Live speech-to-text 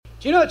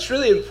Do you know it's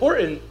really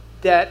important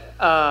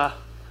that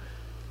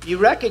you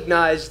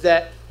recognize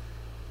that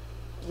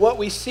what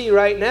we see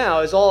right now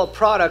is all a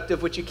product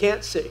of what you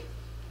can't see.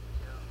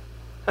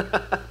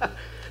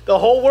 The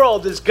whole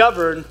world is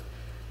governed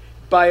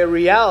by a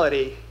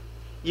reality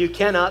you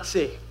cannot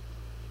see.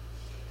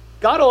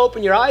 God will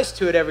open your eyes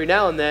to it every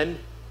now and then.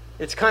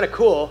 It's kind of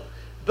cool.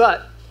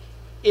 But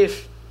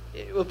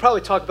we'll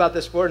probably talk about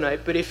this more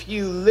tonight, but if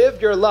you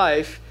live your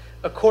life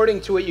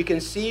according to what you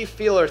can see,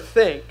 feel, or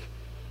think,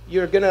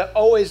 you're going to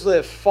always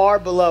live far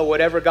below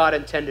whatever God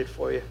intended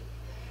for you.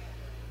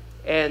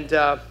 And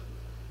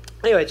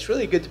anyway, it's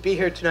really good to be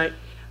here tonight.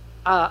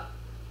 I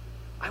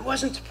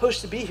wasn't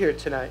supposed to be here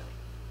tonight,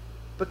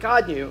 but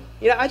God knew.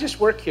 I just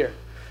work here.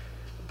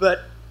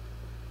 But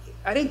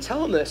I didn't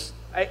tell them this.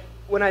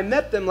 When I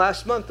met them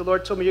last month, the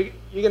Lord told me,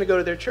 you're going to go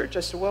to their church. I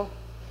said, well,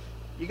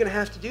 you're going to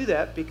have to do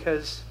that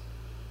because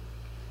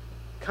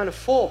I'm kind of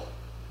full.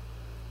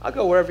 I'll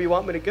go wherever you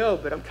want me to go,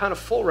 but I'm kind of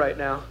full right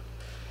now.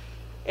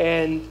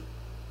 And,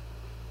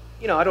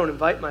 I don't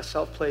invite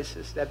myself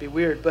places. That'd be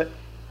weird.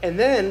 And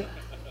then,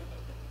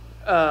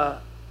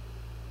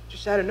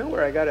 just out of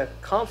nowhere, I got a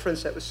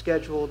conference that was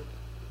scheduled,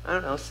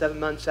 7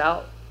 months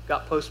out,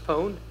 got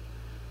postponed.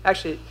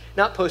 Actually,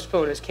 not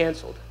postponed, it's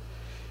canceled.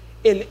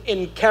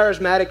 In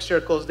charismatic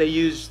circles, they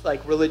use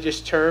like religious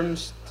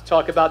terms to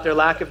talk about their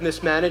lack of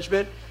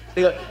mismanagement.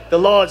 They go, the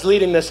Lord's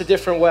leading us a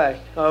different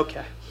way.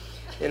 Okay.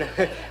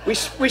 We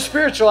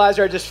spiritualize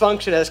our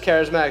dysfunction as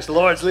charismatics. The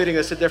Lord's leading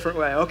us a different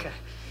way. Okay.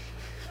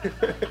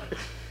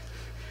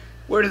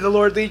 Where did the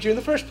Lord lead you in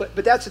the first place?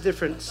 But that's a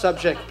different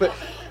subject. But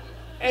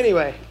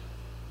anyway,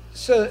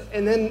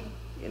 and then,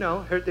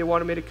 heard they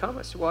wanted me to come.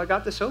 I said, well, I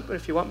got this open.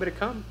 If you want me to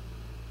come,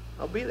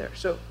 I'll be there.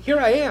 So here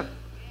I am.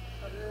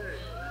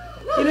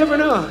 You never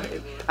know.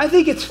 I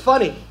think it's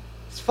funny.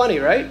 It's funny,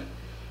 right?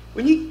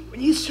 When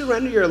you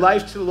surrender your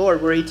life to the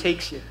Lord where he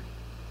takes you,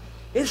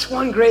 it's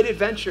one great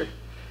adventure.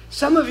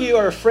 Some of you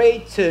are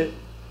afraid to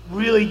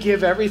really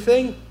give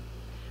everything,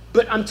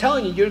 but I'm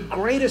telling you, your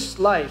greatest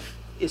life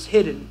is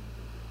hidden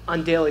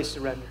on daily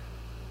surrender.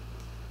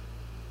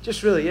 It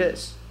just really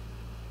is,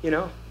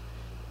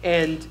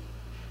 And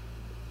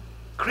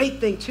great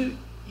thing too,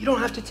 you don't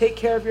have to take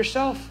care of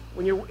yourself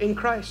when you're in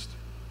Christ.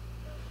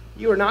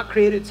 You are not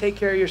created to take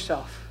care of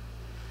yourself.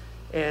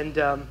 And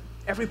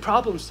every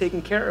problem is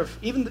taken care of,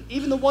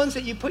 even the ones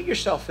that you put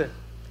yourself in.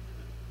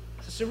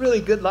 It's a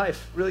really good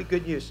life, really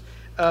good news.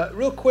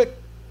 Real quick,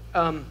 we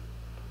have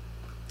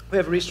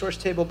a resource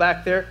table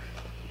back there.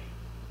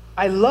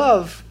 I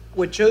love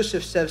what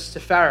Joseph says to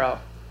Pharaoh.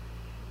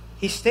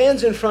 He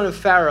stands in front of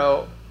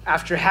Pharaoh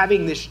after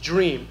having this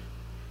dream.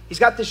 He's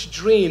got this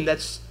dream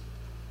that's,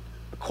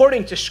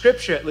 according to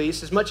Scripture at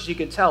least, as much as you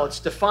can tell, it's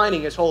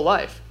defining his whole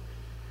life.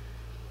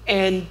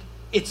 And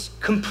it's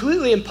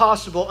completely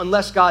impossible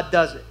unless God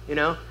does it,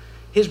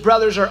 His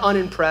brothers are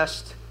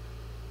unimpressed.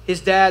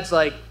 His dad's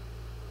like,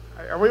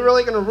 are we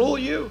really going to rule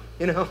you?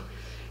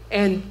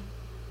 And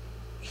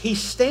he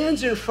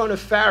stands in front of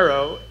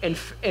Pharaoh, and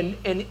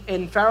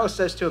Pharaoh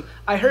says to him,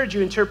 I heard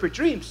you interpret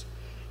dreams.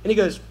 And he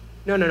goes,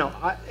 no,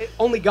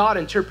 only God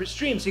interprets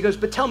dreams. He goes,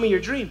 but tell me your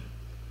dream.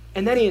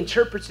 And then he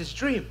interprets his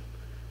dream.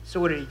 So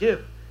what did he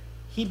do?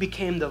 He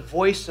became the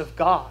voice of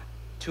God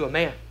to a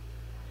man.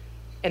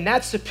 And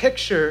that's the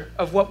picture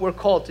of what we're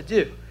called to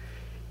do.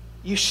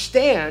 You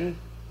stand,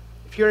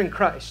 if you're in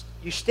Christ,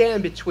 you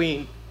stand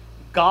between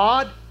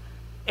God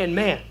and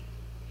man.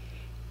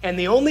 And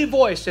the only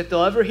voice that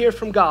they'll ever hear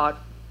from God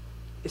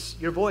is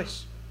your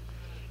voice.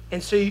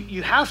 And so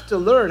you have to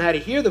learn how to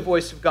hear the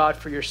voice of God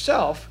for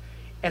yourself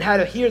and how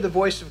to hear the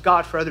voice of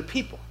God for other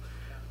people.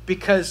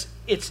 Because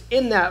it's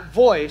in that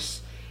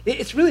voice.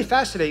 It's really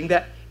fascinating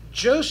that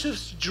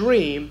Joseph's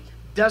dream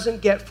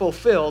doesn't get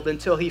fulfilled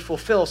until he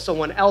fulfills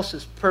someone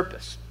else's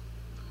purpose.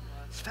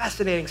 It's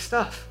fascinating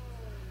stuff.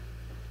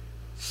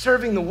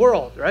 Serving the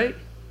world, right?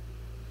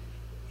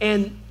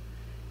 And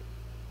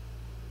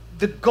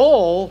the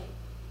goal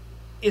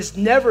is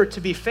never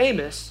to be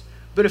famous,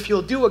 but if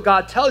you'll do what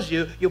God tells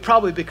you, you'll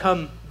probably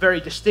become very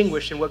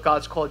distinguished in what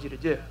God's called you to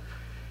do.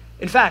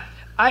 In fact,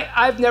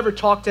 I've never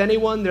talked to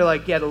anyone, they're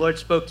like, yeah, the Lord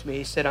spoke to me.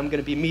 He said, I'm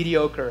going to be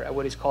mediocre at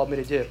what he's called me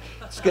to do.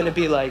 It's going to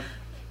be like,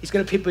 he's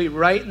going to be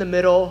right in the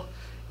middle,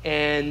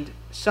 and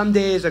some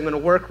days I'm going to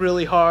work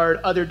really hard,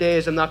 other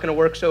days I'm not going to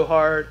work so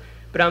hard,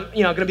 but I'm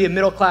going to be a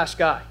middle-class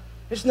guy.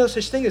 There's no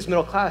such thing as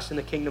middle class in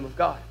the kingdom of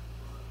God.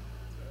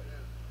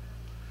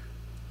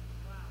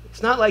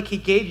 It's not like he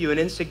gave you an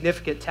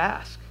insignificant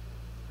task.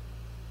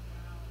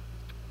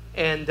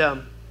 And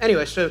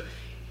anyway, so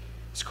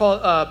it's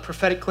called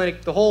Prophetic Clinic.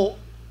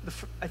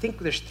 I think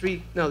there's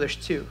two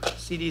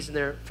CDs in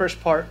there. First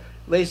part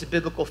lays the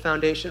biblical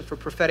foundation for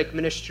prophetic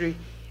ministry,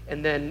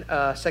 and then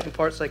second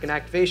part's like an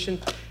activation.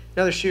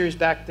 Another series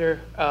back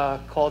there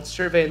called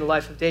Surveying the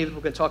Life of David.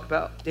 We're going to talk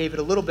about David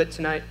a little bit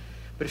tonight,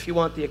 but if you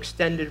want the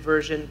extended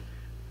version,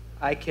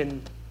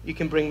 you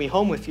can bring me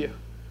home with you.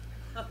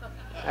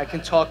 I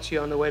can talk to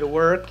you on the way to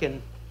work and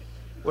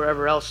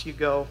wherever else you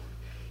go.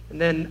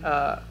 And then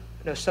I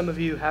know some of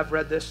you have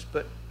read this,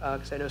 but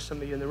because I know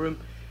some of you in the room,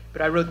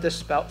 but I wrote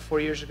this about 4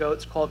 years ago.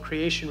 It's called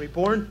Creation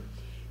Reborn.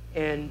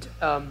 And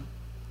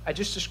I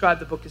just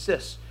described the book as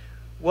this: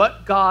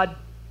 what God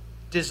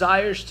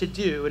desires to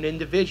do in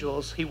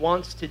individuals, he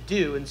wants to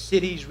do in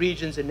cities,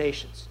 regions, and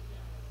nations.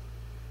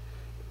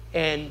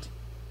 And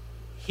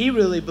he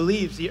really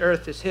believes the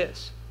earth is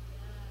his.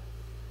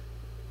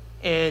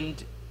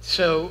 And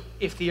so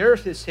if the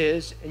earth is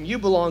his and you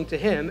belong to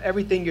him,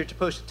 everything you're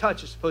supposed to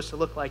touch is supposed to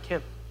look like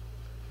him.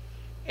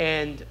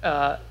 And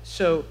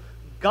so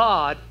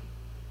God,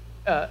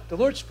 the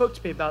Lord spoke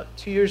to me about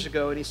 2 years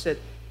ago, and he said,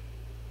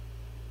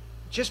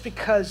 just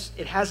because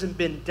it hasn't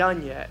been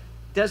done yet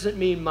doesn't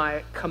mean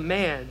my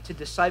command to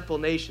disciple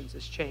nations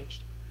has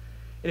changed.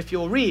 And if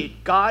you'll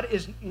read, God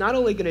is not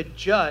only going to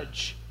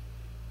judge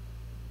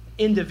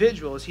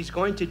individuals, he's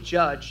going to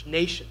judge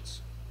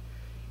nations.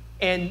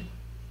 And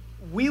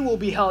we will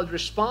be held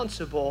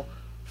responsible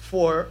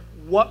for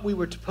what we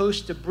were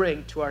supposed to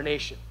bring to our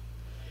nation.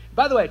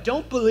 By the way,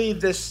 don't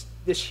believe this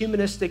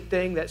humanistic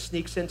thing that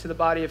sneaks into the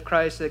body of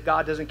Christ, that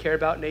God doesn't care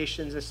about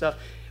nations and stuff.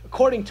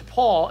 According to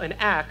Paul in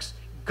Acts,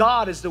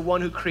 God is the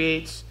one who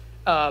creates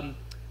the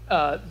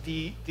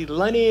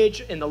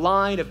lineage and the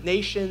line of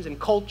nations and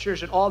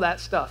cultures and all that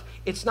stuff.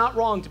 It's not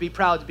wrong to be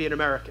proud to be an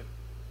American.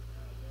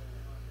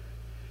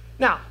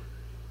 Now,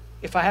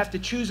 if I have to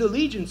choose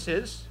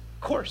allegiances,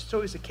 of course, it's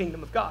always the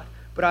kingdom of God.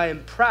 But I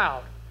am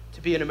proud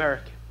to be an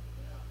American.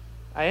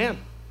 I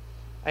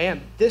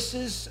am. This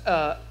is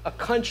a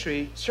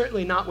country,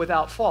 certainly not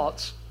without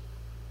faults,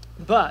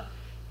 but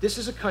this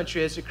is a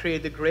country that has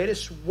created the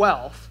greatest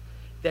wealth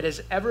that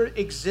has ever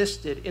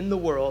existed in the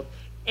world,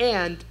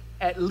 and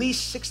at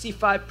least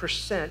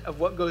 65% of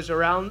what goes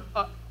around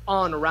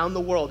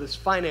the world is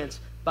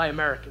financed by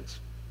Americans.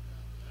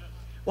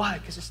 Why?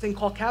 Because this thing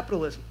called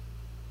capitalism.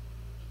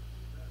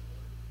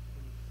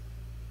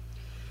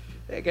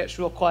 It gets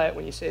real quiet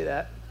when you say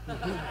that.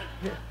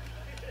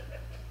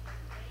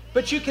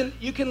 But you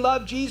can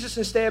love Jesus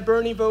and stay a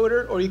Bernie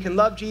voter, or you can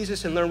love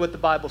Jesus and learn what the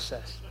Bible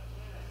says.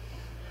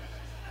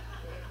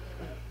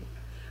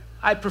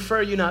 I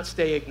prefer you not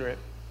stay ignorant.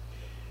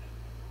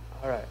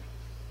 All right.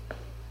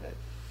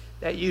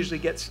 That usually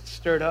gets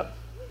stirred up.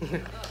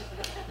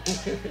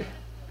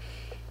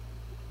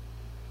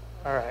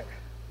 All right.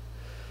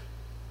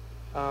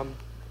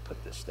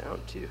 Put this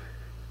down too.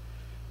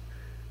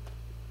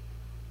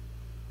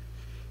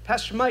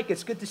 Pastor Mike,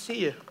 it's good to see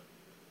you.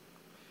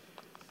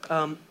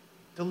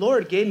 The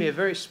Lord gave me a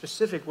very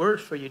specific word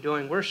for you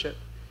during worship.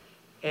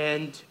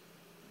 And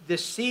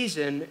this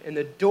season, and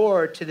the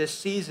door to this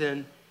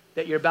season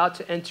that you're about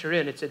to enter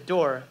in, it's a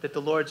door that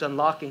the Lord's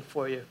unlocking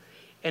for you.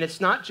 And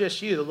it's not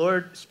just you. The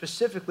Lord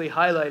specifically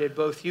highlighted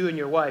both you and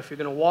your wife. You're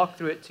going to walk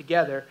through it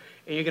together,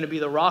 and you're going to be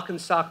the rock and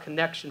sock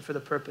connection for the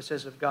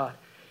purposes of God.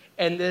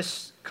 And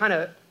this kind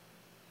of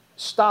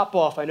stop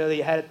off, I know that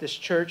you had at this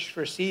church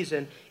for a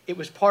season, it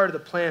was part of the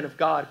plan of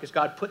God, because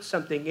God put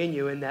something in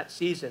you in that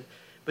season.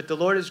 But the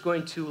Lord is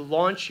going to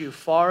launch you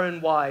far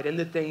and wide in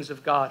the things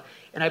of God.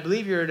 And I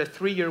believe you're in a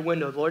 3-year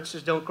window. The Lord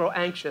says don't grow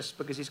anxious,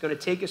 because he's going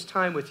to take his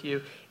time with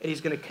you, and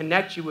he's going to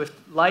connect you with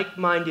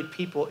like-minded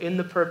people in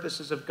the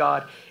purposes of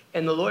God.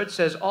 And the Lord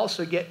says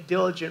also get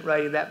diligent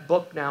writing that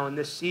book now in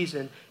this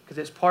season, because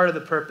it's part of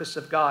the purpose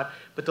of God.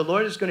 But the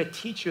Lord is going to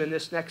teach you in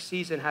this next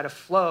season how to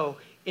flow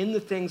in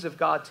the things of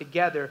God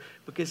together,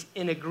 because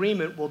in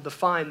agreement will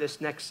define this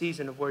next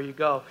season of where you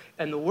go.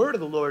 And the word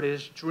of the Lord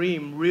is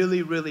dream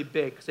really, really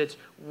big, because it's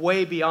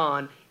way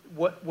beyond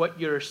what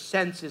your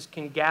senses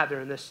can gather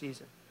in this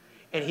season.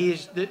 And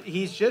he's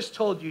just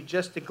told you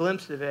just a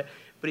glimpse of it,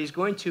 but he's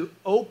going to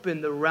open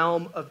the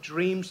realm of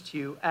dreams to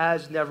you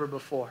as never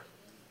before.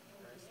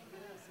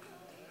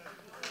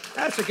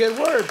 That's a good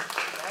word.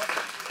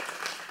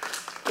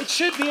 It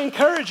should be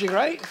encouraging,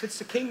 right? If it's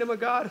the kingdom of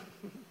God.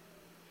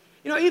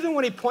 You know, even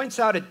when he points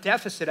out a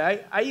deficit,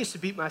 I used to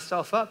beat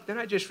myself up. Then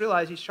I just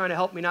realized he's trying to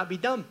help me not be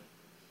dumb.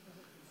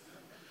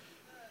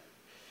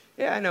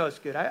 Yeah, I know it's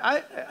good.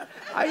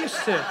 I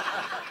used to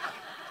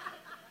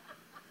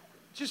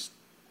just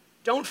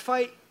don't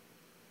fight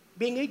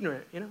being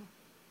ignorant, you know.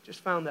 Just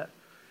found that.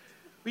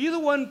 Were you the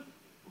one,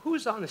 who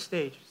was on the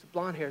stage? It's the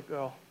blonde-haired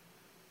girl.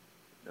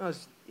 No,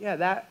 yeah,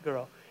 that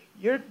girl.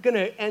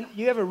 And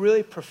you have a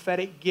really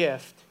prophetic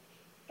gift.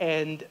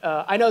 And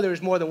I know there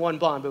was more than one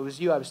blonde, but it was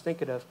you I was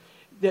thinking of.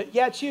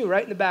 Yeah, it's you,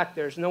 right in the back.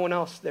 There's no one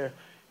else there.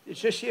 It's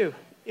just you.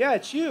 Yeah,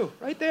 it's you,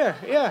 right there.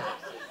 Yeah.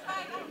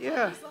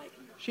 Yeah.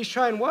 She's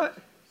trying what?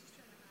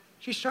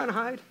 She's trying to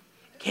hide?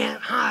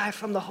 Can't hide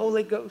from the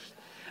Holy Ghost.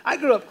 I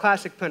grew up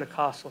classic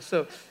Pentecostal,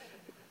 so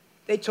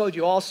they told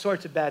you all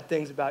sorts of bad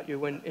things about you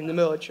when in the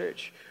middle of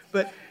church.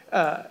 But,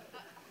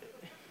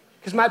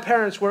 because my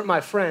parents weren't my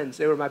friends,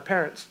 they were my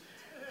parents.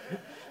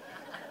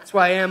 That's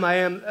why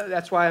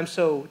that's why I'm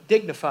so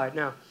dignified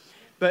now.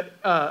 But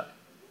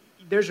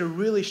there's a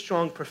really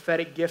strong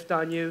prophetic gift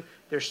on you.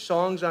 There's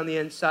songs on the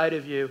inside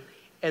of you.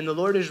 And the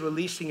Lord is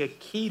releasing a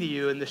key to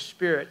you in the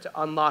Spirit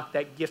to unlock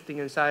that gifting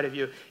inside of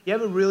you. You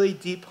have a really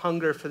deep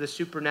hunger for the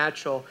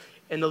supernatural.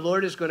 And the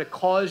Lord is going to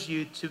cause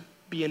you to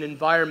be in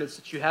environments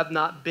that you have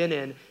not been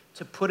in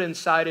to put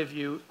inside of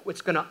you,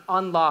 what's going to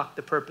unlock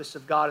the purpose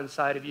of God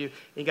inside of you.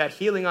 You got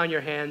healing on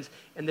your hands,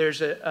 and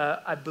there's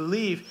I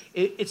believe,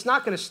 it's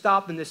not going to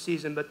stop in this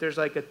season, but there's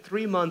like a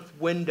 3-month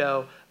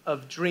window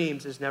of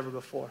dreams as never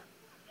before.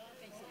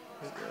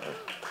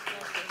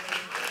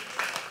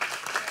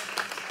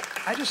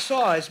 I just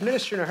saw, as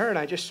ministering to her, and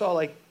I just saw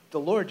like the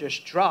Lord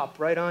just drop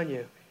right on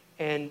you.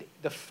 And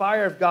the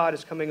fire of God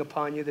is coming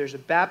upon you. There's a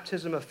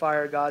baptism of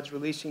fire God's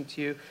releasing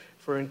to you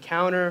for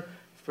encounter,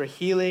 for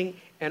healing,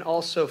 and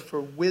also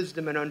for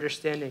wisdom and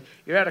understanding.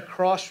 You're at a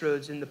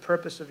crossroads in the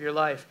purpose of your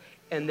life,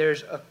 and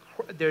there's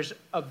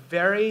a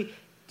very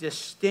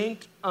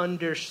distinct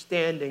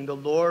understanding the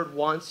Lord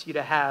wants you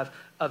to have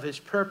of his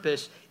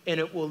purpose, and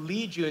it will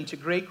lead you into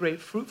great,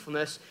 great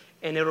fruitfulness,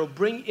 and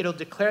it'll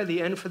declare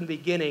the end from the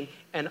beginning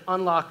and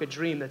unlock a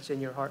dream that's in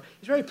your heart.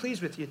 He's very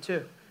pleased with you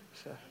too.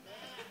 So,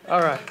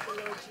 all right.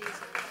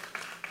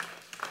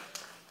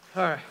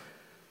 All right.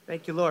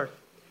 Thank you, Lord.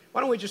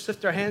 Why don't we just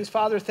lift our hands?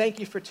 Father, thank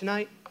you for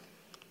tonight.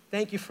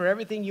 Thank you for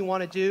everything you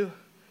want to do.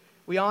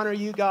 We honor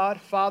you,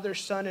 God, Father,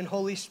 Son, and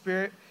Holy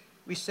Spirit.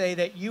 We say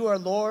that you are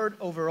Lord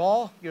over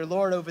all. You're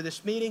Lord over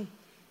this meeting.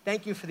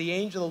 Thank you for the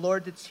angel of the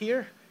Lord that's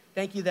here.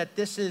 Thank you that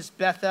this is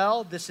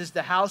Bethel. This is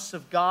the house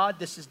of God.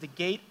 This is the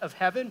gate of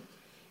heaven.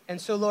 And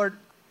so, Lord,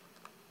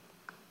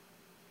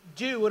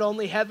 do what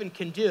only heaven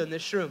can do in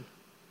this room.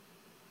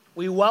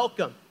 We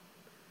welcome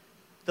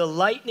the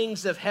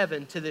lightnings of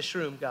heaven to this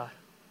room, God.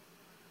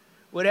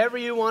 Whatever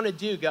you want to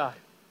do, God,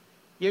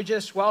 you're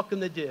just welcome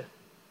to do.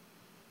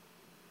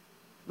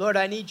 Lord,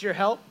 I need your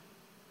help.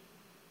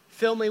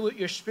 Fill me with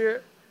your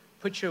spirit.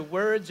 Put your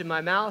words in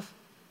my mouth.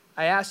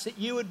 I ask that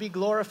you would be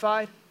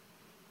glorified.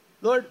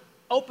 Lord,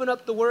 open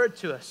up the word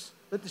to us.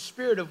 Let the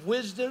spirit of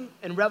wisdom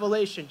and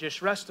revelation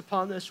just rest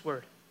upon this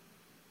word.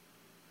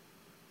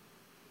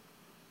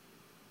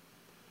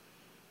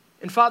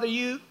 And Father,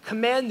 you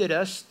commanded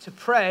us to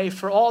pray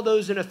for all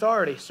those in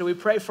authority. So we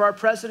pray for our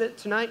president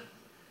tonight.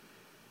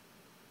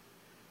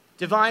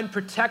 Divine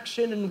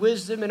protection and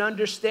wisdom and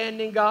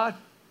understanding, God.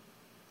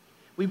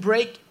 We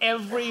break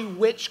every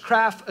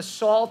witchcraft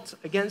assault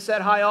against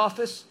that high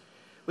office.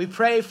 We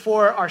pray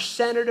for our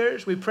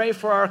senators. We pray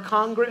for our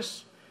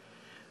Congress.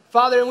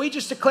 Father, and we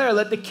just declare,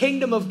 let the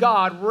kingdom of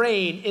God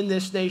reign in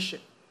this nation,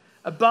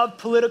 above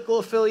political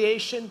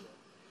affiliation.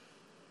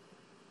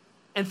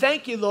 And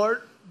thank you,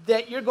 Lord,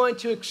 that you're going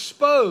to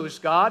expose,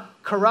 God,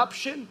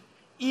 corruption,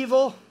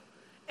 evil,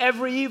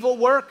 every evil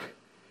work,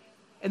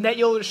 and that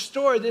you'll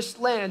restore this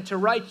land to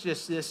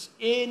righteousness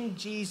in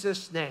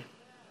Jesus' name.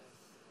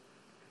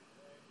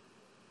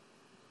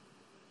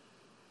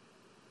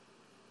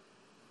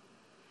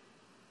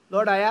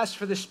 Lord, I ask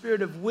for the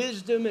spirit of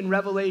wisdom and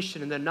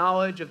revelation and the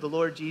knowledge of the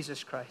Lord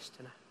Jesus Christ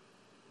tonight.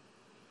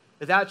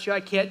 Without you, I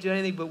can't do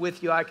anything, but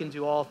with you, I can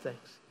do all things.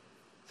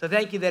 So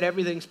thank you that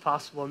everything's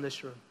possible in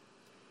this room.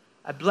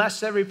 I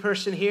bless every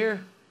person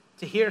here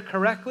to hear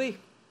correctly,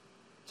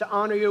 to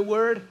honor your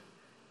word,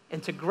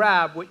 and to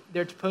grab what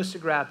they're supposed to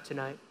grab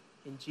tonight.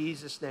 In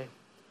Jesus' name,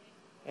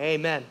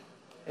 amen.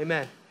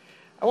 Amen.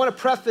 I want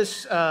to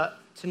preface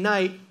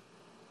tonight,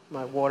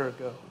 my water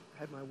go. I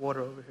had my water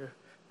over here.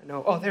 I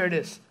know, oh, there it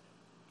is.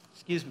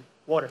 Excuse me,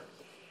 water.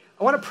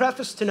 I want to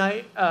preface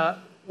tonight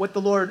what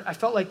I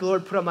felt like the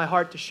Lord put on my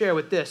heart to share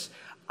with this.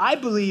 I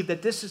believe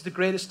that this is the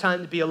greatest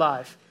time to be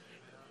alive.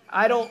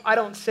 I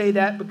don't say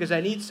that because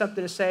I need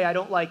something to say. I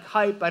don't like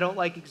hype. I don't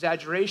like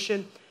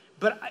exaggeration.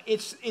 But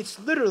it's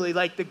literally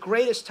like the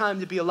greatest time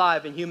to be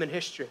alive in human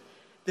history.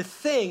 The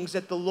things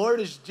that the Lord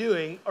is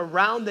doing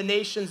around the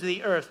nations of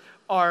the earth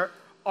are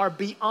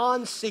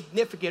beyond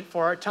significant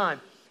for our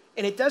time.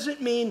 And it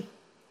doesn't mean,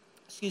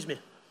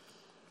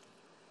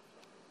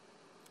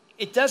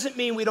 it doesn't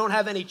mean we don't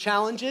have any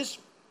challenges.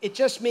 It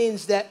just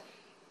means that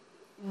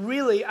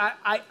really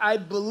I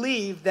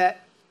believe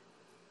that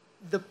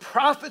the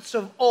prophets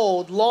of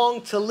old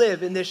long to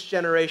live in this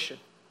generation,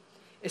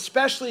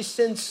 especially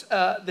since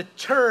the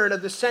turn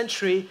of the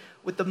century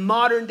with the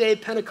modern day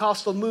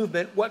Pentecostal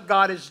movement. What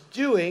God is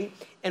doing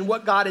and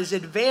what God is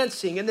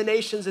advancing in the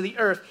nations of the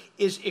earth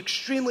is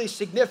extremely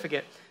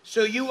significant.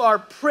 So you are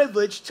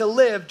privileged to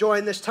live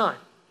during this time.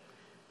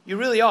 You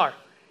really are.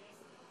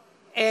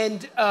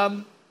 And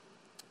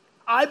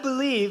I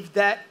believe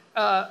that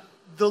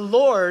the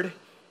Lord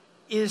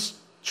is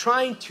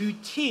trying to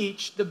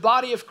teach the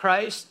body of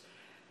Christ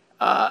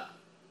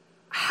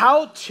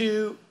how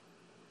to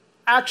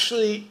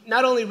actually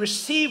not only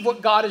receive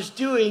what God is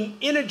doing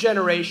in a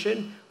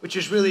generation, which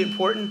is really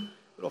important,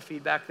 little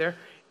feedback there,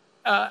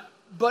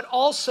 but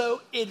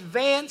also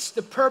advance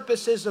the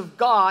purposes of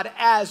God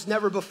as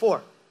never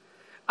before.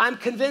 I'm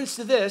convinced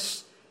of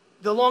this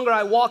the longer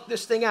I walk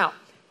this thing out.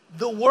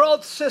 The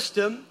world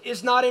system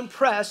is not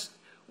impressed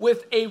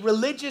with a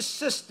religious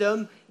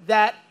system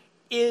that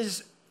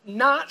is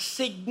not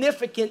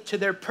significant to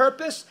their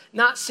purpose,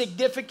 not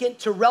significant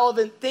to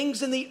relevant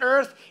things in the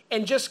earth,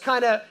 and just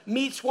kind of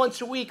meets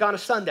once a week on a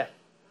Sunday.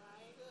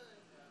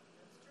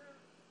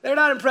 They're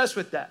not impressed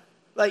with that.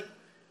 Like,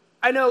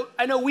 I know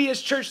we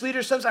as church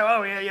leaders sometimes,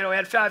 oh yeah, we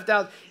had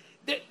 5,000.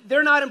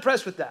 They're not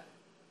impressed with that.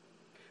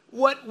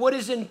 what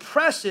is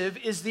impressive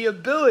is the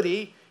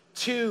ability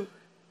to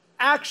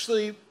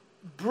actually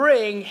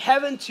bring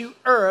heaven to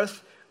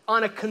earth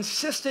on a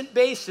consistent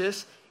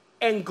basis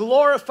and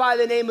glorify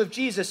the name of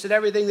Jesus in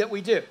everything that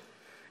we do.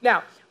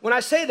 Now, when I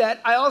say that,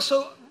 I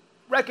also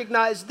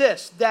recognize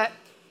this, that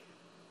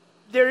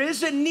there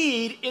is a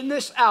need in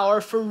this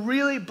hour for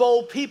really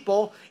bold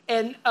people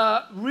and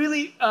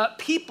really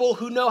people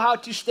who know how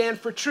to stand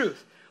for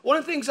truth. One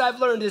of the things I've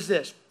learned is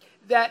this,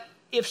 that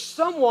if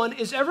someone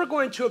is ever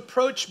going to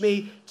approach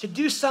me to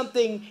do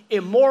something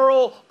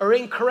immoral or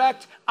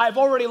incorrect, I've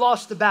already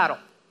lost the battle.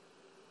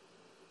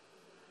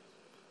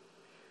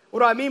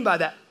 What do I mean by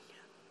that?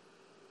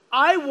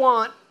 I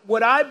want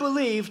what I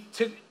believe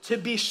to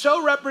be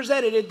so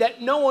represented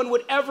that no one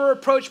would ever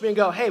approach me and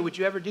go, hey, would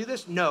you ever do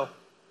this? No.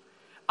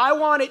 I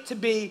want it to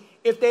be,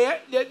 if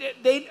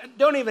they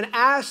don't even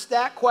ask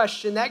that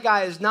question, that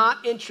guy is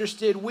not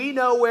interested. We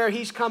know where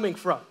he's coming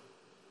from.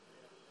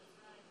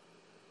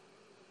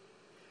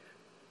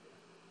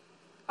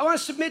 I want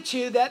to submit to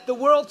you that the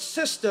world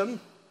system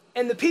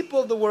and the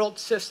people of the world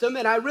system,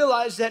 and I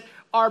realize that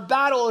our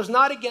battle is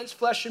not against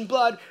flesh and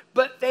blood,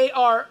 but they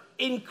are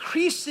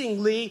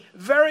increasingly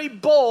very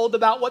bold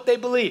about what they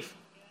believe.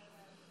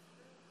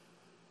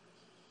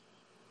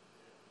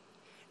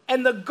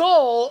 And the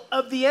goal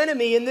of the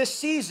enemy in this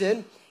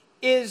season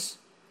is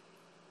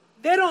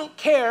they don't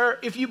care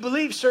if you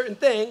believe certain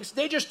things,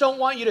 they just don't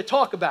want you to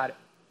talk about it.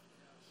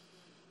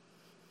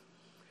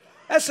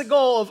 That's the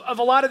goal of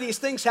a lot of these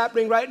things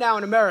happening right now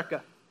in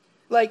America.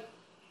 Like,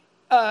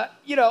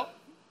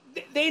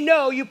 they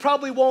know you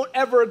probably won't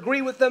ever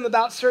agree with them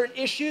about certain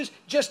issues,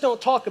 just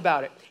don't talk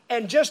about it.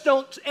 And just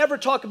don't ever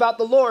talk about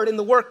the Lord in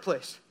the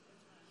workplace.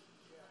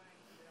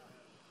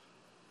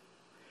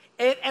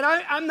 And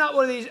I'm not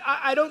one of these,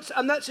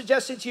 I'm not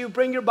suggesting to you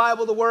bring your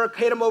Bible to work,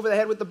 hit them over the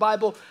head with the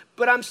Bible,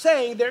 but I'm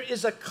saying there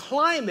is a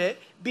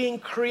climate being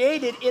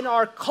created in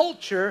our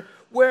culture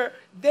where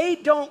they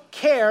don't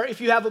care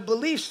if you have a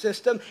belief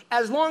system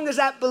as long as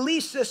that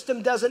belief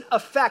system doesn't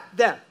affect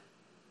them.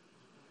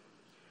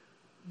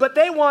 But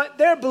they want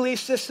their belief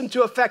system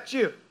to affect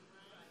you.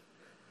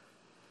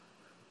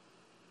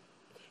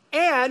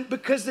 And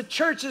because the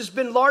church has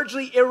been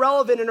largely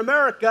irrelevant in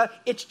America,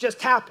 it's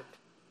just happened.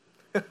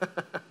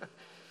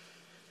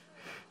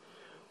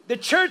 The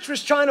church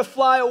was trying to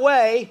fly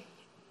away,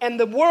 and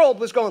the world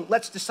was going,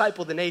 let's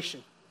disciple the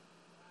nation.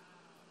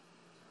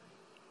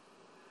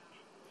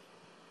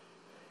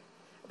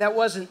 That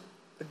wasn't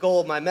the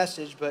goal of my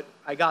message, but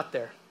I got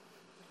there.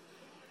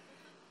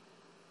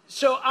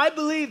 So I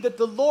believe that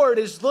the Lord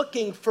is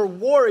looking for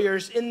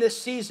warriors in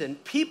this season,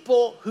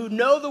 people who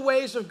know the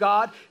ways of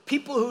God,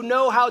 people who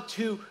know how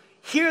to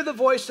hear the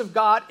voice of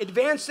God,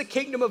 advance the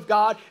kingdom of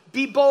God,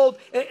 be bold.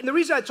 And the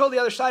reason I told the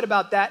other side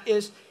about that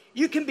is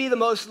you can be the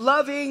most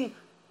loving,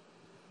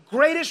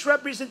 greatest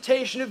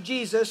representation of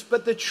Jesus,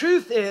 but the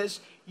truth is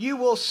you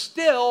will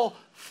still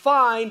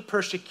find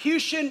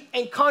persecution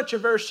and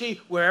controversy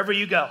wherever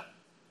you go.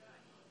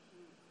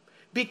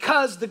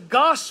 Because the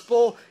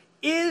gospel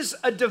is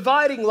a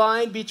dividing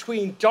line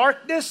between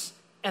darkness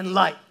and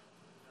light.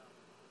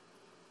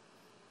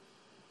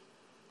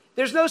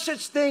 There's no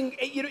such thing,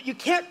 you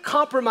can't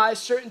compromise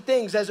certain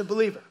things as a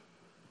believer.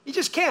 You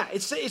just can't.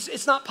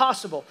 It's not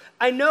possible.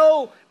 I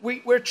know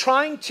we're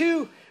trying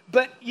to,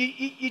 but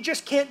you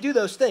just can't do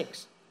those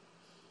things.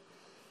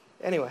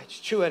 Anyway, it's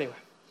true anyway.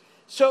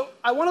 So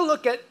I want to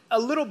look at a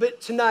little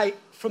bit tonight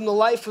from the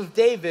life of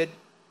David.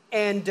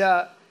 And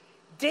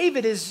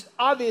David is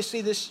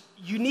obviously this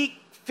unique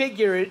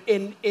figure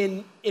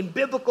in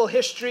biblical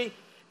history,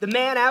 the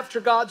man after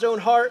God's own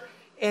heart.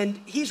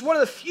 And he's one of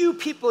the few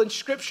people in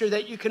Scripture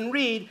that you can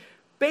read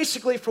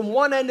basically from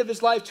one end of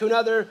his life to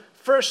another,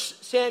 1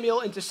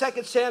 Samuel into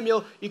 2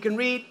 Samuel. You can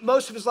read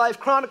most of his life.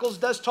 Chronicles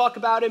does talk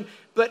about him.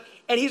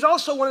 And he's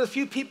also one of the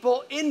few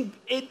people in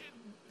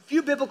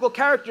few biblical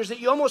characters that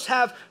you almost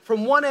have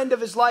from one end of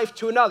his life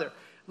to another.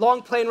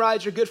 Long plane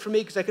rides are good for me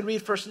because I can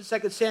read 1 and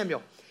 2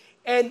 Samuel.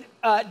 And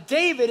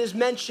David is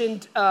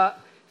mentioned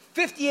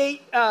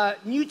 58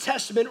 New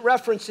Testament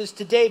references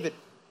to David.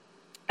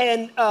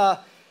 And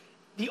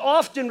the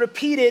often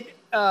repeated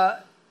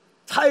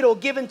title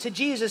given to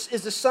Jesus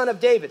is the Son of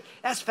David.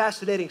 That's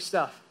fascinating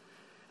stuff.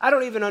 I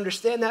don't even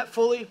understand that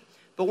fully,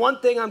 but one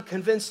thing I'm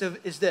convinced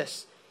of is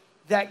this,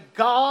 that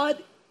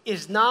God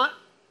is not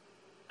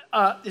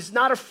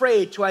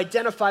afraid to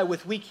identify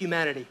with weak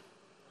humanity.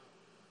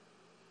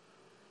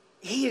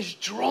 He is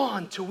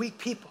drawn to weak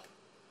people.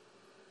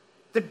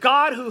 The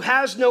God who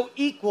has no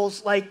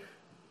equals,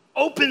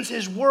 opens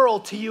his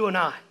world to you and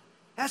I.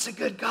 That's a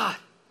good God.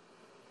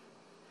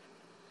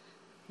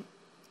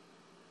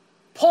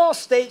 Paul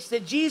states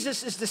that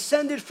Jesus is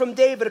descended from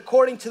David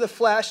according to the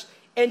flesh,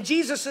 and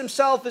Jesus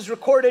himself is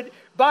recorded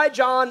by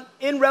John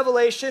in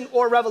Revelation,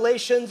 or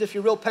Revelations if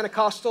you're real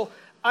Pentecostal.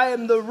 I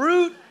am the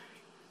root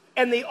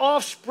and the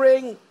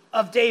offspring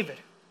of David.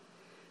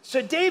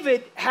 So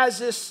David has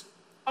this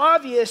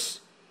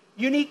obvious,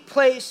 unique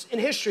place in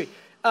history.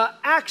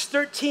 Acts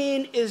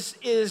 13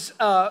 is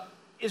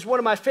one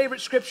of my favorite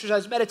scriptures. I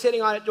was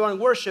meditating on it during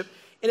worship.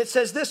 And it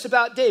says this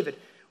about David.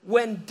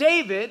 When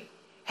David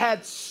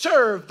had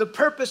served the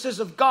purposes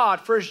of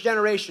God for his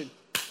generation,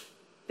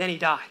 then he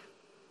died.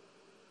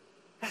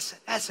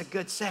 That's a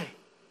good saying.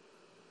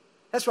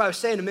 That's what I was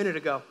saying a minute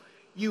ago.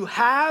 You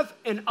have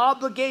an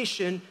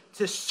obligation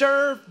to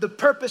serve the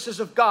purposes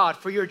of God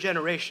for your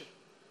generation.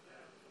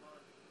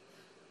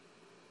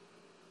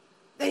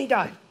 Then he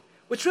died.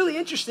 What's really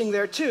interesting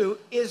there too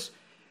is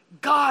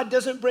God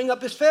doesn't bring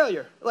up his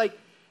failure. Like,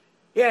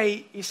 yeah,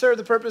 he served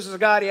the purposes of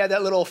God. He had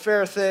that little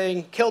affair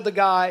thing, killed the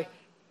guy,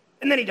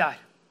 and then he died.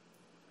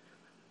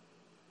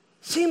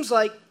 Seems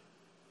like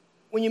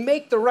when you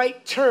make the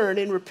right turn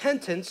in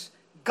repentance,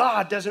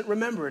 God doesn't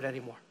remember it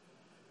anymore.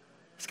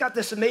 He's got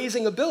this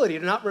amazing ability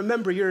to not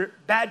remember your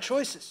bad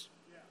choices.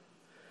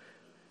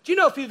 Do you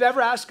know if you've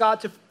ever asked God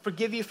to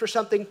forgive you for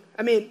something?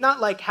 I mean, not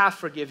like half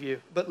forgive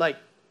you, but like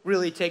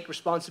really take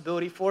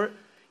responsibility for it.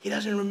 He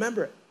doesn't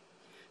remember it.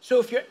 So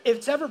if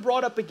it's ever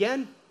brought up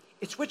again,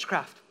 it's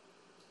witchcraft.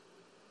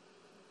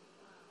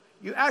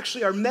 You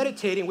actually are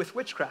meditating with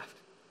witchcraft.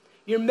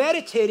 You're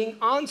meditating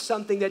on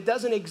something that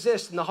doesn't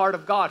exist in the heart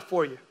of God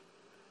for you.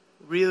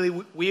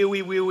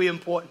 Really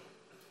important.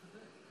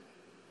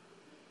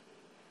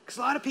 Because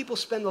a lot of people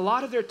spend a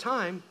lot of their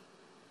time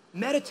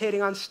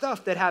meditating on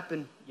stuff that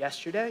happened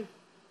yesterday,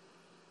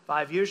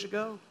 5 years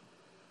ago,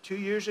 2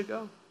 years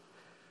ago.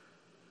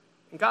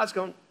 And God's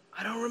going,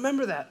 I don't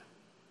remember that.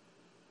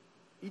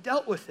 You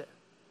dealt with it.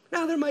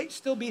 Now, there might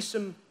still be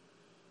some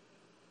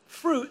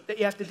fruit that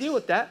you have to deal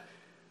with that,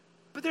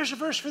 but there's a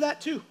verse for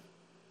that too.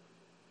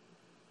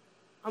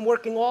 I'm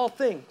working all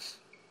things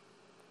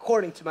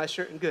according to my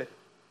certain good,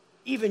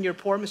 even your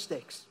poor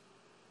mistakes.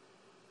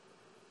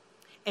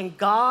 And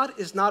God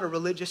is not a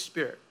religious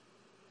spirit.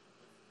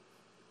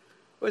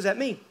 What does that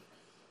mean?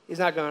 He's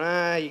not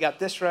going, you got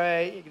this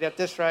right, you got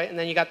this right, and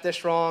then you got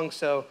this wrong,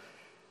 so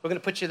we're going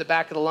to put you in the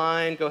back of the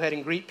line. Go ahead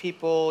and greet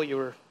people.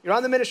 You're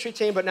on the ministry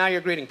team, but now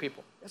you're greeting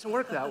people. It doesn't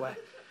work that way.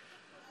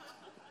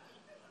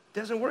 It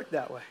doesn't work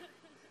that way.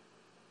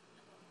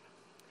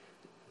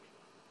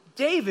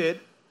 David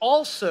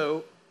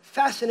also,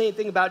 fascinating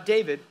thing about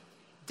David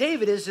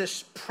is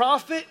this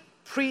prophet,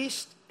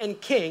 priest, and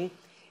king,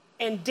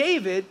 and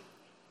David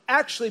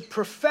actually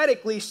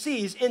prophetically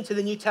sees into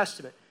the New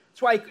Testament.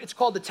 That's why it's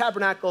called the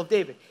Tabernacle of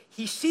David.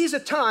 He sees a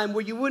time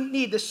where you wouldn't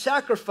need the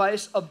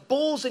sacrifice of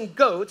bulls and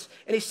goats,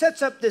 and he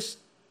sets up this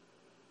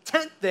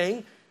tent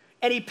thing,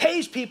 and he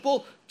pays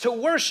people to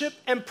worship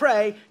and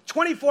pray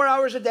 24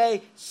 hours a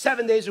day,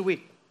 7 days a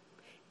week.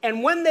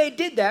 And when they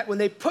did that, when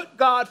they put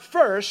God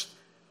first,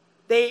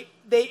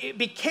 it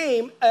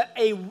became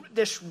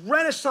this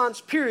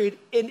Renaissance period,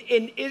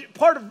 in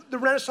part of the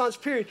Renaissance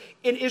period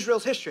in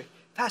Israel's history.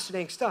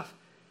 Fascinating stuff.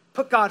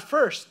 Put God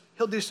first,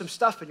 he'll do some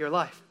stuff in your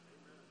life.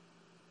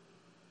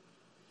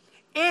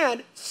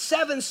 And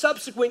 7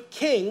 subsequent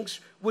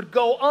kings would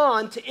go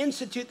on to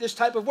institute this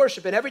type of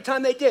worship. And every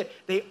time they did,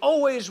 they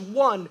always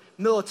won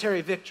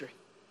military victory.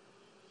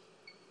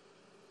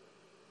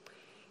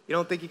 You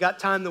don't think you got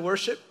time to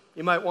worship?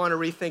 You might want to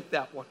rethink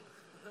that one.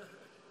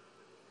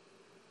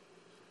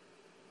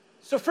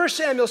 So 1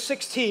 Samuel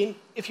 16,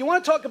 if you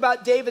want to talk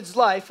about David's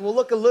life, we'll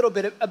look a little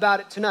bit about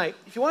it tonight.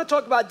 If you want to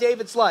talk about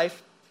David's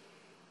life,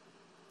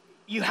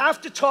 you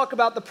have to talk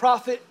about the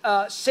prophet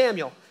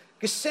Samuel.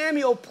 Because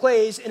Samuel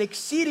plays an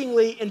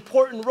exceedingly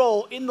important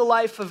role in the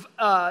life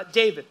of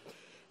David.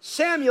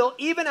 Samuel,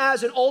 even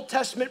as an Old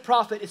Testament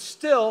prophet, is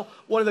still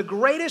one of the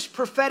greatest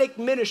prophetic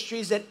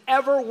ministries that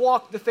ever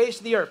walked the face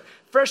of the earth.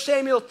 1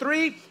 Samuel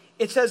 3,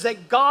 it says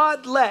that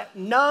God let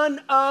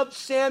none of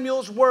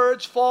Samuel's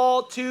words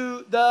fall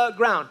to the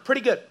ground.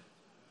 Pretty good.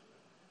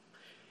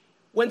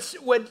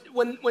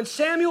 When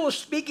Samuel was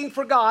speaking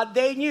for God,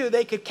 they knew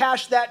they could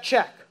cash that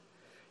check.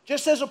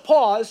 Just as a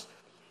pause,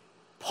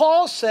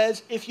 Paul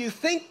says, if you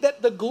think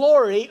that the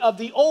glory of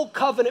the old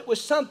covenant was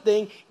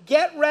something,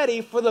 get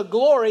ready for the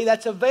glory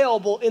that's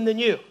available in the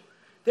new.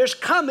 There's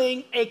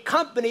coming a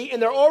company,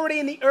 and they're already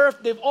in the earth,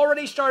 they've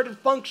already started to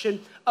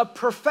function, of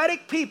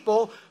prophetic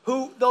people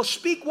who they'll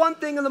speak one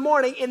thing in the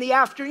morning, in the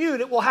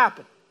afternoon it will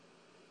happen.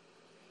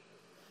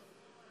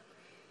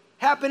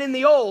 Happen in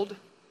the old,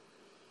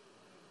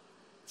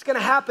 it's going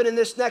to happen in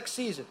this next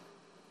season.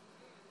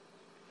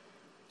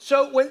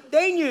 So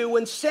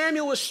when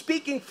Samuel was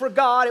speaking for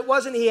God, it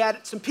wasn't he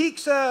had some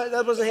pizza,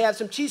 that wasn't he had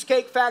some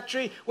cheesecake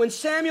factory. When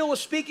Samuel was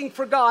speaking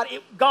for God,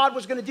 God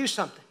was going to do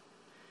something.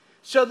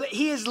 So that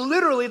he is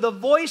literally the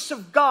voice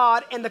of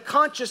God and the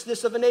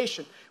consciousness of a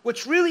nation.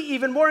 What's really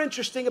even more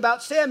interesting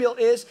about Samuel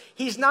is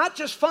he's not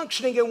just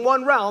functioning in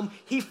one realm,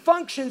 he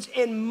functions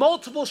in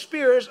multiple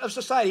spheres of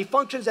society. He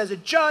functions as a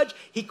judge,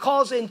 he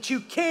calls in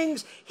 2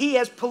 kings,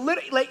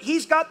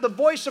 he's got the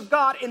voice of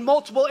God in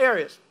multiple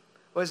areas.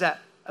 What is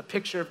that? A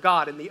picture of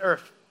God in the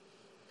earth.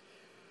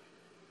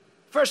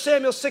 1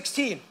 Samuel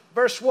 16,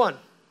 verse 1.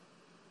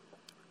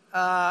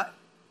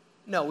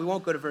 No, we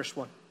won't go to verse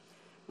 1.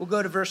 We'll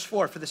go to verse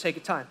 4 for the sake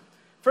of time.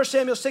 1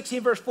 Samuel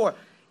 16, verse 4.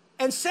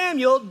 And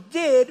Samuel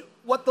did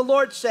what the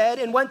Lord said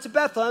and went to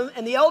Bethlehem,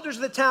 and the elders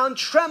of the town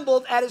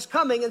trembled at his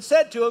coming and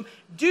said to him,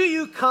 do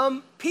you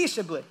come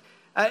peaceably?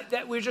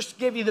 That we just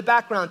give you the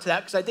background to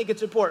that because I think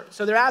it's important.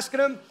 So they're asking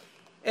him,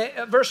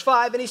 verse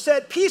 5, and he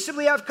said,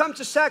 peaceably I've come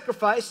to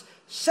sacrifice.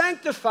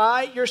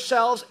 Sanctify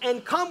yourselves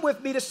and come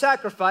with me to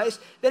sacrifice.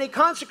 Then he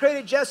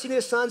consecrated Jesse and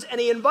his sons, and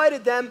he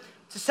invited them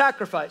to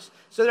sacrifice.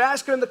 So they're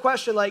asking him the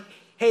question like,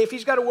 hey, if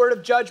he's got a word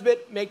of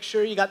judgment, make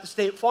sure you got the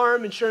State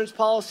Farm insurance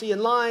policy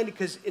in line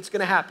because it's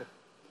going to happen.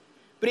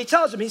 But he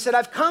tells him, he said,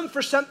 I've come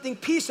for something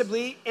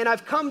peaceably, and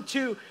I've come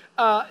to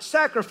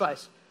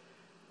sacrifice.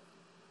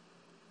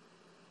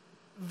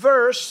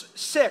 Verse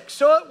 6,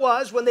 so it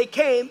was when they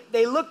came,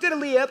 they looked at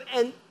Eliab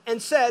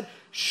and said,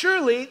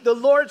 surely the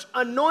Lord's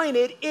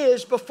anointed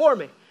is before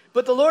me.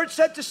 But the Lord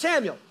said to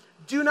Samuel,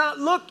 do not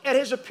look at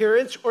his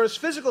appearance or his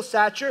physical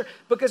stature,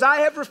 because I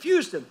have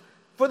refused him.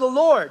 For the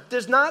Lord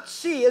does not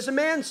see as a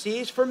man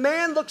sees, for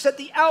man looks at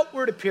the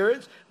outward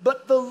appearance,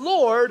 but the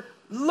Lord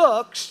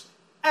looks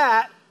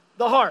at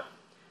the heart.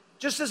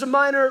 Just as a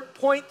minor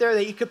point there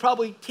that you could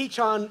probably teach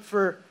on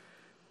for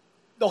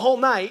the whole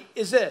night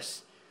is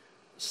this.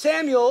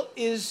 Samuel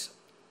is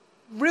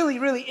really,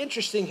 really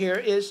interesting here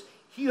is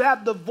you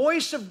have the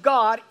voice of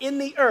God in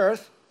the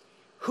earth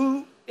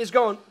who is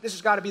going, this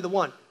has got to be the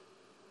one.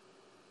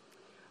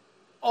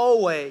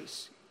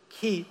 Always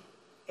keep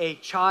a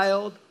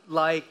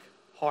childlike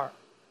heart.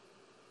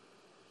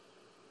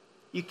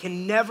 You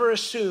can never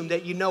assume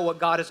that you know what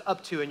God is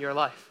up to in your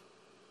life.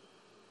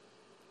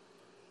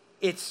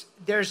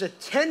 There's a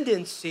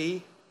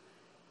tendency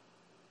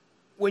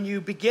when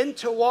you begin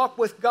to walk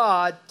with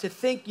God to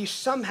think you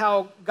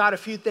somehow got a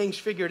few things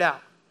figured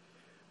out.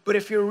 But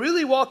if you're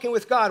really walking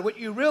with God, what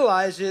you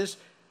realize is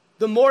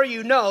the more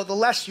you know, the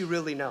less you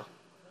really know.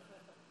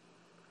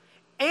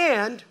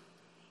 And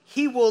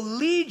he will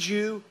lead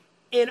you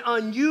in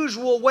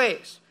unusual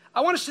ways. I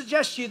want to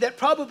suggest to you that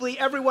probably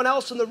everyone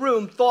else in the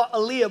room thought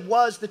Eliab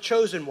was the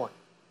chosen one.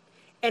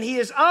 And he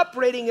is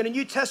operating in a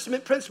New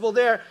Testament principle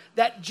there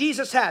that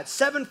Jesus had.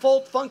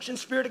 Sevenfold function,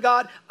 Spirit of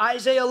God,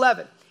 Isaiah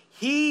 11.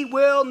 He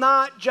will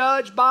not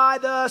judge by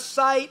the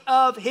sight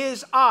of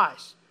his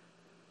eyes,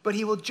 but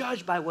he will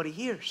judge by what he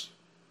hears.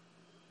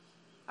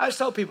 I just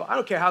tell people, I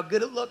don't care how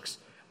good it looks.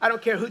 I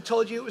don't care who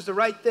told you it was the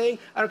right thing.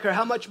 I don't care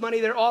how much money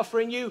they're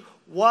offering you.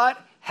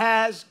 What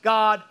has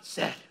God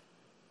said?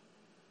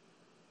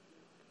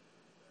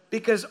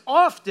 Because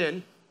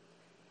often,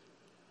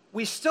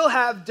 we still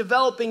have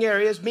developing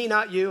areas, me,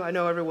 not you. I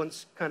know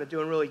everyone's kind of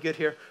doing really good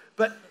here.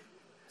 But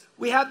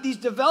we have these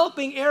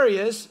developing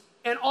areas,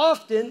 and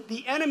often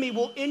the enemy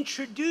will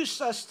introduce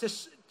us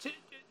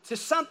to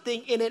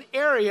something in an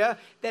area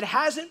that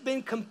hasn't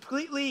been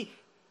completely,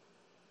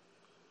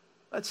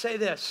 let's say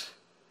this,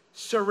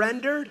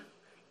 surrendered,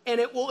 and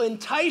it will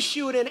entice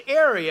you in an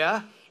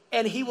area,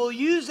 and he will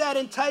use that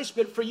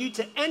enticement for you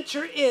to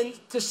enter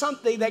into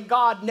something that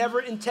God never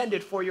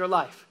intended for your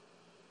life.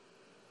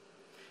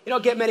 You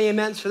don't get many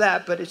amens for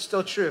that, but it's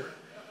still true.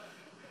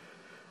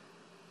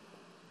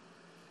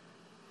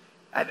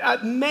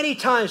 Many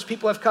times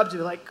people have come to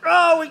me like,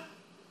 oh,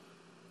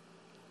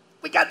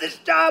 we got this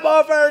job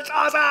offer, it's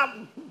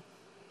awesome.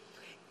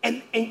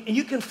 And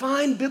you can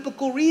find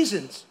biblical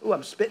reasons. Oh,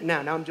 I'm spitting now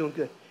I'm doing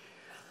good.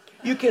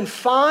 You can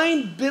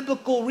find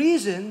biblical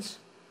reasons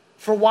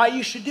for why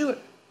you should do it.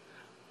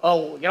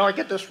 Oh, I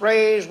get this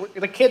raise,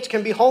 the kids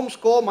can be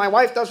homeschooled, my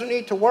wife doesn't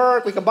need to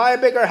work, we can buy a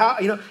bigger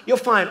house. You'll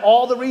find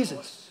all the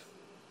reasons.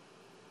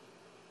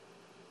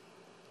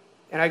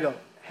 And I go,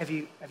 have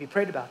you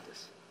prayed about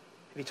this?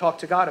 Have you talked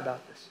to God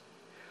about this?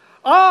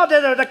 Oh,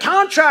 the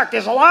contract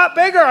is a lot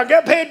bigger. I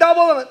get paid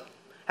double of it.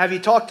 Have you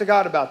talked to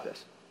God about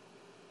this?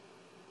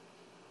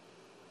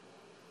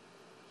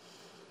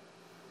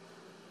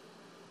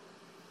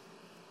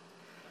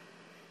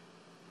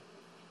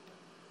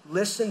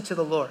 Listen to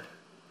the Lord.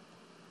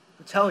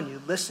 I'm telling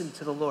you, listen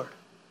to the Lord.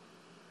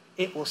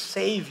 It will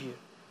save you.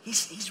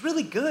 He's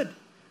really good.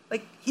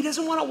 Like, he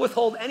doesn't want to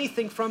withhold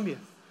anything from you.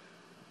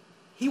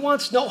 He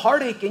wants no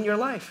heartache in your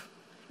life.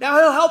 Now,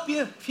 he'll help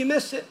you if you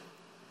miss it.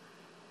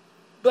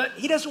 But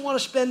he doesn't want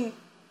to spend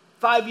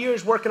 5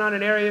 years working on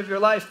an area of your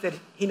life that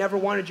he never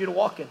wanted you to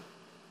walk in.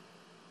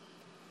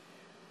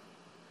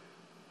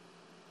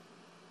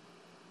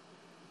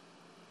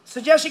 So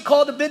Jesse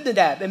called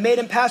Abinadab and made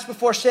him pass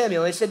before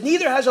Samuel. He said,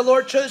 neither has the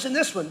Lord chosen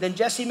this one. Then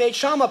Jesse made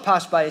Shammah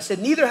pass by. He said,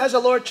 neither has the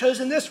Lord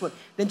chosen this one.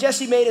 Then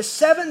Jesse made his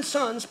 7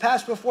 sons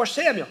pass before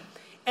Samuel.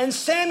 And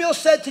Samuel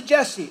said to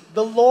Jesse,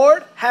 the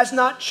Lord has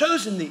not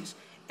chosen these.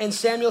 And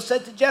Samuel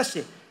said to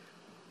Jesse,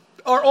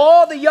 are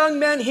all the young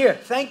men here?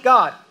 Thank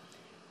God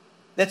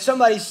that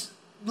somebody's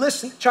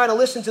trying to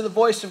listen to the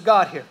voice of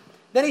God here.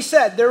 Then he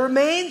said, there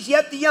remains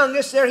yet the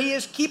youngest, there he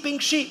is keeping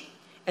sheep.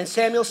 And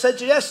Samuel said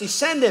to Jesse,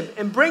 send him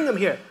and bring him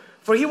here,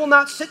 for he will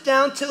not sit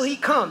down till he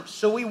comes.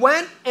 So we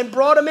went and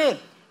brought him in.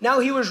 Now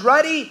he was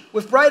ruddy,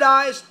 with bright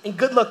eyes, and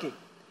good looking.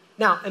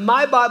 Now, in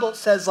my Bible, it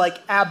says like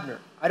Abner.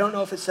 I don't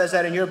know if it says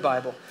that in your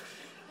Bible.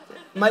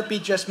 It might be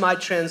just my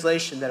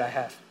translation that I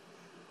have.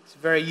 It's a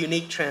very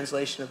unique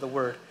translation of the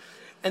word.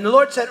 And the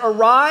Lord said,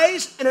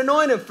 arise and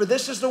anoint him, for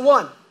this is the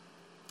one.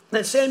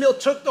 Then Samuel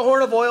took the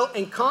horn of oil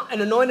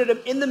and anointed him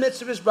in the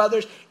midst of his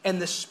brothers,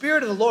 and the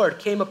Spirit of the Lord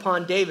came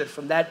upon David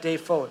from that day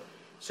forward.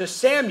 So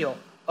Samuel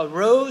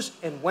arose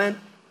and went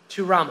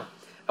to Ramah.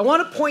 I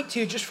want to point to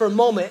you just for a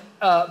moment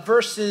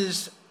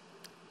verses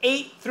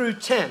 8 through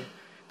 10,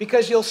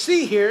 because you'll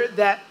see here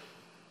that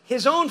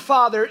his own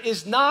father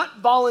is not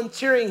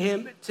volunteering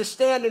him to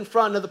stand in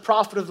front of the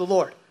prophet of the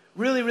Lord.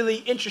 Really, really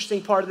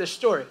interesting part of this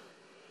story.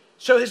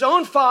 So his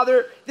own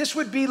father, this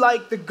would be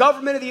like the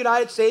government of the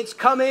United States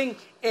coming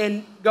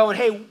and going,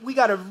 hey, we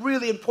got a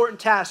really important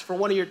task for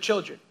one of your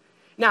children.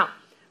 Now,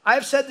 I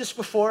have said this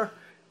before,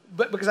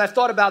 but because I've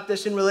thought about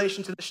this in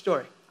relation to the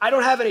story. I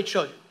don't have any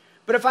children.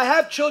 But if I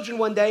have children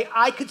one day,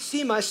 I could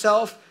see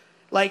myself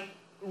like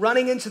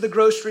running into the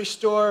grocery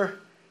store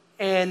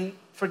and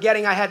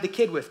forgetting I had the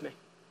kid with me.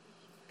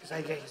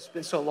 Because it's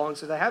been so long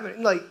since I haven't.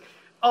 And like,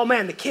 oh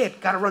man, the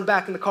kid, got to run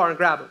back in the car and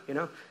grab him, you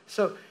know?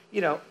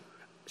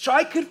 So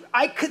I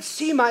could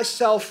see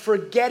myself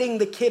forgetting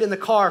the kid in the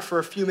car for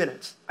a few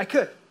minutes. I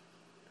could.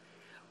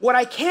 What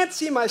I can't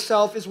see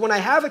myself is when I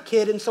have a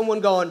kid and someone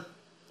going,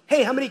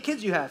 hey, how many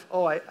kids you have?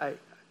 Oh,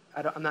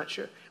 I'm not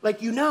sure.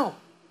 Like, you know.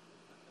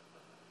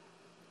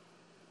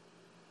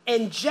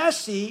 And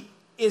Jesse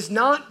is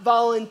not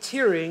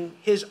volunteering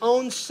his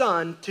own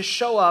son to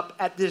show up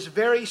at this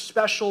very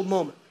special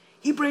moment.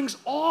 He brings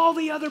all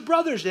the other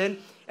brothers in.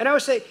 And I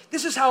would say,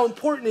 this is how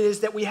important it is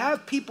that we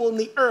have people in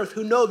the earth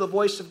who know the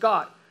voice of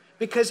God.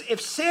 Because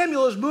if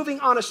Samuel is moving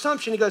on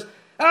assumption, he goes,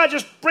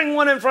 just bring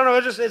one in front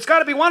of us. It's got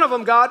to be one of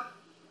them, God.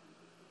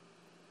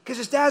 Because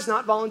his dad's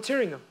not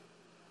volunteering him.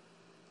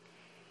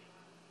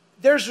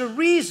 There's a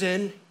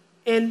reason,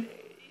 and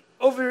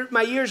over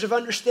my years of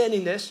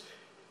understanding this,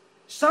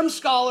 some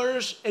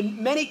scholars and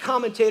many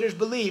commentators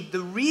believe the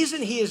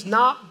reason he is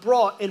not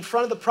brought in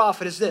front of the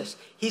prophet is this.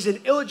 He's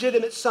an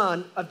illegitimate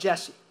son of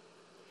Jesse.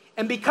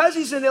 And because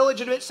he's an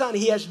illegitimate son,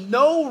 he has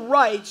no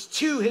rights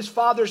to his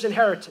father's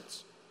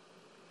inheritance.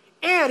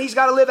 And he's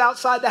got to live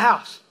outside the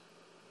house.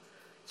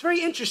 It's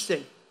very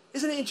interesting.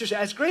 Isn't it interesting?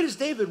 As great as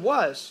David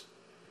was,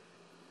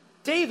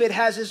 David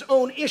has his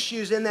own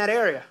issues in that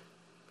area.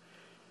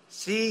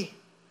 See,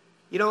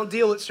 you don't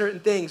deal with certain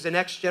things, the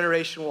next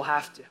generation will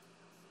have to.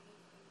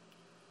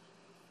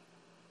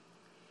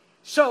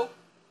 So,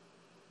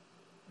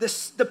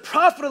 the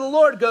prophet of the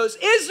Lord goes,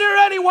 is there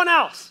anyone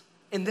else?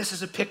 And this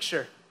is a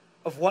picture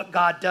of what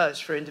God does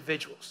for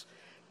individuals.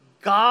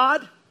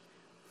 God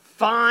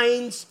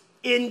finds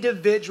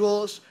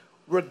individuals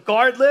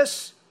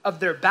regardless of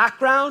their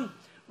background,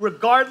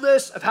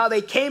 regardless of how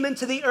they came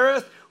into the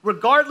earth,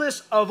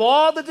 regardless of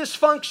all the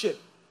dysfunction.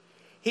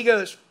 He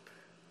goes,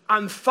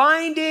 I'm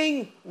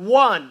finding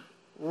one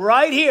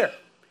right here,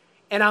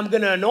 and I'm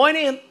going to anoint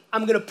him.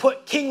 I'm going to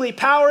put kingly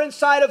power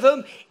inside of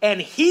him, and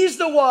he's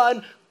the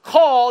one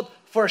called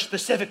for a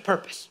specific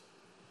purpose.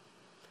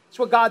 It's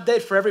what God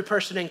did for every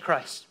person in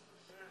Christ.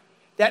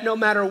 That no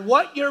matter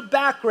what your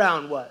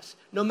background was,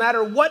 no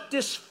matter what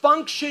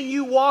dysfunction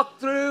you walked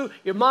through,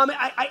 your mom,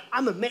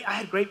 I'm amazed. I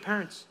had great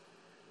parents.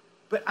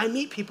 But I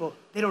meet people,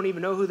 they don't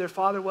even know who their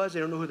father was. They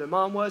don't know who their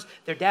mom was.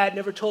 Their dad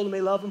never told them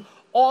they love them.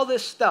 All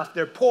this stuff.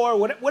 They're poor.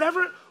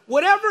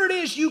 Whatever it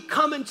is you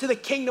come into the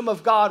kingdom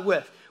of God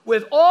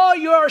with all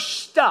your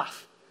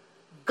stuff,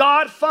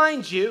 God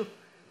finds you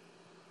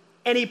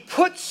and he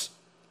puts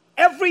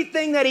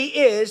everything that he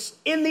is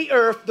in the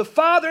earth, the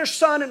Father,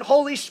 Son, and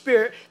Holy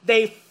Spirit,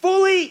 they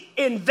fully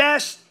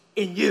invest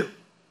in you.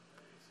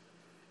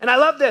 And I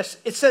love this.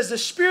 It says the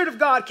Spirit of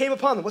God came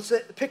upon them. What's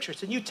the picture?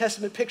 It's a New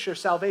Testament picture of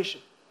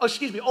salvation.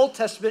 Old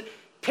Testament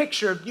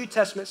picture of New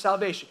Testament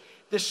salvation.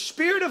 The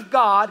Spirit of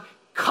God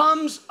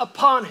comes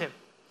upon him.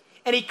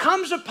 And he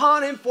comes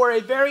upon him for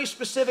a very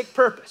specific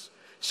purpose.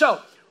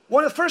 So,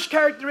 one of the first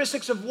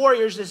characteristics of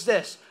warriors is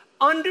this: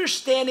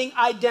 understanding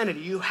identity.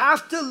 You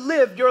have to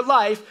live your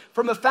life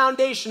from a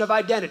foundation of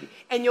identity.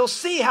 And you'll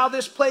see how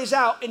this plays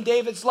out in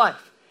David's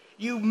life.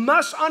 You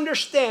must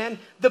understand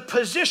the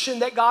position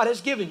that God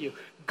has given you.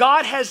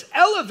 God has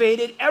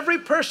elevated every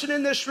person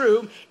in this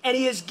room, and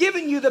he has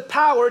given you the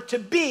power to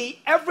be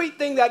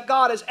everything that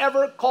God has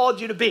ever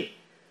called you to be.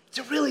 It's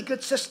a really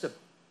good system.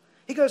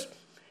 He goes,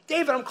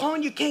 David, I'm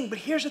calling you king, but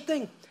here's the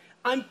thing.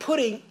 I'm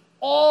putting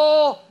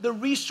all the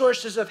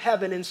resources of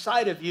heaven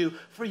inside of you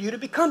for you to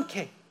become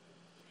king.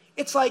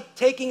 It's like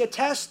taking a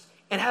test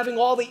and having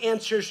all the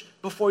answers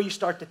before you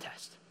start the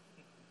test.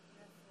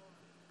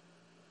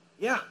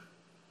 Yeah.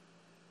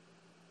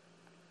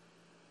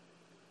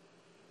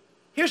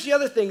 Here's the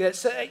other thing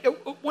that's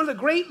one of the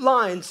great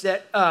lines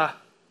that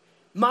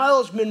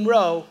Miles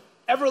Monroe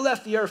ever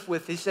left the earth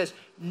with. He says,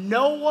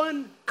 no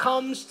one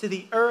comes to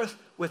the earth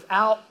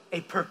without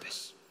a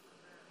purpose.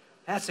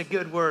 That's a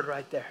good word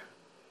right there.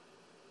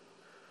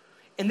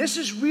 And this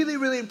is really,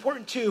 really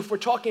important too if we're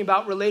talking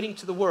about relating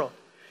to the world.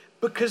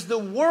 Because the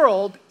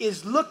world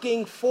is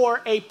looking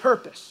for a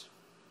purpose.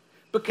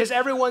 Because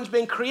everyone's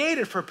been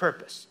created for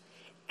purpose.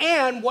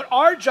 And what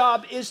our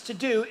job is to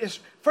do is,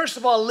 first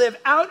of all, live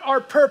out our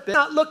purpose.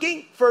 Not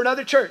looking for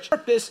another church.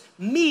 Purpose,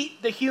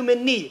 meet the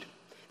human need.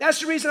 That's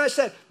the reason I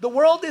said the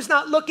world is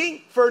not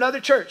looking for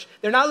another church.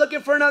 They're not looking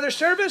for another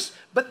service,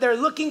 but they're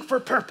looking for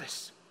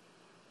purpose.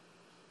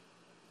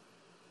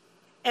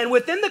 And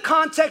within the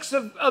context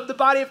of the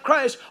body of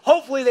Christ,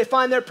 hopefully they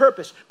find their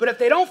purpose. But if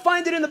they don't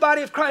find it in the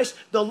body of Christ,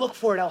 they'll look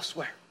for it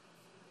elsewhere.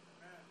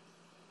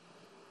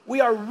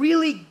 We are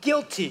really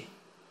guilty,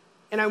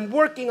 and I'm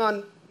working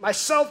on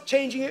myself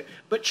changing it,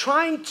 but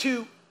trying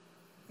to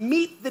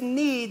meet the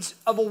needs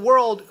of a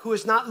world who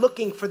is not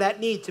looking for that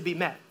need to be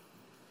met.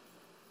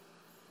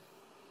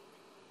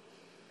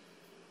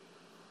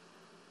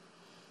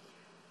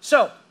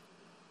 So,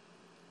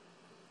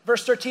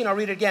 verse 13, I'll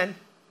read it again.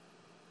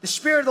 The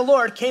Spirit of the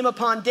Lord came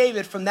upon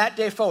David from that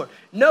day forward.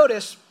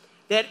 Notice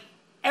that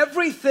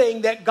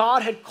everything that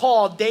God had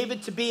called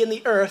David to be in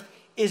the earth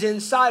is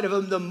inside of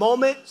him the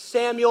moment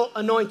Samuel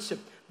anoints him.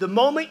 The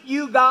moment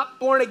you got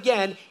born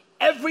again,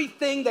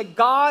 everything that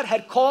God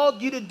had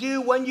called you to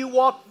do when you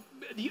walked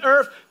the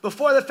earth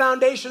before the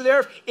foundation of the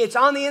earth, it's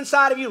on the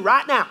inside of you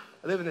right now.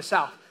 I live in the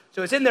South,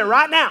 so it's in there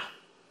right now.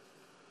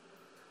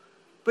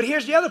 But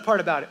here's the other part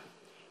about it.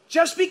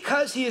 Just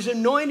because he is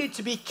anointed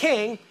to be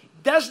king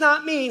does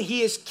not mean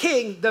he is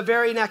king the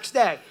very next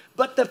day.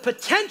 But the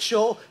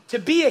potential to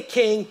be a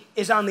king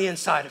is on the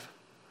inside of him.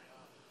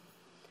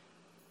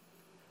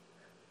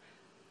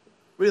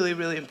 Really,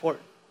 really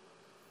important.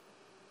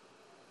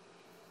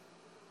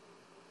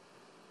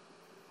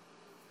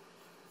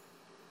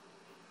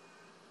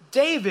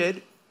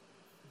 David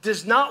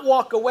does not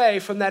walk away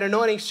from that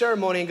anointing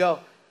ceremony and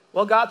go,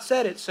 well, God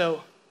said it,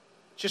 so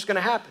it's just going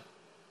to happen.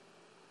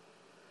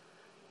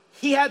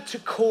 He had to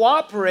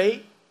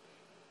cooperate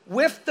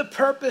with the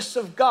purpose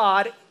of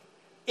God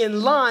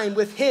in line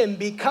with him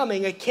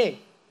becoming a king.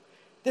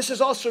 This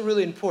is also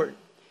really important.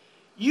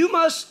 You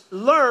must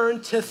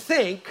learn to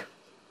think,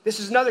 this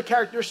is another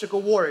characteristic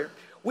of a warrior.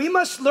 We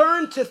must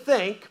learn to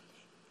think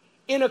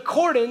in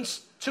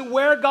accordance to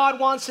where God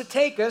wants to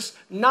take us,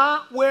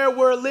 not where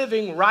we're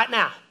living right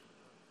now.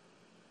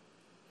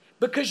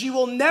 Because you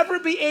will never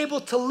be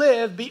able to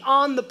live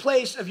beyond the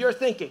place of your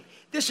thinking.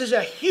 This is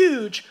a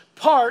huge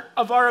part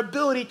of our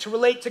ability to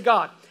relate to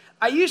God.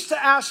 I used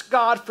to ask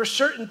God for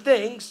certain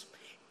things,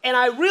 and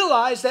I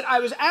realized that I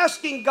was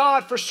asking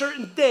God for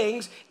certain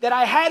things that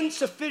I hadn't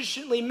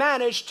sufficiently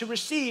managed to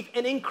receive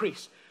an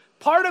increase.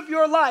 Part of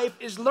your life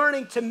is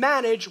learning to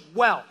manage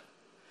well.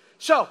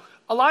 So,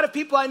 a lot of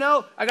people I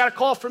know, I got a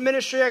call for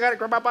ministry, I got a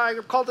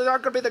call to, I'm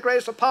going to be the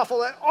greatest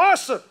apostle.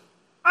 Awesome.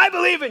 I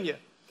believe in you.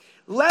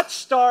 Let's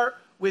start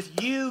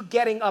with you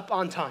getting up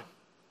on time.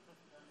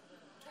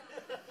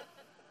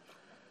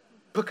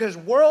 Because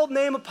world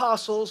name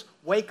apostles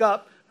wake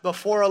up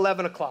before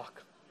 11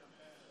 o'clock.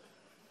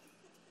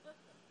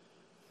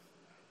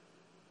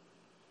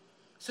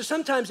 So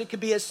sometimes it could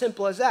be as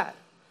simple as that.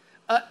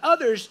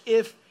 Others,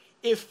 if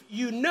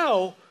you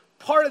know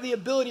part of the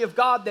ability of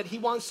God that he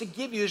wants to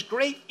give you is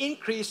great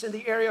increase in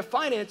the area of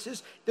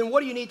finances, then what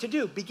do you need to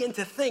do? Begin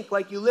to think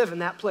like you live in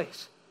that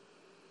place.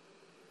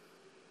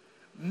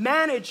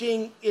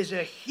 Managing is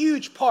a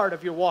huge part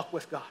of your walk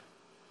with God.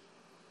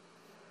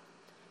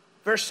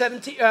 Verse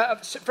 17,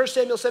 1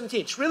 Samuel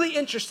 17. It's really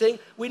interesting.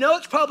 We know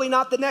it's probably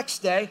not the next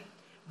day,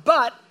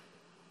 but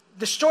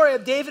the story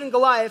of David and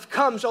Goliath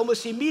comes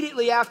almost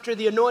immediately after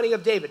the anointing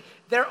of David.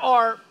 There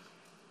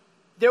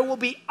will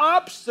be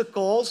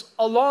obstacles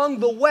along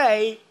the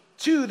way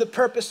to the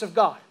purpose of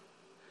God.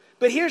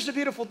 But here's the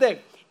beautiful thing.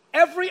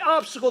 Every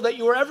obstacle that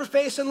you will ever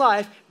face in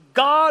life,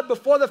 God,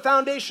 before the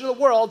foundation of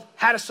the world,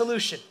 had a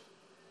solution.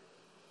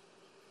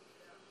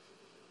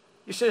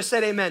 You should have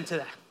said amen to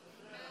that.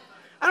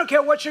 I don't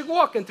care what you're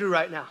walking through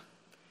right now.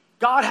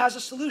 God has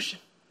a solution.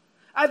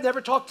 I've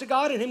never talked to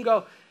God and him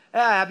go,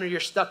 Abner,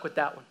 you're stuck with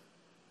that one.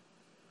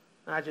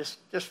 I just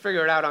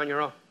figure it out on your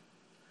own.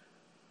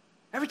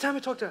 Every time I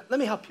talk to God,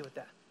 let me help you with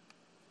that.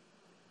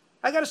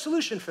 I got a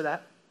solution for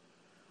that.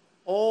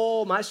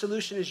 Oh, my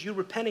solution is you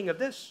repenting of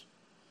this.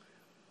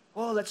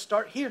 Oh, let's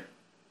start here.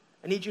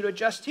 I need you to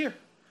adjust here.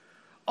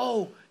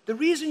 Oh, the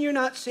reason you're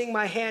not seeing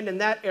my hand in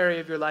that area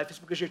of your life is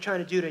because you're trying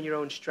to do it in your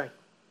own strength.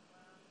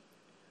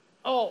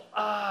 Oh,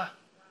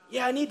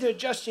 yeah, I need to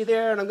adjust you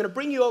there, and I'm going to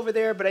bring you over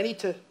there, but I need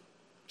to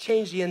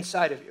change the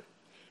inside of you.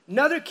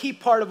 Another key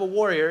part of a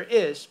warrior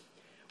is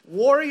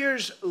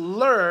warriors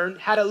learn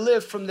how to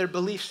live from their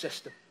belief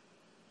system.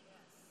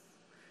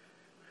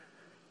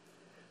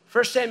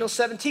 1 Samuel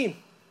 17.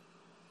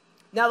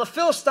 Now the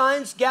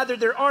Philistines gathered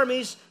their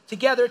armies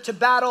together to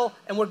battle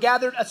and were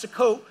gathered at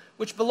Sukkot,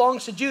 which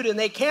belongs to Judah. And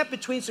they camped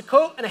between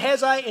Sukkot and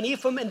Ahazi and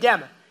Ephraim and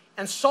Dammah.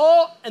 And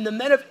Saul and the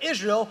men of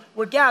Israel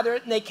were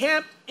gathered, and they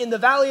camped in the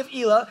valley of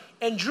Elah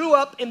and drew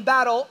up in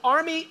battle,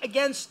 army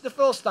against the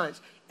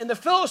Philistines. And the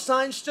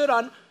Philistines stood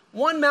on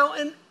one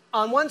mountain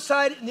on one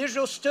side, and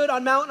Israel stood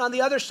on mountain on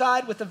the other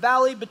side with the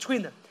valley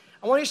between them.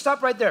 I want you to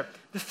stop right there.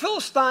 The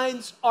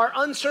Philistines are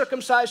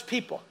uncircumcised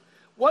people.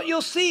 What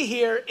you'll see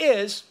here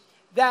is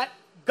that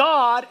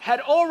God had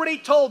already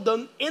told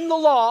them in the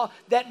law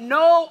that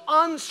no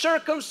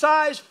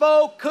uncircumcised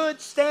foe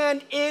could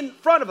stand in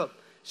front of them.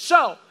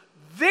 So,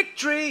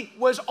 victory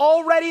was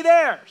already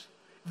theirs.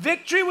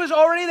 Victory was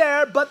already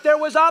there, but there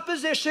was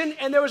opposition,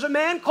 and there was a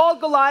man called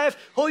Goliath,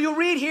 who you'll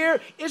read here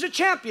is a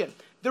champion.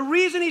 The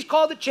reason he's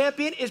called a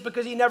champion is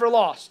because he never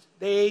lost.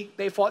 They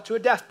fought to a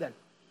death then.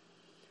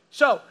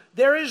 So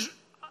this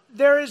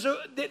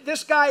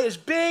guy is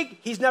big,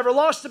 he's never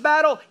lost the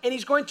battle, and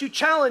he's going to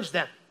challenge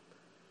them.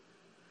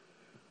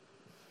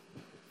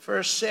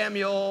 1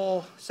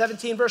 Samuel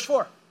 17, verse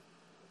 4.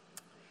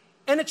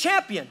 And a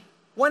champion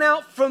went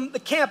out from the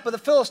camp of the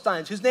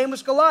Philistines, whose name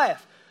was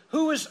Goliath,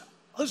 whose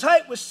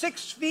height was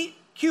 6 feet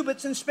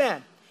cubits in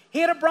span. He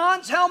had a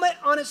bronze helmet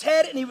on his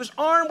head, and he was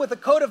armed with a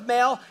coat of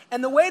mail,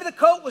 and the weight of the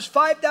coat was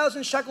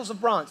 5,000 shekels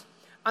of bronze.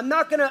 I'm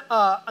not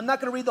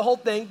gonna read the whole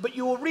thing, but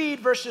you will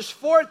read verses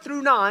 4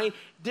 through 9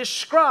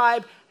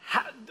 describe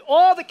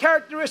all the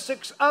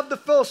characteristics of the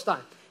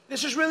Philistine.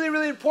 This is really,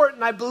 really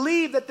important. I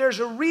believe that there's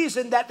a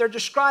reason that they're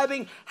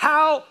describing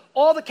how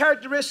all the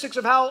characteristics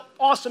of how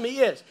awesome he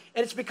is.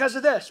 And it's because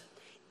of this.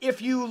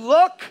 If you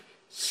look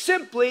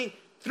simply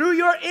through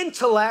your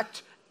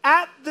intellect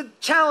at the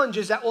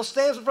challenges that will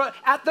stay in front,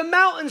 at the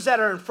mountains that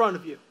are in front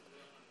of you,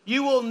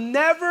 you will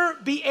never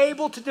be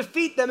able to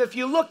defeat them if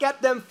you look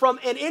at them from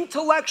an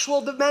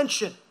intellectual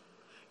dimension.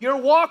 Your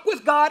walk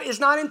with God is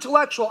not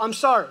intellectual. I'm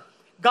sorry.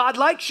 God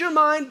likes your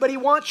mind, but he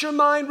wants your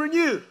mind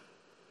renewed.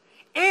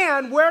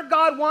 And where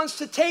God wants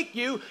to take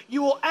you,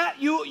 you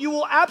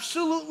will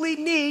absolutely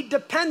need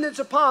dependence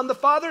upon the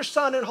Father,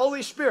 Son, and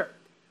Holy Spirit.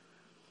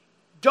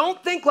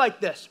 Don't think like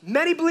this.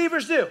 Many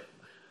believers do.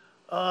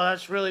 Oh,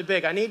 that's really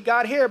big. I need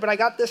God here, but I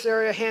got this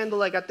area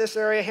handled. I got this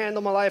area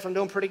handled in my life. I'm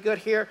doing pretty good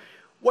here.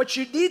 What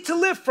you need to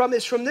live from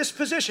is from this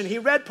position. He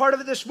read part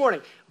of it this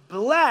morning.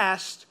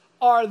 Blessed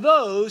are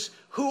those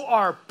who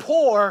are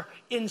poor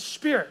in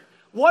spirit.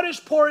 What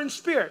is poor in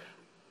spirit?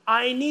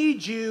 I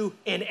need you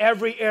in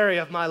every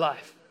area of my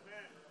life.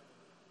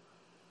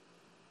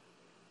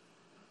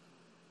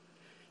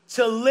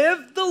 To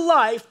live the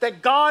life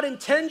that God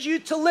intends you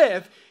to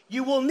live,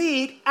 you will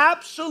need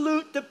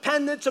absolute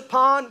dependence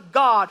upon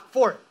God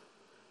for it.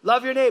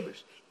 Love your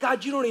neighbors.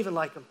 God, you don't even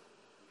like them.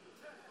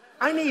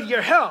 I need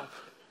your help.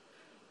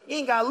 You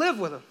ain't got to live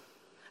with him.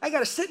 I got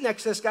to sit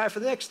next to this guy for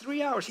the next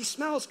 3 hours. He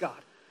smells God.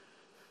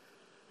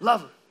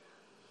 Love him.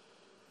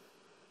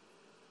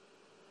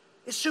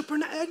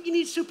 You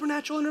need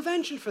supernatural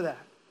intervention for that.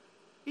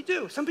 You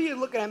do. Some people are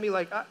looking at me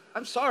like,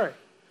 I'm sorry.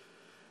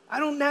 I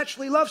don't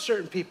naturally love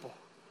certain people.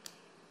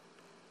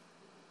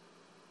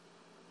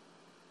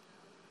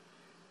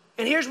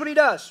 And here's what he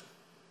does.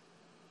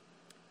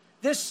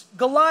 This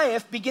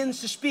Goliath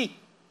begins to speak.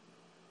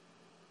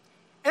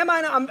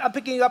 I'm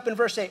picking up in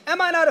verse 8.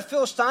 Am I not a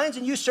Philistine,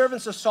 and you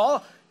servants of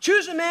Saul?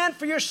 Choose a man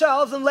for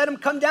yourselves and let him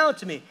come down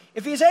to me.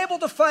 If he is able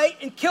to fight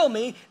and kill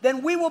me,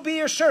 then we will be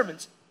your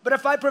servants. But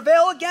if I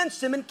prevail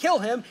against him and kill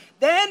him,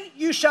 then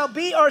you shall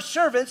be our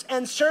servants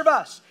and serve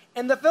us.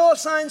 And the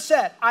Philistines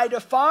said, I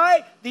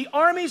defy the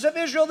armies of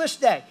Israel this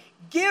day.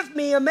 Give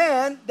me a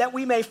man that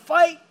we may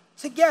fight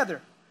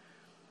together.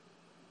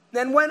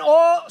 Then when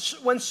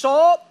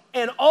Saul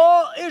and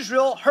all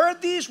Israel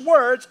heard these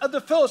words of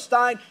the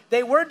Philistine,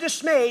 they were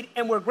dismayed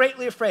and were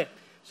greatly afraid.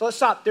 So let's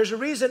stop. There's a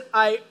reason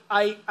I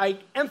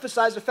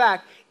emphasize the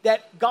fact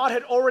that God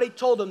had already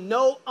told them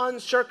no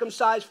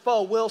uncircumcised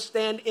foe will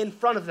stand in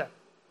front of them.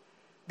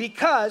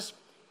 Because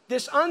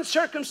this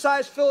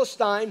uncircumcised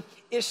Philistine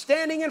is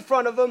standing in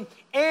front of them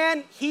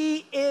and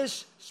he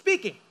is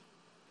speaking.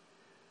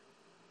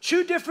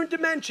 2 different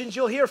dimensions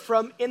you'll hear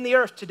from in the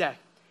earth today.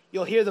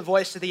 You'll hear the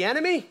voice of the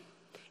enemy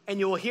and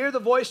you will hear the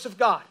voice of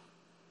God.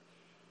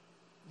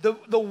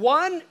 The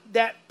one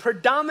that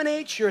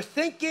predominates your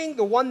thinking,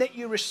 the one that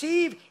you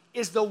receive,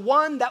 is the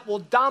one that will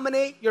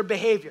dominate your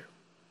behavior.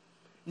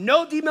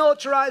 No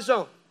demilitarized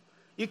zone.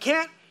 You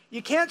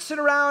can't sit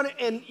around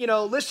and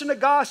listen to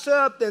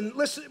gossip and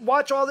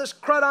watch all this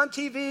crud on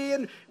TV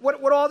and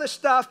what all this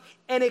stuff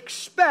and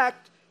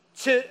expect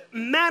to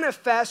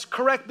manifest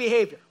correct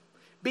behavior,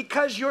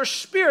 because your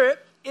spirit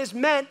is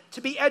meant to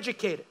be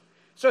educated.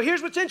 So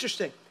here's what's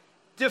interesting.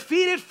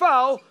 Defeated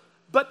foe,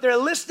 but they're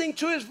listening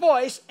to his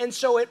voice, and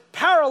so it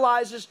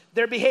paralyzes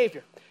their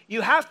behavior.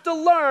 You have to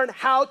learn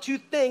how to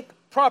think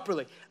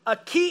properly. A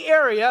key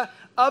area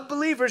of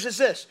believers is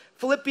this,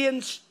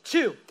 Philippians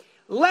 2.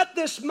 Let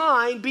this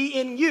mind be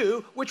in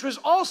you, which was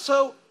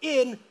also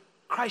in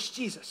Christ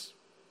Jesus,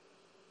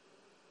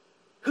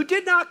 who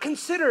did not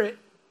consider it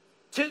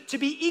to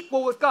be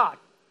equal with God.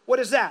 What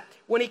is that?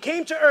 When he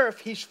came to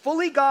earth, he's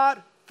fully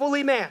God,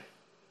 fully man.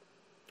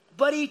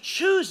 But he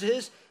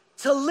chooses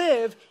to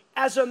live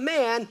as a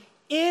man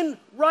in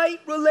right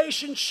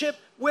relationship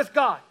with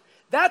God.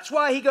 That's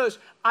why he goes,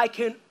 I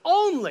can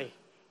only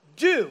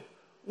do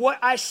what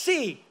I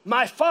see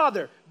my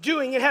Father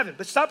doing in heaven.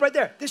 But stop right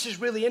there. This is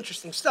really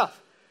interesting stuff.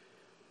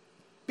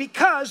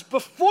 Because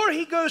before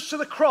he goes to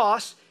the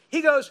cross,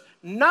 he goes,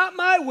 not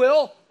my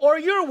will or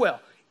your will.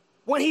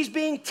 When he's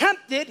being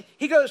tempted,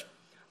 he goes,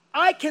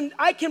 I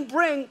can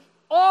bring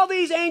all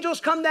these angels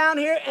come down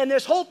here and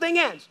this whole thing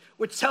ends,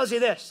 which tells you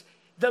this.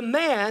 The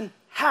man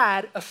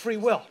had a free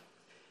will.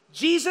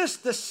 Jesus,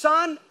 the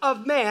Son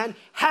of Man,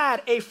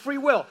 had a free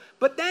will.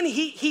 But then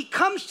he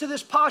comes to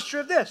this posture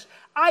of this.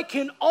 I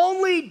can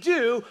only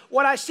do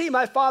what I see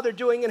my Father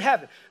doing in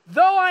heaven.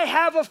 Though I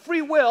have a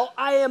free will,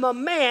 I am a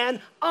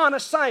man on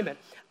assignment.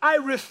 I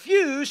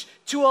refuse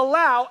to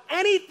allow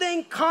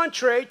anything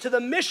contrary to the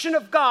mission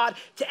of God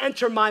to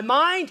enter my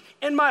mind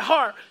and my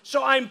heart.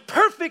 So I'm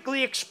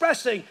perfectly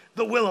expressing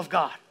the will of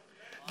God.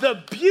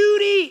 The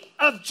beauty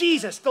of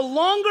Jesus. The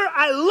longer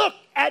I look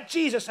at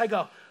Jesus, I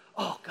go,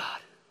 oh God,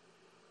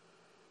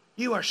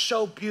 you are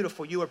so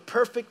beautiful. You are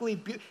perfectly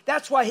beautiful.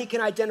 That's why he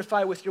can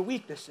identify with your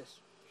weaknesses.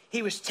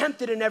 He was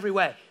tempted in every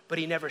way, but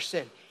he never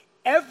sinned.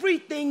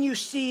 Everything you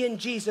see in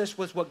Jesus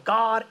was what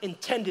God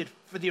intended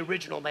for the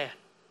original man.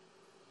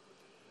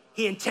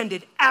 He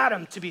intended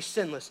Adam to be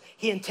sinless.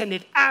 He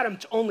intended Adam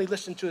to only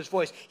listen to his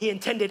voice. He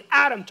intended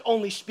Adam to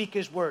only speak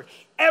his word.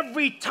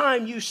 Every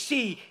time you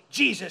see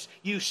Jesus,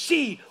 you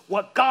see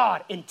what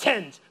God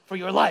intends for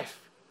your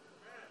life.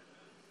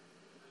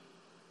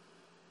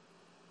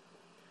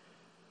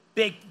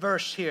 Big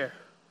verse here.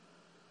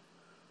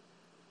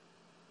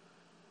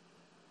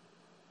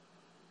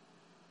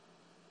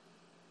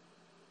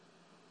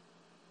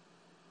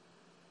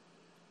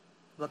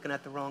 Looking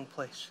at the wrong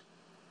place.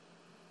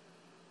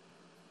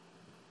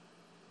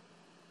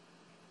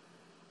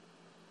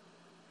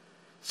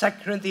 2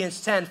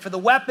 Corinthians 10, for the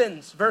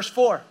weapons, verse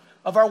 4,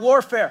 of our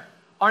warfare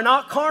are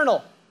not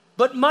carnal,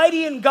 but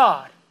mighty in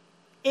God.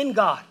 In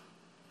God.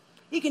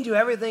 You can do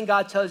everything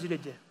God tells you to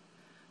do.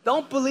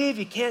 Don't believe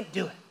you can't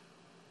do it.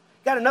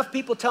 Got enough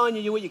people telling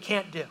you what you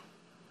can't do.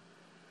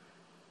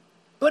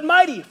 But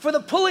mighty for the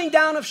pulling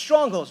down of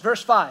strongholds,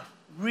 verse 5.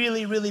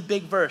 Really, really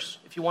big verse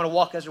if you want to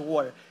walk as a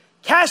warrior.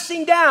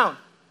 Casting down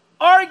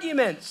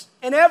arguments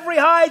and every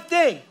high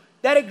thing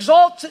that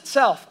exalts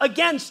itself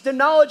against the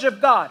knowledge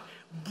of God,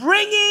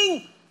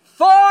 bringing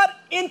thought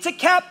into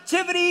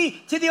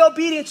captivity to the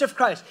obedience of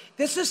Christ.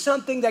 This is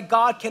something that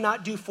God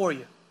cannot do for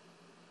you.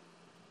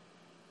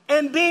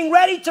 And being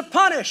ready to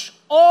punish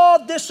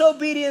all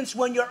disobedience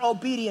when your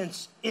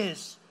obedience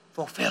is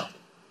fulfilled.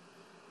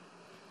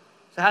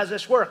 So how does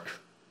this work?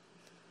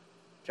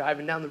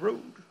 Driving down the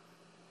road,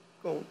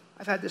 going,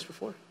 I've had this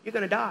before. You're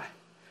going to die.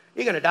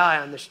 You're going to die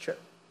on this trip.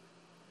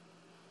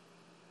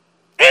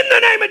 In the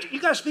name of Jesus.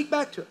 You got to speak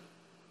back to it.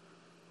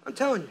 I'm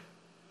telling you.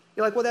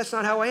 You're like, well, that's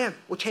not how I am.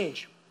 Well,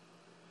 change.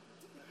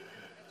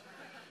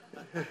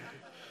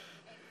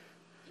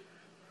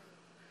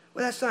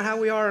 Well, that's not how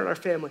we are in our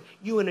family.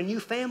 You in a new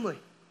family.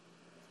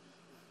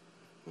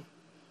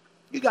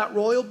 You got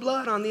royal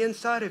blood on the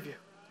inside of you.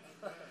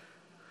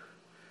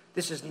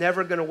 This is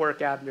never going to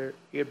work, Abner.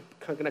 You're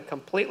going to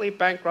completely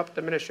bankrupt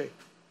the ministry.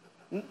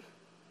 So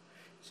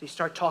you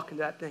start talking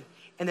to that thing.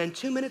 And then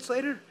 2 minutes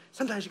later,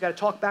 sometimes you got to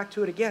talk back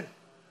to it again.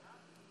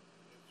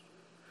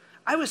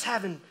 I was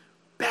having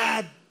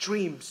bad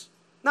dreams.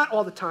 Not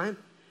all the time.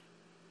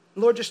 The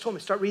Lord just told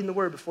me, start reading the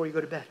word before you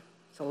go to bed.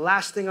 It's the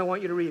last thing I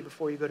want you to read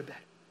before you go to bed.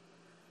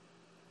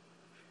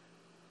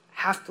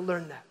 Have to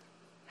learn that.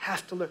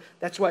 Have to learn.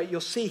 That's why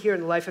you'll see here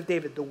in the life of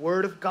David, the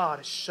word of God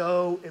is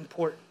so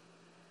important.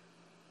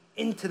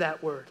 Into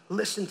that word.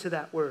 Listen to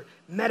that word.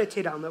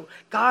 Meditate on that word.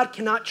 God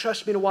cannot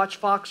trust me to watch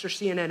Fox or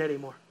CNN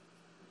anymore.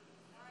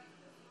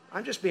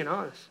 I'm just being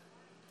honest.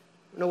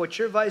 I know what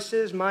your vice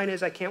is. Mine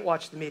is I can't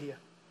watch the media.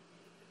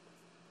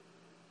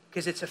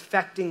 Because it's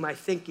affecting my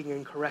thinking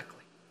incorrectly.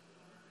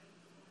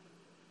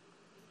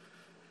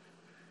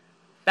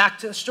 Back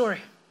to the story.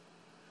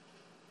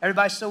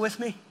 Everybody still with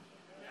me?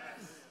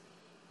 Yes.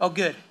 Oh,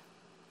 good.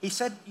 He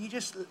said, you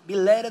just be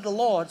led of the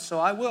Lord, so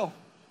I will.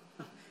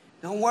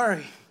 Don't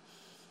worry.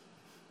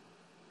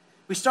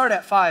 We start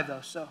at 5,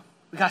 though, so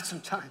we got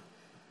some time.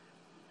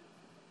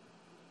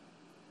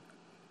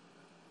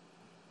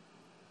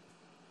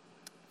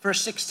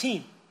 Verse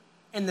 16.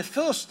 And the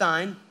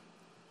Philistine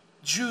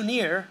drew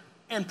near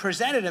and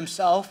presented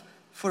himself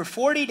for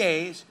 40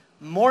 days,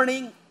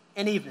 morning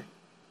and evening.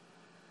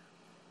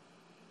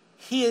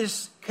 He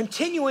is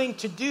continuing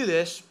to do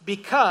this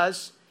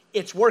because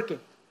it's working.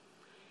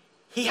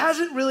 He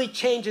hasn't really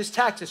changed his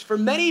tactics. For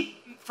many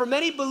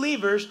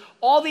believers,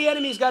 all the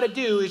enemy's got to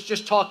do is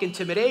just talk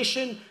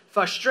intimidation,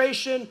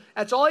 frustration.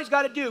 That's all he's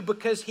got to do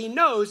because he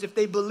knows if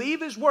they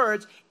believe his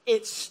words,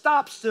 it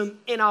stops them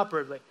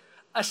inoperatively.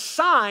 A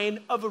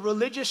sign of a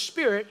religious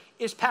spirit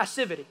is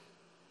passivity.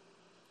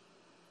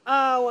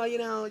 Oh,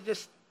 well,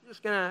 just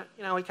gonna,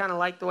 we kind of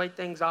like the way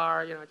things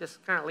are,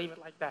 just kind of leave it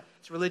like that.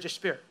 It's a religious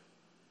spirit.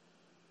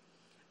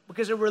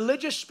 Because a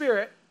religious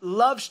spirit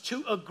loves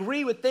to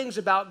agree with things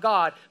about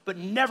God, but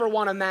never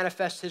want to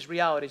manifest his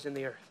realities in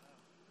the earth.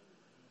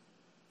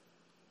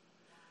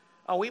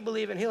 Oh, we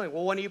believe in healing.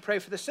 Well, when do you pray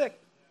for the sick?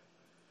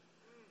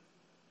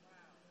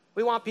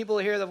 We want people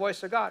to hear the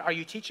voice of God. Are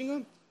you teaching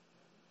them?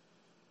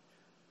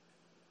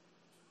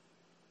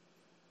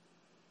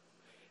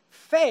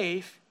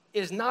 Faith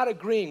is not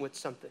agreeing with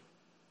something.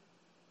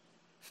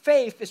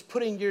 Faith is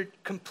putting your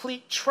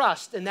complete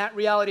trust in that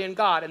reality in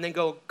God and then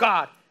go,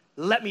 God,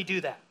 let me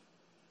do that.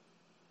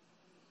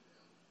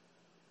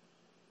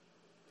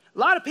 A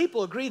lot of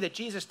people agree that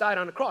Jesus died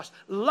on the cross.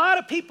 A lot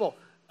of people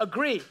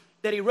agree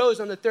that he rose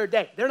on the third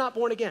day. They're not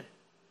born again.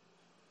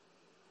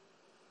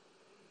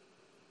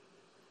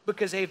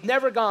 Because they've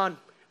never gone,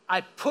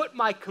 I put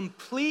my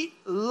complete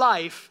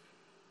life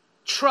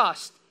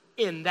trust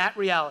in that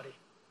reality.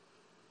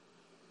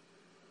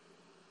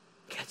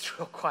 It gets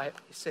real quiet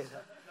when you say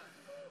that.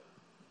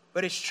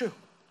 But it's true.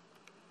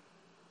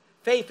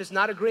 Faith is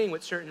not agreeing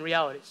with certain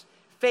realities.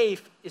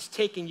 Faith is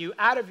taking you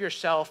out of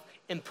yourself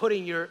and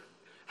putting your,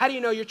 how do you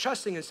know you're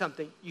trusting in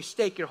something? You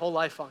stake your whole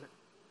life on it.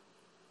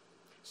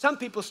 Some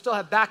people still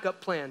have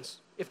backup plans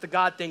if the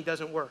God thing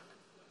doesn't work.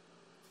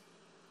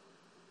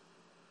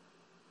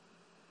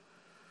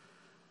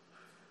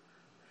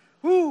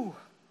 Woo!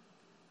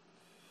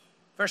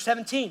 Verse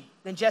 17,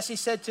 then Jesse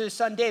said to his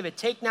son David,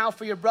 take now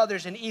for your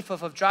brothers an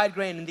ephah of dried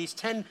grain and these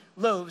 10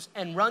 loaves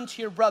and run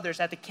to your brothers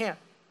at the camp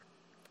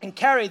and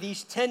carry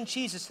these 10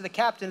 cheeses to the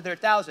captain of their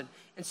 1,000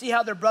 and see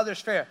how their brothers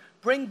fare.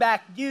 Bring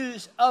back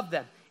news of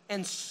them.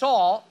 And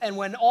Saul, and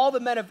when all the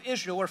men of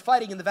Israel were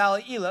fighting in the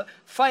valley of Elah,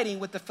 fighting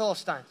with the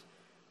Philistines.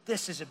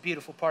 This is a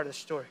beautiful part of the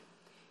story.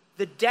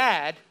 The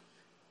dad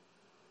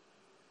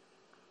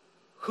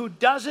who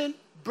doesn't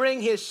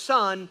bring his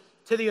son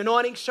to the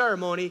anointing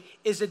ceremony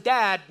is a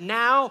dad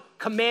now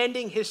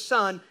commanding his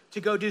son to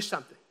go do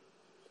something.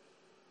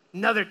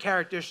 Another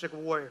characteristic of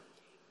a warrior.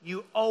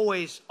 You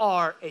always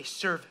are a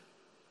servant.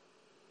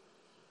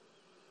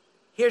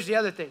 Here's the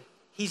other thing.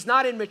 He's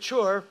not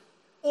immature,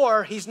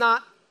 or he's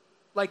not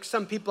like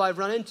some people I've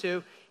run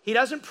into. He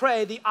doesn't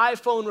pray the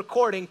iPhone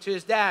recording to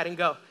his dad and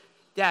go,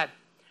 Dad,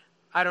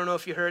 I don't know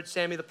if you heard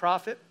Sammy the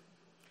prophet.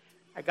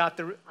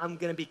 I'm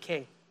going to be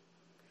king.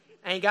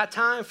 I ain't got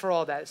time for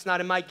all that. It's not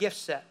in my gift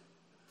set.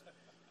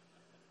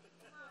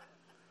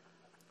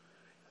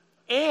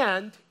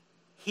 And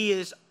he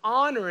is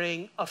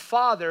honoring a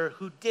father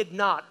who did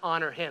not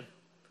honor him.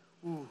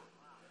 Ooh,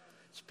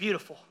 it's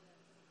beautiful.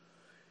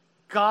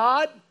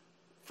 God,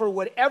 for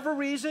whatever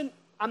reason,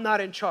 I'm not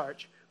in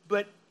charge,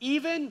 but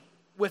even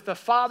with a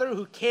father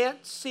who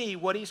can't see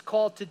what he's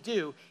called to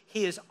do,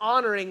 he is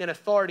honoring an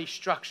authority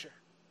structure.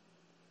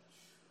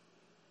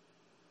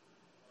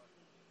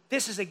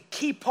 This is a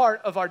key part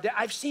of our day.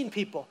 I've seen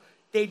people,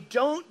 they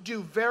don't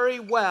do very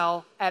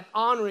well at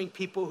honoring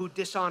people who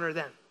dishonor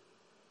them.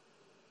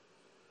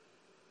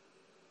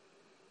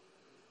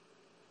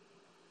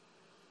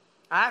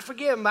 I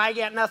forgive him, but I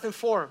got nothing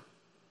for him.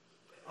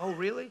 Oh,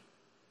 really?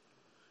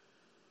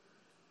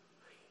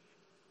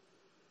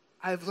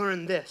 I've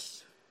learned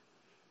this.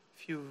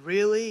 If you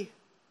really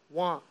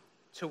want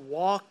to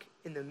walk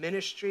in the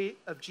ministry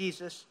of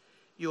Jesus,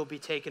 you will be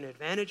taken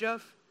advantage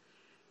of.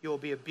 You will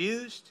be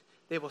abused.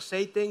 They will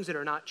say things that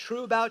are not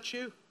true about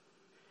you.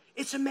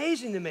 It's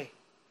amazing to me.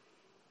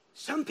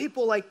 Some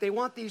people, they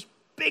want these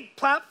big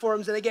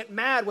platforms and they get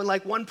mad when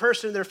one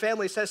person in their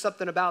family says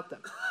something about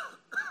them.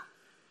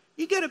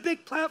 You get a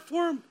big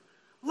platform,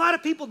 a lot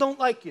of people don't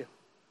like you.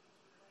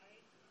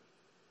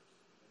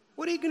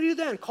 What are you going to do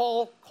then?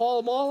 Call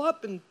them all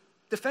up and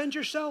defend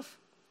yourself?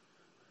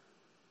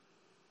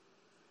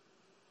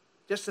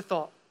 Just a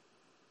thought.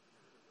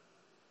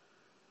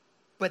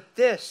 But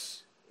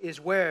this is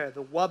where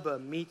the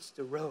wubba meets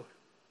the road.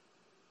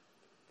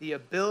 The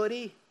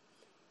ability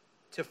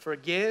to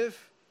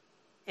forgive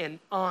and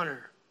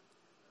honor.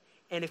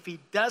 And if he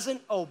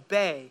doesn't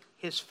obey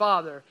his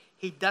father,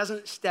 he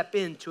doesn't step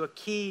into a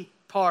key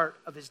part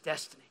of his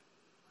destiny.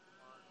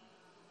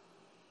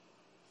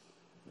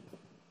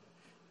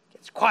 It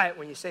gets quiet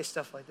when you say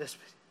stuff like this.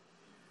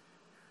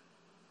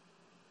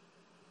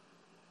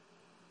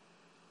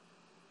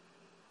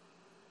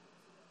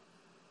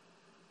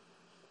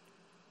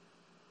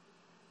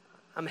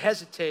 I'm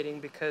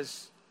hesitating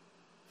because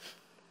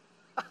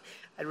I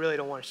really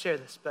don't want to share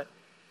this, but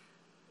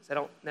I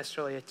don't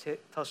necessarily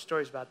tell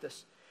stories about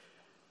this.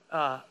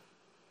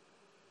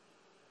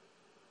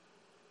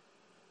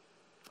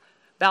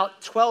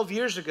 About 12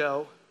 years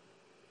ago,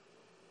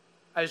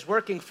 I was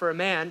working for a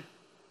man,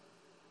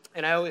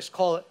 and I always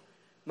call it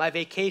my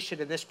vacation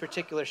in this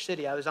particular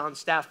city. I was on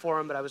staff for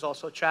him, but I was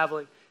also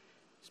traveling.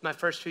 It's my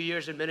first few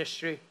years in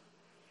ministry.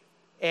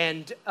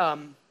 And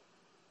the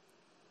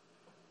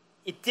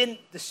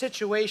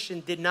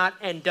situation did not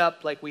end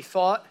up like we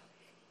thought.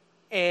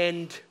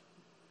 And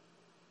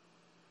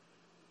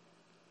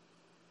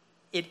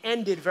it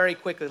ended very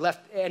quickly,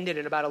 ended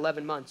in about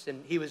 11 months.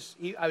 And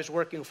I was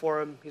working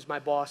for him, he's my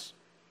boss.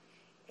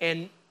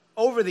 And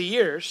over the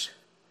years,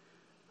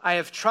 I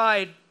have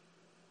tried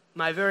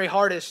my very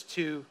hardest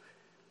to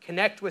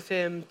connect with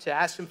him, to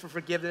ask him for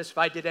forgiveness if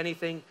I did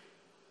anything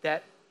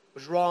that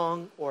was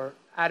wrong or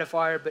out of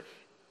fire, but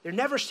there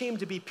never seemed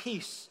to be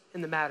peace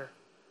in the matter.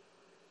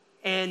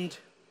 And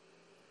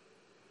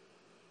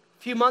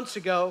a few months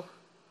ago,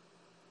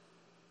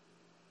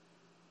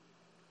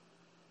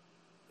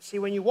 see,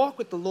 when you walk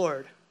with the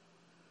Lord,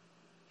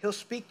 he'll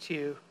speak to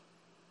you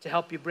to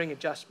help you bring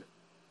adjustment.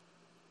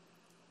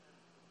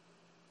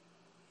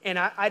 And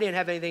I didn't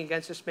have anything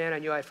against this man. I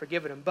knew I had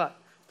forgiven him. But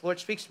the Lord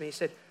speaks to me. He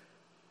said,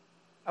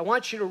 I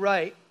want you to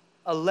write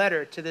a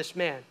letter to this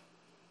man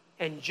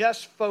and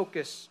just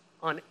focus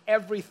on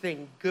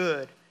everything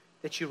good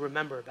that you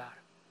remember about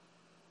him.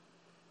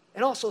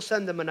 And also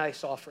send them a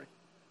nice offering.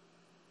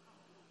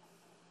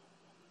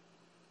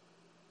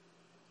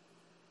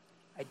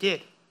 I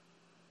did.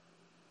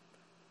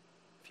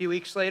 A few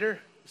weeks later,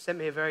 he sent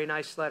me a very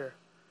nice letter.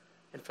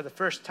 And for the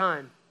first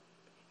time,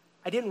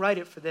 I didn't write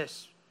it for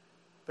this,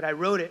 but I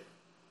wrote it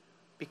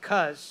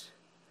because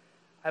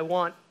I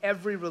want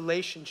every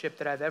relationship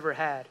that I've ever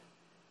had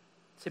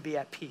to be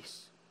at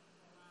peace.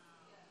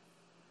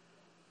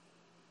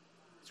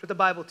 That's what the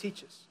Bible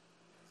teaches.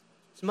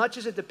 As much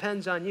as it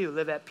depends on you,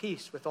 live at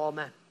peace with all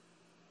men.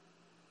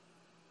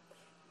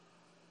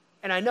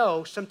 And I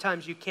know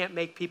sometimes you can't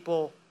make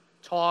people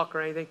talk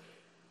or anything.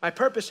 My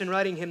purpose in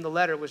writing him the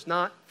letter was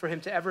not for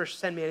him to ever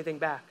send me anything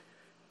back,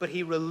 but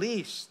he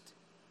released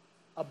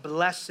a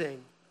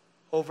blessing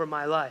over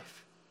my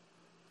life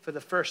for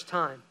the first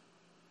time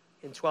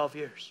in 12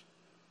 years.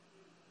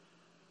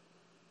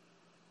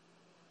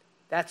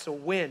 That's a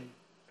win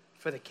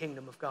for the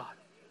kingdom of God.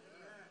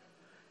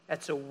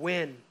 That's a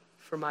win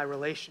for my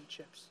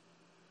relationships.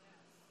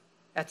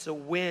 That's a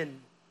win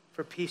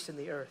for peace in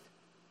the earth.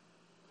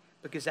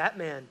 Because that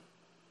man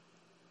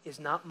is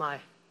not my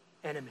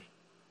enemy.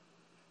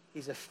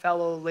 He's a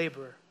fellow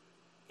laborer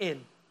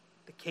in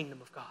the kingdom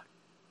of God.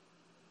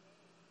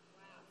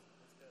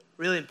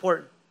 Really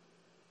important.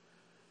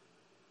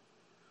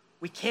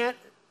 We can't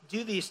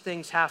do these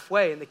things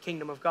halfway in the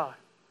kingdom of God.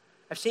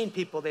 I've seen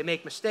people, they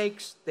make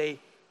mistakes, they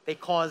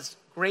cause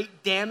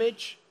great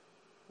damage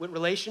with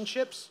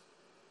relationships.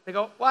 They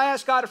go, well, I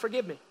asked God to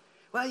forgive me.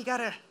 Well, you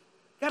gotta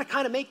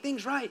kind of make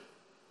things right.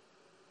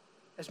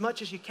 As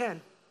much as you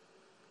can,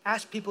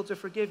 ask people to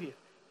forgive you.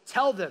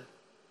 Tell them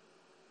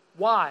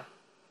why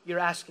you're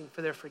asking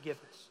for their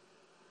forgiveness.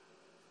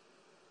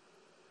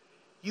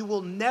 You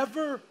will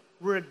never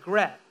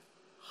regret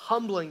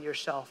humbling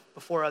yourself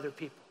before other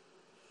people.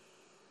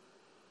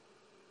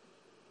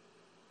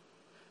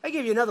 I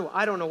give you another one.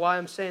 I don't know why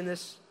I'm saying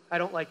this. I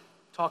don't like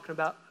talking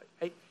about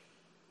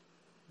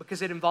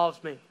because it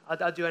involves me.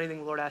 I'll do anything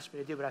the Lord asks me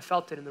to do, but I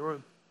felt it in the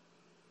room.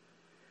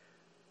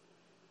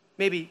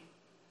 Maybe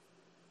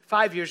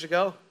 5 years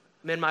ago,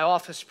 I'm in my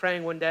office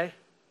praying one day.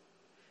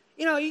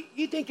 You know,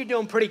 you think you're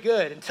doing pretty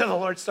good until the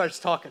Lord starts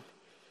talking.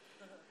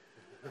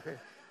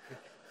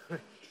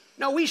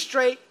 No, we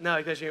straight. No,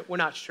 he goes, we're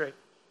not straight.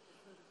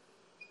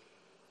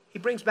 He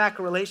brings back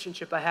a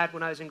relationship I had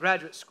when I was in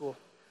graduate school.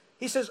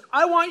 He says,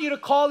 I want you to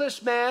call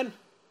this man,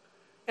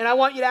 and I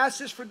want you to ask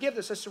his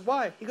forgiveness. I said,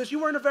 why? He goes, you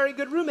weren't a very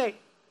good roommate.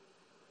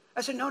 I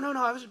said, no,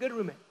 I was a good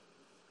roommate.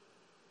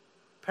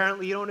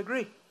 Apparently you don't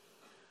agree.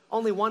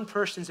 Only one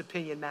person's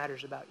opinion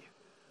matters about you.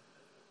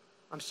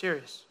 I'm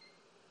serious.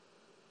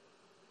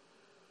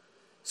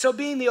 So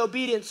being the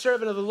obedient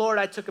servant of the Lord,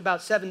 I took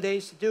about 7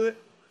 days to do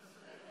it.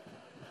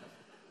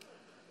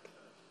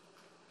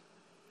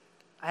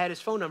 I had his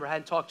phone number. I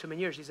hadn't talked to him in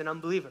years. He's an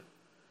unbeliever.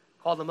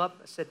 Called him up.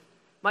 I said,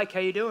 Mike, how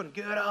you doing?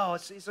 Good. Oh,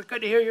 it's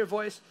good to hear your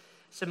voice.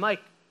 I said,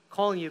 Mike,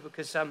 calling you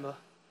because I'm a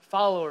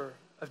follower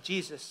of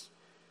Jesus.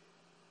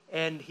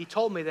 And he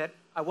told me that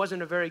I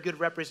wasn't a very good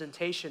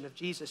representation of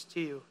Jesus to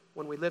you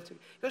when we lived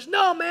together. He goes,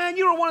 no, man,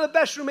 you were one of the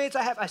best roommates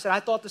I have. I said, I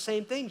thought the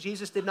same thing.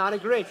 Jesus did not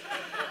agree.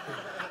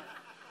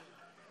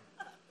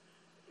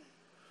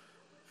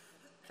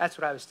 That's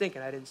what I was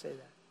thinking. I didn't say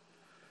that.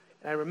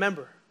 And I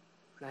remember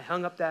when I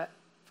hung up that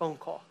phone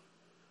call,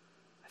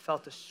 I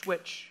felt a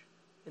switch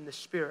in the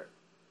spirit,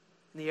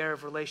 in the air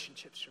of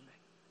relationships for me.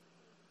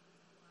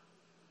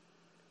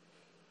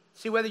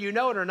 See, whether you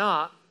know it or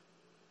not,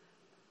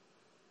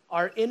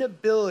 our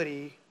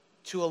inability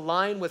to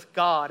align with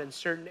God in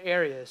certain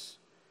areas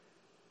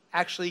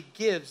actually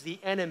gives the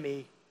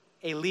enemy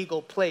a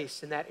legal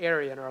place in that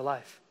area in our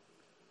life.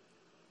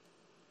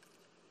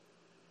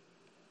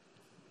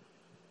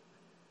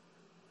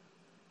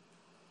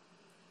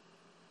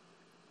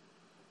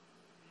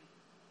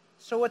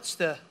 So what's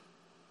the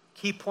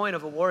key point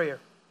of a warrior?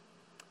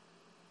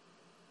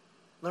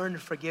 Learn to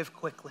forgive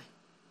quickly.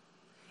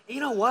 And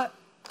you know what?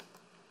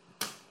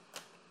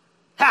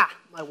 Ha!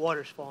 My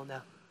water's falling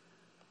down.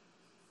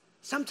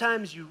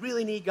 Sometimes you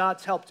really need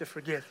God's help to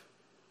forgive.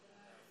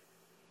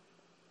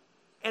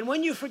 And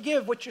when you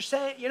forgive, what you're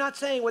saying, you're not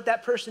saying what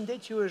that person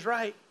did to you is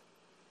right.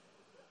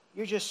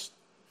 You're just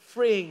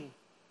freeing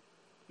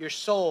your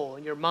soul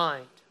and your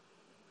mind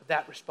of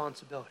that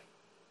responsibility.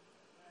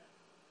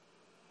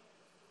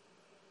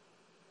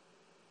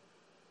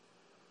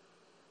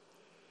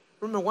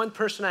 Remember one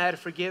person I had to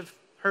forgive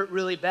hurt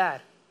really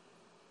bad.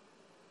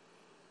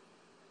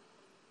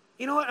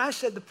 You know what? I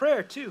said the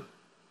prayer too.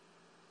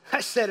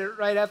 I said it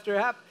right after it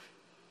happened.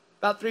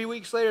 About 3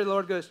 weeks later, the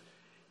Lord goes,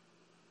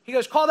 he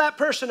goes, call that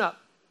person up.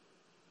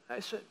 I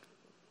said,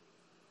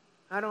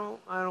 I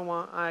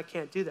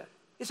can't do that.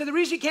 He said, the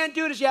reason you can't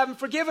do it is you haven't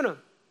forgiven him.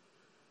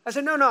 I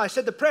said, no, I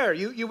said the prayer.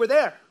 You were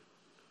there.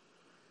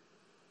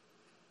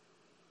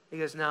 He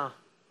goes, no.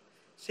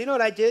 So you know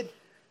what I did?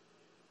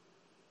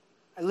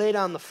 I laid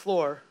on the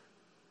floor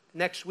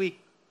next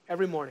week,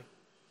 every morning.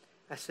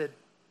 I said,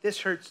 this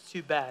hurts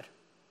too bad.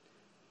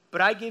 But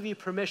I give you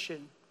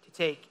permission to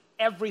take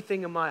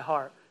everything in my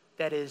heart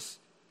that is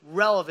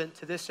relevant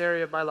to this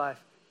area of my life,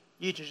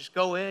 you just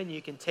go in,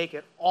 you can take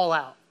it all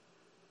out.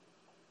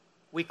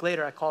 A week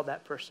later, I called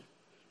that person.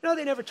 You know,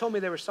 they never told me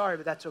they were sorry,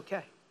 but that's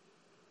okay.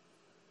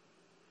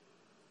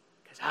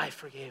 Because I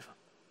forgave them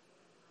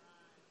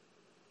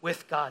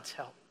with God's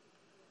help.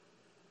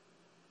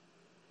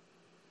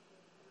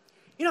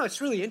 You know,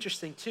 it's really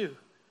interesting too.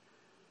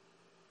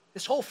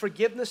 This whole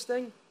forgiveness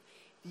thing,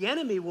 the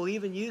enemy will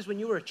even use when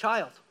you were a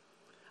child.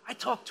 I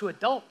talk to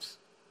adults.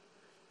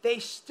 They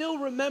still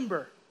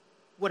remember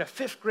what a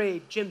 5th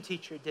grade gym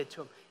teacher did to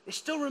them. They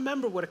still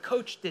remember what a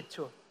coach did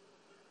to them.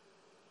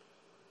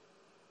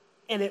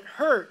 And it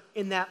hurt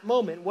in that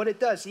moment. What it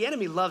does, the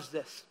enemy loves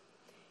this.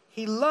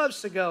 He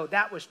loves to go,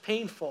 that was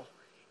painful.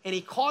 And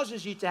he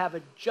causes you to have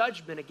a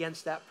judgment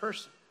against that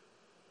person.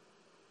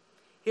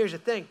 Here's the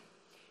thing.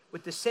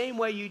 With the same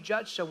way you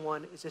judge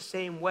someone is the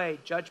same way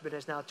judgment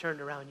has now turned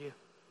around you.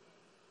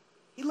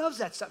 He loves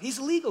that stuff. He's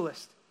a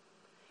legalist.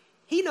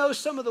 He knows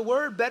some of the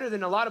word better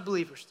than a lot of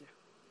believers do.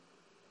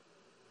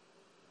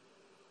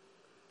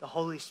 The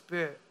Holy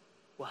Spirit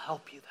will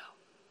help you, though.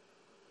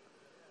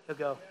 He'll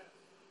go,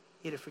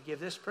 you need to forgive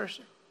this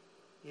person.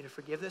 You need to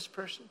forgive this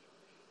person.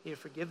 You need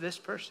to forgive this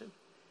person.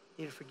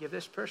 You need to forgive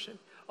this person.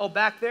 Oh,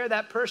 back there,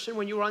 that person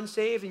when you were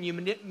unsaved and you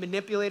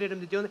manipulated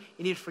him to do it,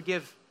 you need to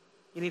forgive.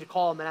 You need to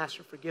call him and ask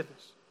for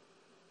forgiveness.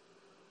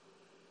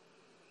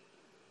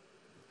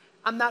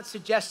 I'm not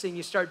suggesting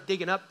you start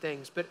digging up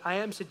things, but I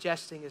am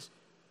suggesting is,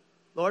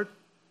 Lord,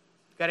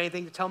 you got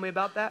anything to tell me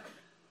about that?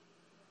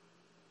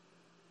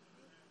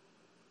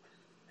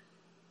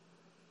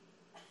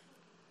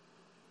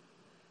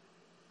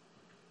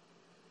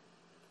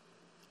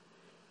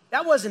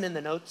 That wasn't in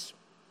the notes.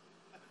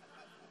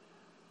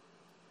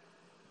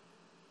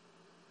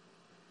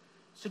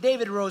 So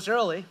David rose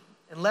early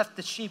and left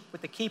the sheep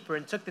with the keeper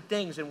and took the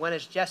things and went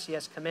as Jesse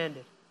has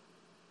commanded.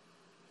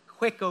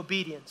 Quick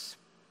obedience,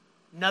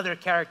 another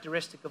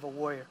characteristic of a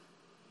warrior.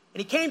 And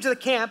he came to the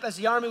camp as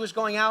the army was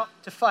going out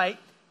to fight,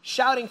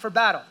 shouting for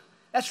battle.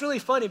 That's really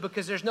funny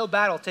because there's no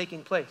battle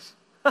taking place.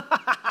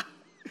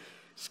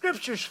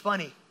 Scripture's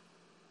funny. It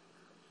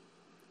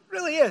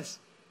really is.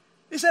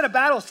 He said a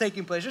battle's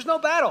taking place. There's no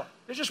battle.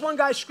 There's just one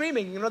guy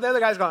screaming. You know, the other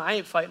guy's going, I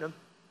ain't fighting him.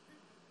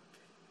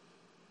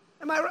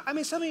 I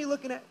mean, some of you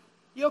looking at,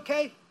 you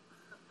okay?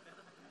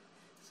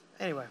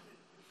 Anyway,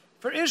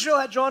 for Israel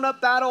had drawn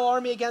up battle,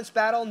 army against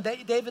battle, and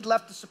David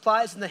left the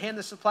supplies in the hand of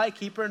the supply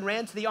keeper and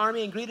ran to the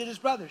army and greeted his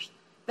brothers.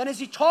 Then as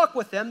he talked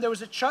with them, there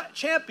was a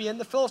champion,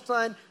 the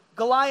Philistine,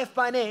 Goliath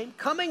by name,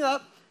 coming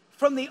up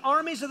from the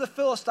armies of the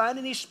Philistine,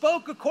 and he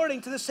spoke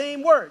according to the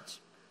same words.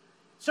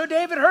 So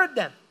David heard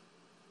them.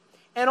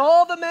 And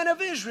all the men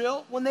of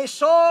Israel, when they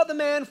saw the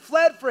man,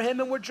 fled for him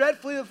and were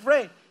dreadfully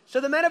afraid.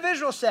 So the men of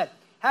Israel said,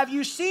 have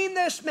you seen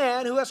this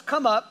man who has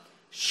come up?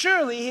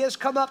 Surely he has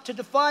come up to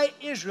defy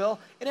Israel,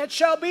 and it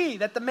shall be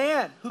that the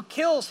man who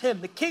kills him,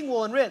 the king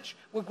will enrich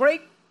with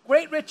great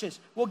riches,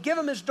 will give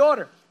him his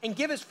daughter, and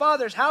give his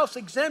father's house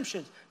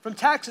exemptions from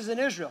taxes in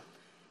Israel.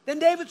 Then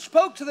David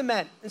spoke to the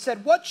men and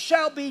said, what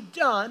shall be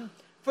done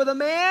for the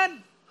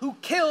man who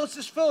kills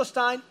this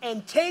Philistine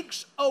and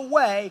takes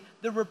away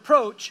the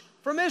reproach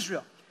from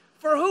Israel?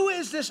 For who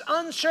is this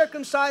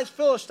uncircumcised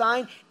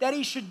Philistine that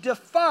he should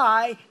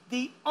defy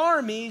the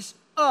armies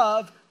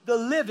of the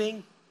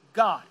living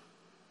God?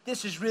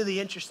 This is really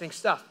interesting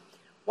stuff.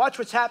 Watch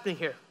what's happening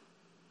here.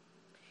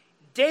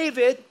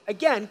 David,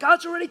 again,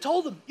 God's already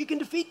told him, you can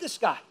defeat this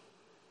guy.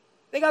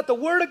 They got the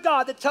word of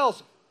God that tells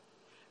them.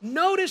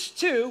 Notice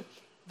too,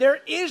 there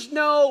is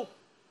no,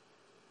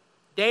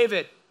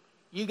 David,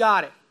 you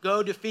got it.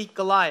 Go defeat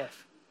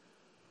Goliath.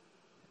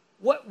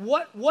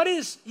 What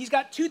is, he's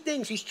got two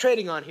things he's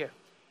trading on here.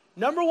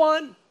 Number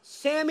one,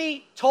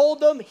 Sammy told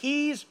them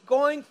he's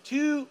going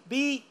to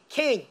be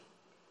king.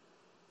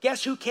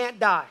 Guess who can't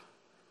die?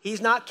 He's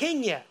not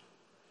king yet.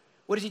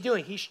 What is he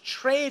doing? He's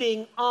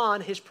trading on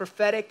his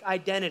prophetic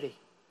identity.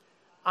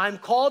 I'm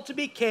called to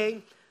be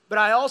king, but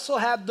I also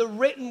have the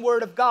written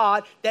word of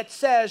God that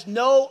says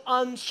no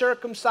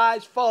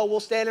uncircumcised foe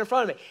will stand in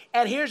front of me.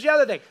 And here's the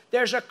other thing.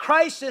 There's a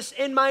crisis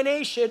in my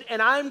nation,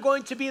 and I'm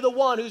going to be the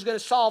one who's going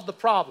to solve the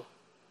problem.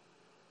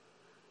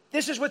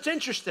 This is what's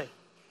interesting.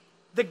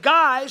 The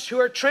guys who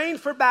are trained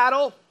for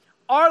battle,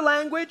 our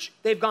language,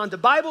 they've gone to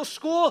Bible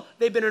school,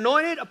 they've been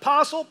anointed,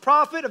 apostle,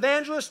 prophet,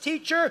 evangelist,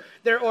 teacher,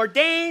 they're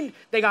ordained,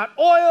 they got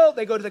oil,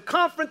 they go to the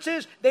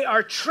conferences, they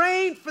are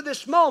trained for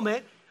this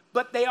moment,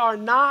 but they are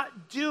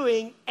not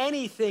doing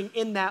anything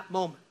in that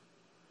moment.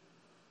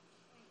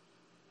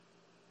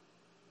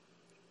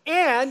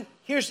 And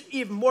here's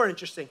even more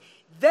interesting.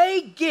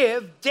 They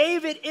give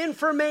David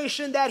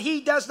information that he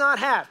does not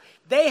have.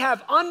 They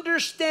have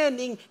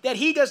understanding that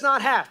he does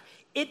not have.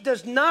 It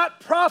does not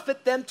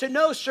profit them to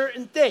know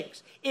certain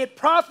things. It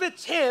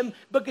profits him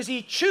because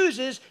he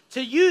chooses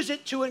to use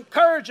it to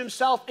encourage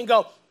himself and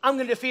go, I'm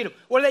going to defeat him.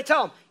 What do they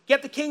tell him?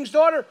 Get the king's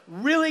daughter?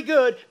 Really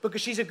good,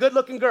 because she's a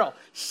good-looking girl.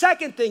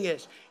 Second thing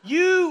is,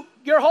 your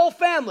whole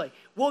family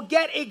will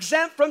get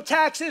exempt from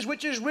taxes,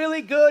 which is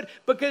really good,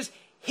 because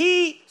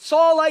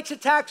Saul likes a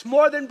tax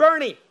more than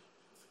Bernie.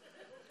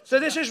 So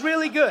this is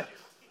really good.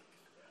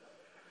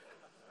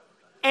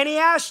 And he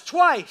asked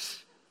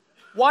twice.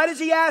 Why does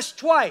he ask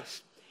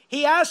twice?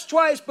 He asked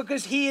twice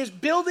because he is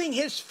building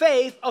his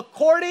faith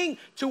according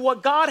to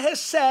what God has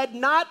said,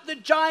 not the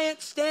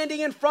giant standing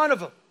in front of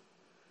him.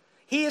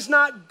 He is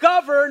not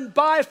governed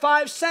by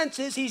five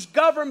senses. He's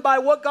governed by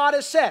what God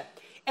has said.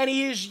 And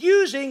he is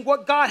using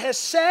what God has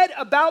said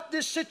about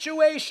this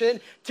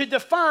situation to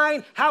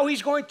define how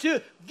he's going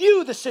to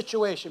view the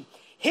situation.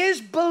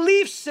 His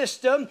belief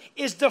system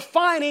is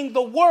defining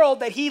the world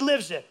that he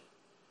lives in.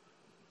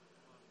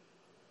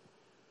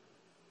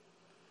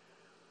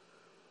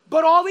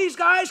 But all these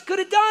guys could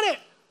have done it.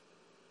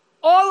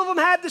 All of them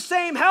had the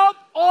same help.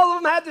 All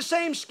of them had the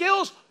same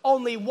skills.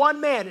 Only one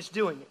man is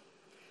doing it.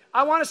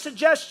 I want to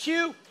suggest to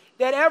you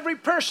that every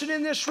person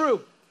in this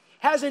room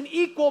has an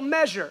equal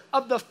measure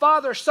of the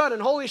Father, Son,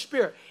 and Holy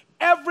Spirit.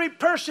 Every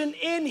person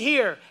in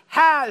here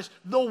has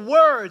the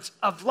words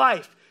of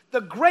life,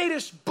 the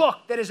greatest book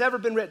that has ever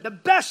been written, the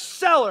best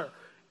seller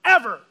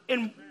ever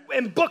in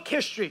book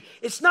history.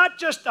 It's not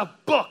just a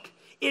book.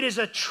 It is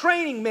a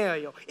training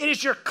manual. It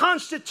is your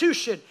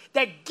constitution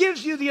that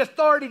gives you the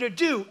authority to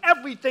do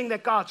everything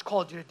that God's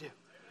called you to do.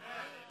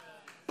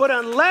 But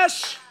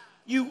unless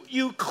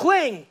you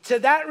cling to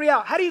that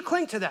reality, how do you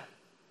cling to that?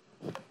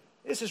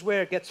 This is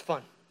where it gets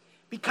fun.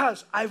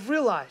 Because I've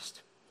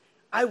realized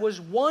I was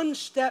one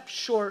step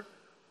short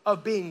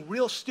of being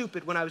real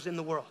stupid when I was in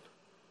the world.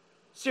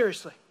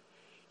 Seriously.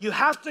 You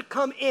have to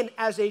come in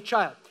as a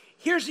child.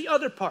 Here's the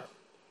other part.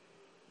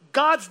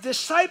 God's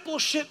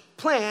discipleship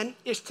plan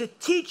is to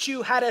teach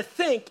you how to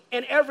think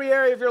in every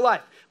area of your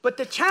life. But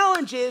the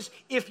challenge is,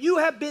 if you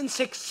have been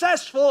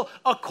successful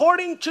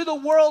according to the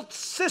world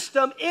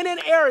system in an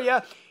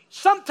area,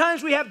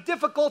 sometimes we have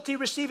difficulty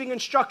receiving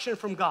instruction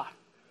from God.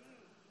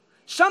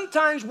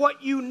 Sometimes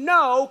what you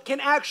know can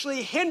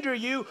actually hinder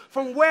you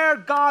from where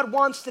God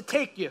wants to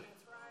take you.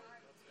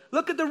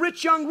 Look at the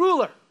rich young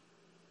ruler.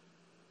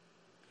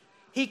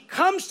 He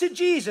comes to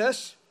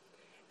Jesus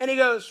and he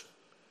goes,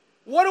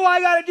 what do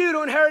I got to do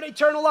to inherit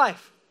eternal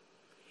life?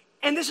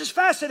 And this is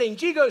fascinating.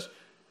 He goes,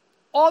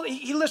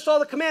 he lists all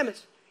the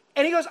commandments.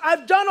 And he goes,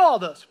 I've done all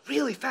those.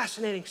 Really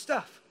fascinating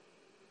stuff.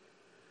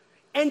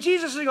 And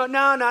Jesus is going,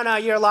 no,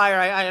 you're a liar.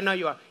 I know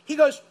you are. He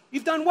goes,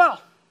 you've done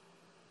well.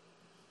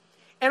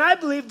 And I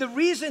believe the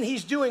reason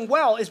he's doing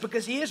well is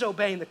because he is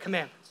obeying the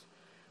commandments.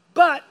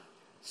 But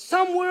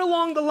somewhere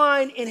along the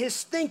line in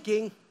his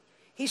thinking,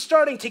 he's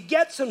starting to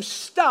get some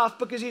stuff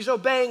because he's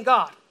obeying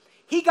God.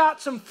 He got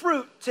some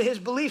fruit to his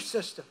belief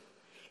system.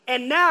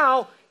 And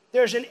now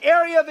there's an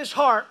area of his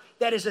heart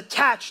that is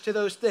attached to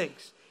those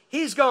things.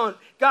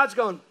 God's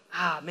going,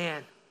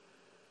 man,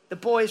 the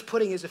boy's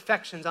putting his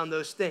affections on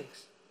those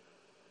things.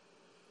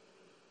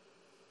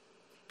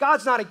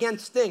 God's not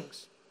against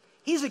things.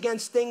 He's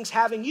against things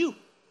having you.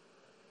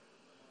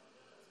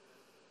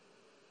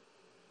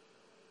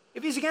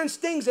 If he's against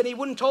things, then he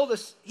wouldn't have told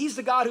us he's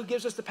the God who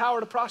gives us the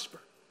power to prosper.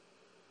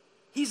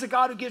 He's the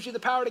God who gives you the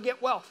power to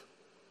get wealth.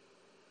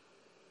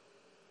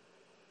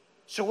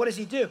 So what does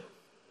he do?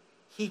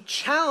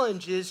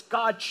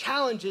 God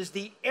challenges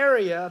the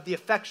area of the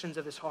affections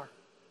of his heart.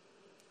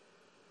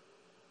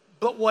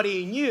 But what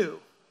he knew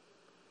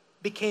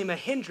became a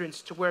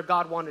hindrance to where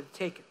God wanted to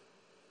take him.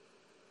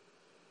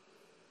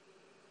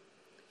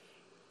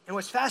 And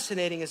what's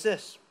fascinating is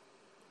this.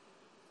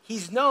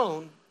 He's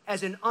known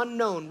as an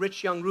unknown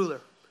rich young ruler.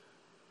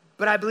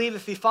 But I believe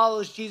if he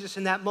follows Jesus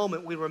in that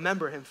moment, we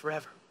remember him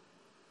forever.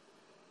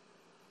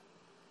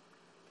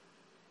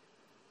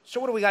 So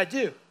what do we got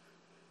to do?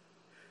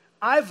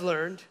 I've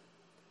learned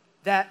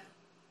that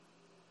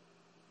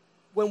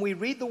when we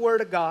read the Word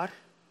of God,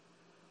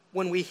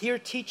 when we hear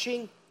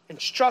teaching,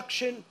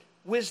 instruction,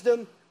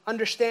 wisdom,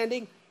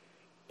 understanding,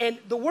 and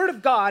the Word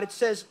of God, it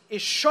says,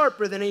 is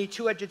sharper than any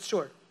two-edged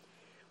sword.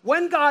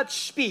 When God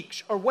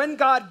speaks or when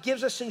God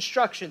gives us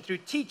instruction through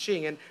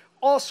teaching and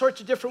all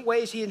sorts of different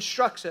ways he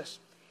instructs us,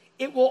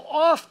 it will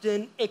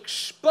often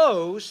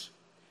expose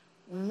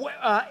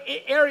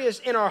areas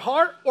in our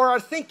heart or our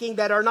thinking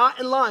that are not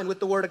in line with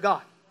the Word of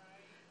God.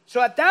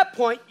 So at that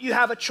point, you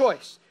have a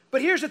choice.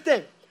 But here's the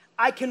thing.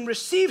 I can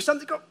receive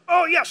something, go,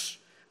 oh yes,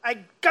 I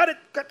got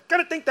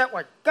to think that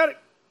way. Got it.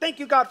 Thank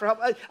you, God, for help.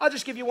 I'll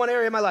just give you one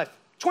area of my life.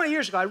 20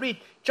 years ago, I read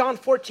John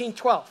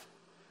 14:12.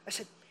 I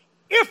said,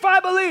 if I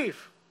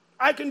believe,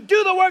 I can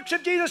do the works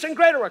of Jesus and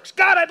greater works.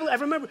 God, I believe.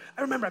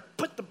 I remember I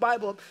put the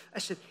Bible up. I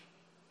said,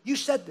 you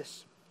said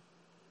this.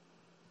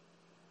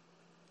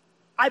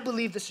 I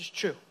believe this is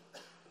true.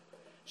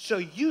 So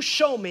you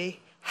show me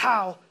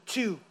how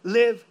to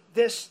live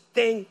this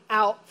thing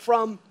out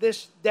from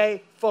this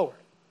day forward.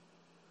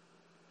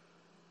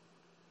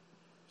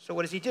 So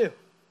what does he do?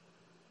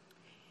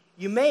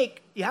 You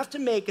have to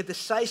make a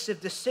decisive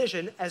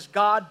decision as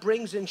God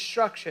brings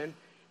instruction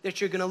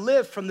that you're going to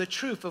live from the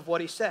truth of what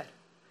he said.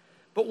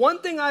 But one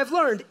thing I've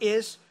learned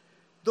is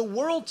the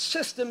world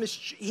system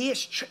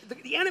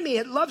the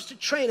enemy loves to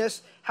train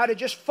us how to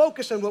just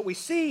focus on what we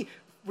see,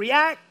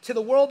 react to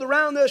the world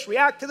around us,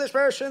 react to this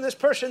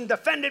person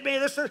defended me.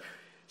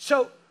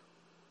 So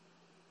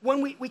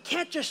when we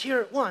can't just hear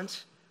it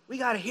once, we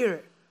got to hear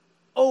it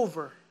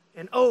over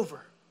and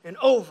over and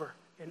over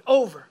and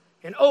over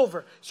and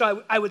over.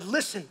 So I would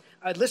listen.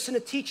 I'd listen to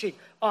teaching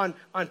on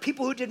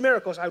people who did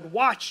miracles. I'd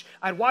watch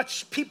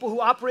people who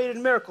operated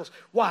in miracles.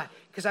 Why?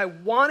 Because I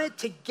wanted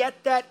to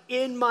get that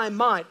in my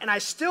mind. And I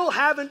still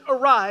haven't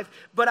arrived,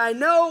 but I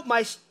know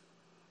my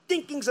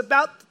thinking's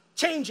about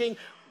changing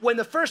when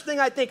the first thing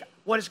I think,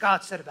 what has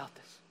God said about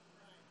this?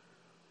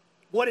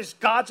 What is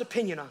God's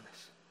opinion on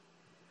this?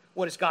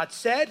 What has God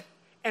said?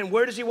 And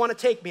where does he want to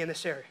take me in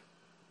this area?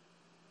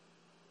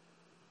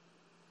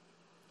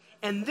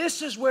 And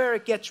this is where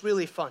it gets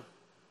really fun.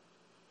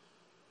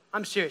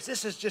 I'm serious.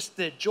 This is just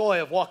the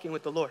joy of walking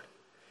with the Lord.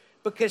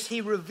 Because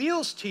he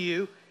reveals to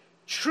you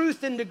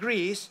truth in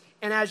degrees,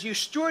 and as you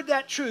steward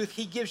that truth,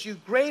 he gives you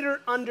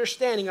greater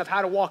understanding of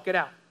how to walk it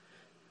out.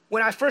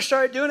 When I first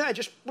started doing it, I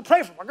just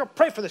pray for them. I'm going to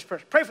pray for this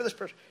person, pray for this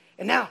person.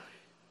 And now,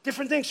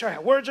 different things start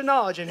out, words of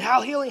knowledge, and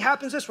how healing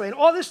happens this way, and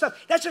all this stuff.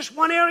 That's just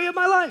one area of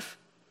my life.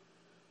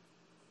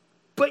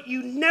 But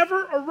you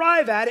never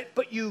arrive at it,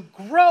 but you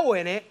grow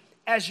in it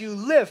as you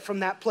live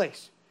from that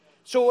place.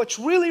 So what's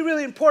really,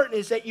 really important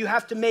is that you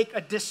have to make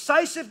a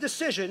decisive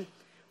decision,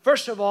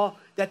 first of all,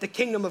 that the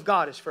kingdom of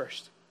God is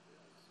first.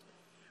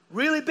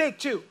 Really big,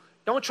 too.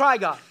 Don't try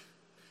God.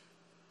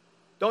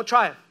 Don't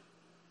try him.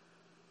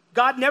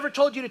 God never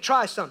told you to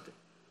try something.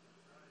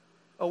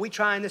 Oh, we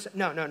trying this?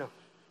 No.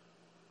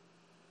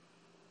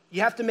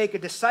 You have to make a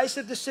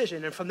decisive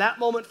decision, and from that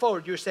moment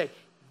forward, you're saying,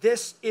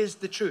 this is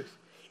the truth.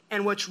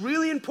 And what's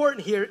really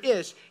important here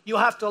is you'll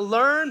have to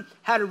learn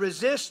how to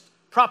resist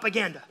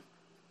propaganda.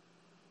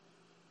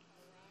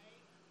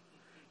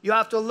 You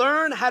have to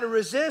learn how to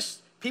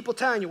resist people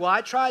telling you, well,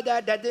 I tried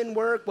that didn't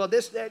work, well,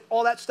 this, that,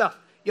 all that stuff.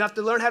 You have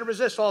to learn how to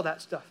resist all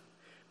that stuff.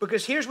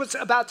 Because here's what's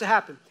about to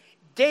happen.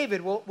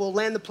 David will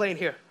land the plane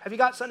here. Have you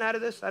got something out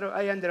of this?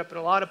 I ended up in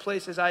a lot of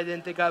places I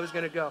didn't think I was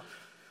going to go.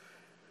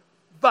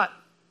 But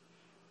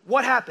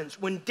what happens?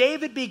 When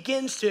David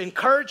begins to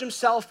encourage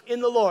himself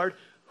in the Lord,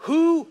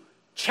 who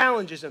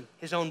challenges him?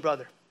 His own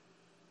brother.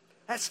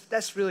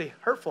 That's really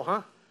hurtful,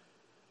 huh?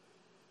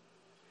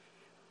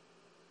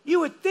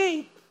 You would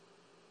think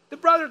the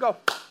brother would go,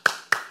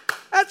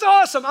 that's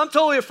awesome. I'm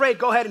totally afraid.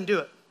 Go ahead and do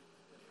it.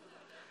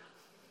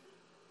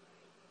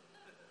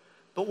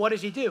 But what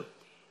does he do?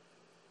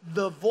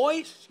 The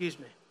voice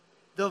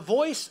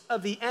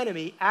of the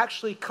enemy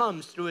actually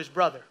comes through his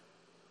brother.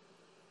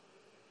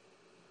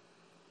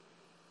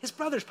 His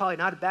brother's probably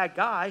not a bad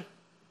guy,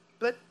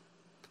 but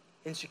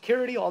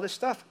insecurity, all this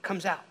stuff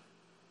comes out.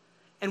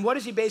 And what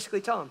does he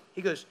basically tell him?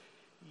 He goes,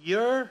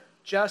 you're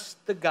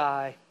just the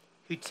guy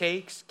who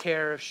takes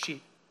care of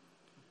sheep.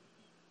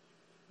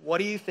 What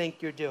do you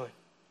think you're doing?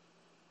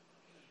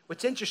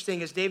 What's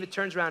interesting is David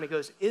turns around and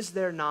goes, is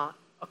there not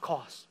a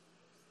cost?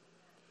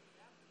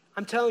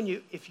 I'm telling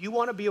you, if you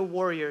want to be a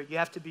warrior, you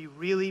have to be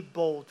really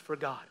bold for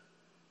God.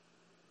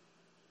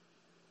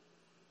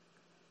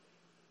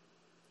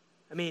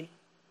 I mean,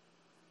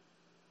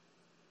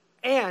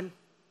 and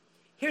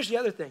here's the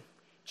other thing.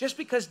 Just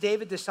because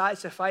David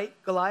decides to fight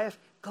Goliath,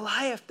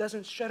 Goliath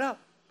doesn't shut up.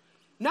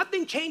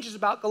 Nothing changes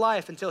about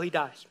Goliath until he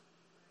dies.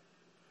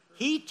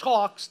 He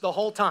talks the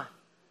whole time.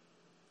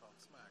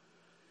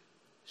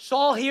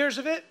 Saul hears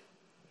of it.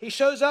 He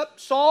shows up.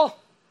 Saul,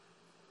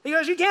 he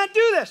goes, you can't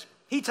do this.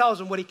 He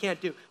tells him what he can't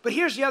do. But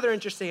here's the other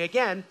interesting.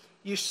 Again,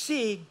 you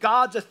see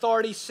God's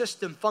authority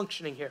system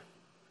functioning here.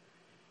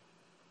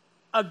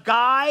 A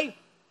guy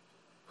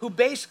who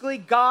basically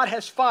God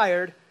has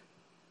fired,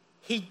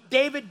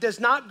 David does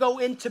not go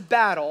into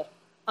battle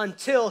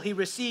until he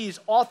receives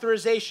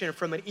authorization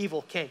from an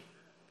evil king.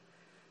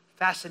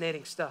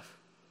 Fascinating stuff.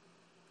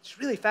 It's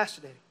really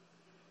fascinating.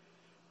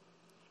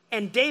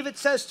 And David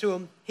says to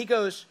him, he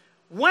goes,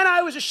 when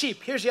I was a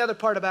sheep, here's the other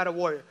part about a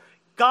warrior.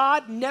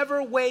 God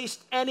never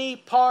wastes any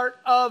part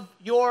of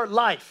your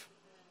life.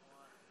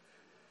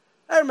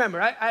 I remember,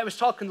 I was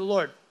talking to the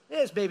Lord. It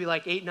was maybe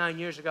like 8, 9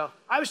 years ago.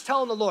 I was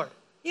telling the Lord,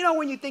 you know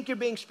when you think you're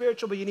being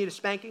spiritual but you need a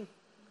spanking?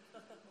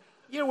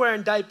 You're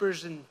wearing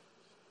diapers and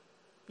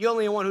you're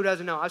only the one who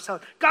doesn't know. I was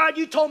telling God,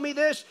 you told me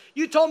this.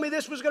 You told me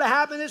this was going to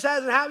happen. This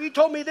hasn't happened. You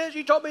told me this.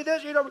 You told me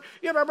this. You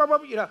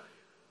know.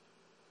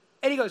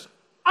 And he goes,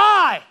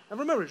 I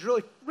remember, it's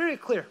really, really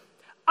clear.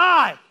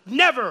 I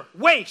never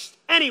waste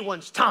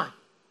anyone's time.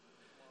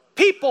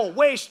 People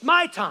waste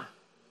my time.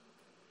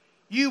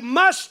 You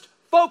must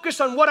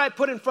focus on what I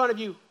put in front of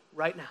you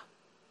right now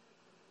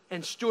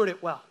and steward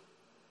it well.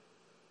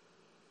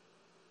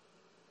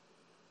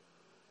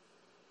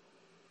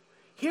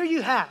 Here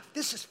you have,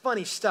 this is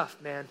funny stuff,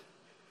 man.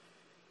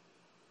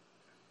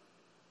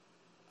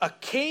 A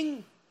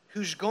king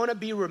who's going to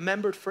be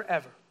remembered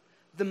forever.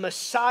 The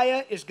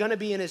Messiah is going to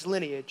be in his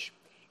lineage,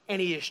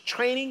 and he is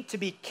training to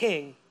be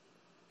king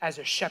as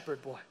a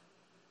shepherd boy.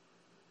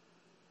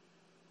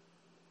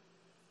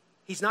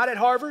 He's not at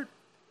Harvard,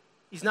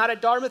 he's not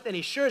at Dartmouth, and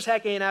he sure as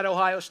heck ain't at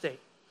Ohio State.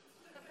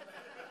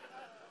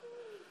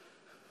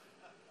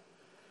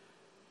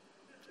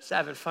 Just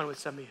having fun with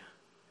some of you.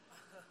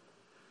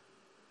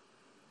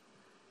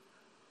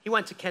 He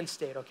went to Kent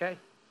State, okay?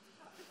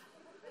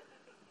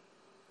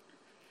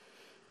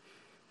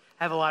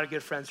 I have a lot of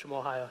good friends from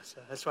Ohio,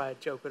 so that's why I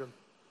joke with them.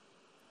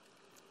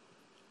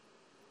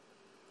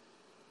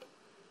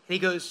 And he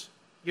goes,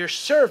 your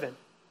servant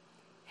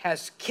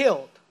has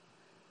killed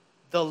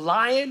the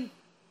lion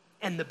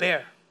and the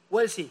bear.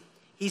 What is he?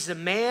 He's a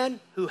man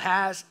who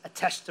has a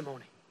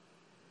testimony.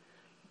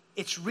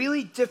 It's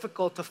really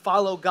difficult to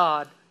follow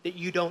God that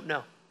you don't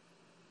know.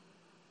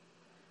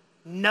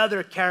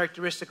 Another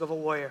characteristic of a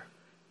warrior,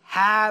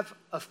 have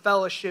a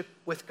fellowship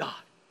with God.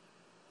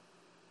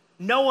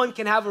 No one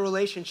can have a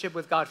relationship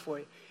with God for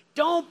you.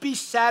 Don't be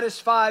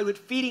satisfied with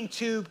feeding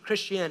tube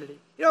Christianity.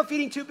 You know what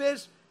feeding tube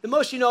is? The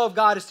most you know of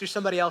God is through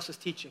somebody else's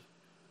teaching.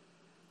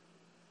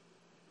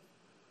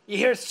 You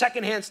hear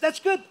secondhand, that's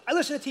good. I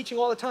listen to teaching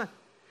all the time.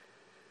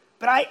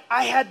 But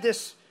I had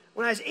this,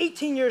 when I was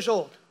 18 years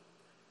old,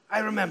 I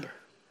remember,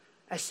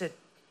 I said,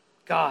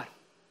 God,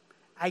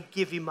 I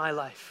give you my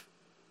life.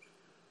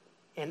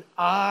 And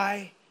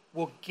I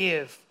will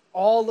give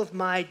all of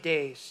my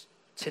days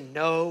to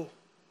know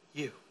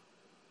you.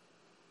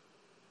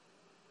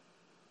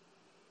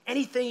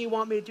 Anything you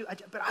want me to do,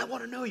 but I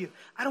want to know you.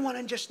 I don't want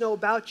to just know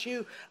about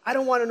you. I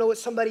don't want to know what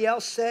somebody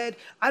else said.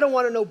 I don't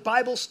want to know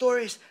Bible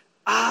stories.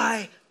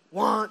 I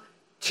want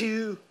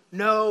to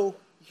know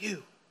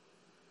you.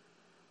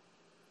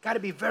 Got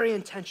to be very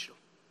intentional.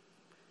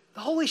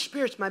 The Holy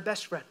Spirit's my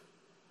best friend.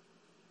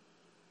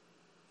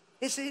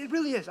 It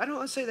really is. I don't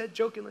want to say that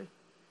jokingly.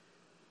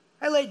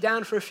 I laid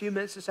down for a few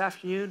minutes this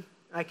afternoon.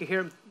 I could hear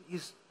him. He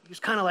was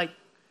kind of like,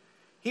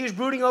 he was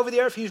brooding over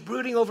the earth. He was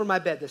brooding over my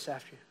bed this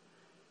afternoon.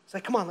 It's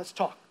like, come on, let's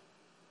talk.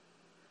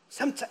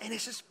 And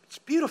it's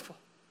beautiful.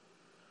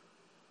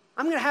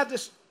 I'm going to have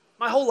this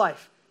my whole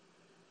life.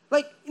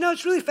 Like,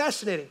 it's really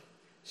fascinating.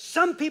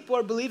 Some people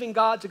are believing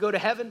God to go to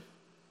heaven,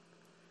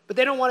 but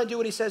they don't want to do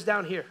what he says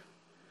down here.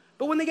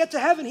 But when they get to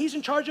heaven, he's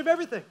in charge of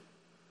everything.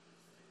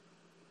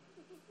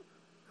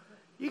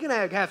 You're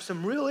going to have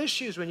some real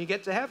issues when you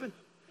get to heaven.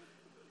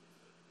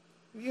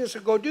 You're going to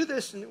go do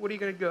this, and what are you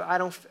going to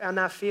go? I'm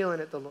not feeling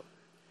it, the Lord.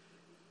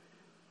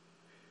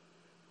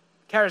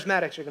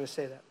 Charismatics are going to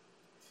say that.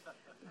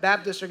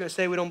 Baptists are going to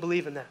say we don't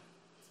believe in that.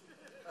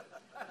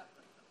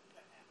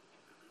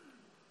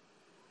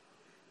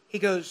 He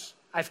goes,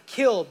 I've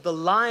killed the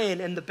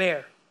lion and the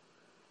bear.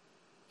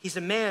 He's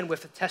a man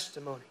with a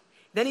testimony.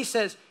 Then he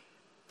says,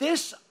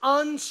 this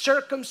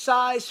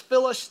uncircumcised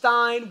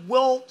Philistine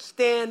won't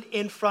stand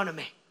in front of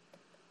me.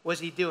 What's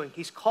he doing?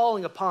 He's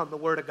calling upon the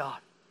word of God.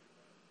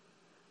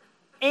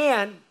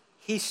 And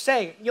he's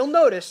saying, you'll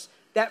notice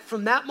that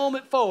from that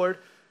moment forward,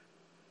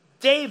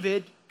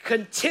 David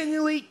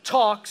continually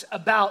talks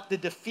about the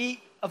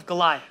defeat of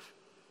Goliath.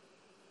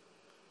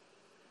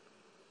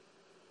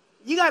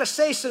 You got to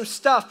say some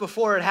stuff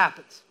before it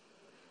happens.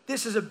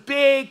 This is a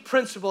big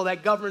principle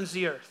that governs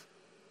the earth.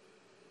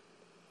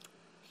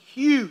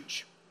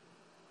 Huge.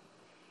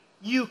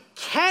 You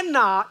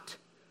cannot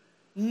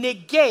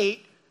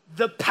negate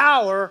the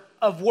power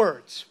of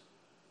words.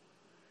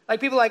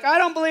 Like people are like, I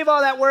don't believe all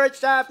that word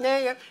stuff.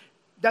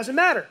 Doesn't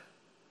matter.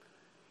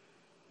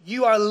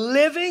 You are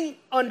living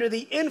under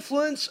the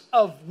influence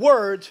of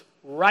words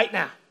right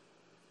now.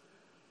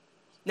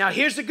 Now,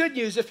 here's the good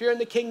news if you're in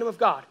the kingdom of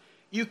God.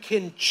 You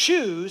can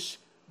choose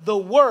the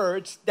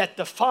words that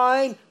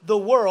define the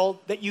world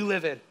that you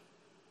live in.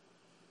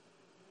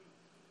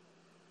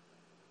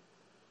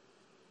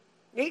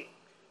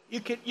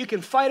 You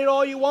can fight it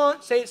all you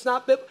want, say it's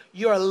not biblical.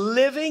 You are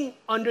living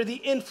under the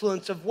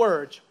influence of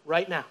words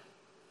right now.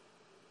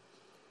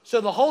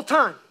 So the whole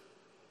time,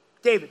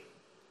 David,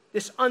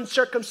 this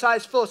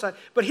uncircumcised Philistine.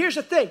 But here's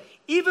the thing.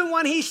 Even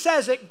when he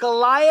says it,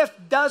 Goliath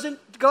doesn't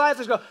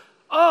go,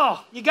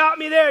 oh, you got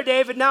me there,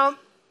 David. Now,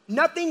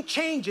 nothing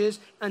changes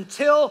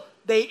until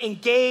they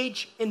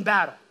engage in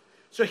battle.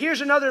 So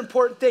here's another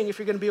important thing if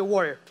you're going to be a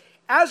warrior.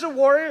 As a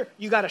warrior,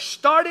 you got to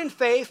start in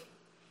faith,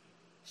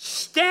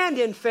 stand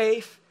in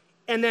faith,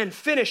 and then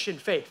finish in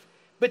faith.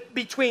 But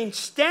between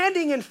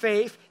standing in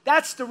faith,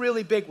 that's the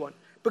really big one.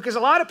 Because a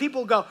lot of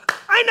people go,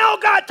 I know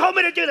God told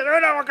me to do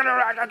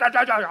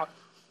that.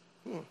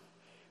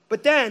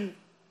 But then,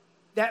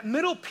 that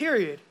middle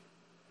period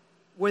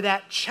where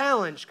that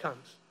challenge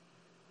comes,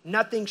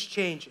 nothing's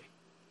changing.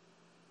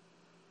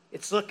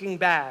 It's looking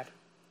bad.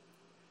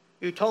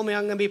 You told me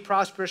I'm going to be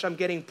prosperous. I'm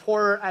getting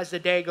poorer as the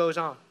day goes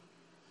on.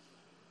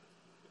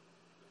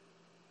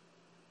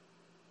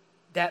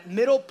 That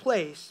middle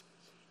place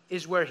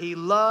is where he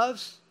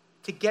loves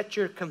to get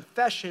your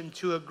confession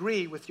to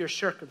agree with your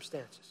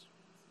circumstances.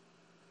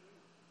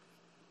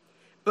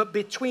 But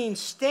between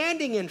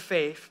standing in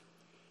faith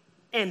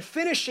and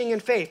finishing in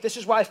faith, this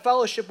is why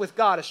fellowship with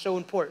God is so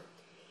important.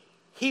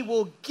 He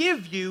will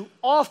give you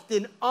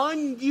often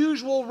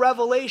unusual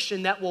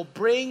revelation that will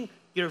bring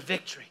your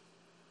victory.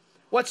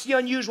 What's the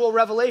unusual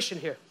revelation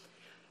here?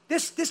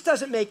 This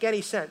doesn't make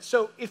any sense.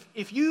 So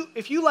if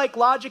you like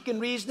logic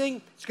and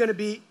reasoning, it's going to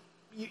be,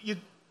 you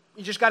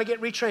just got to get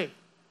retrained.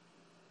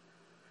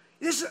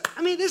 This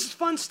is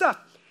fun stuff.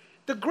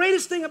 The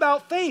greatest thing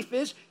about faith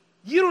is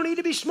you don't need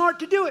to be smart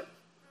to do it.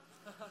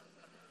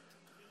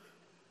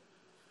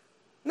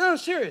 No, I'm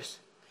serious.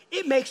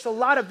 It makes a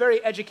lot of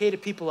very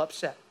educated people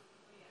upset.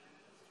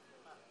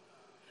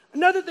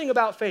 Another thing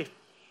about faith.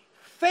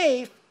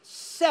 Faith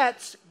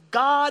sets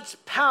God's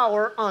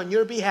power on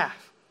your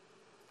behalf.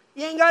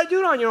 You ain't got to do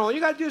it on your own. All you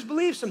got to do is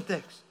believe some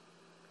things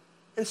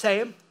and say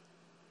them.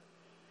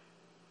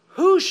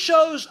 Who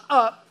shows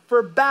up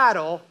for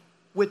battle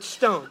with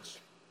stones?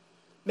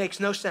 Makes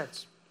no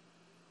sense.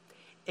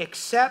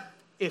 Except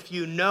if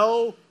you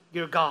know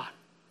your God.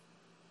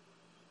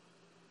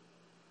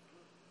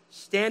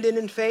 Standing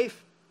in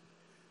faith,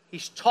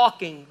 he's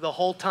talking the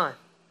whole time.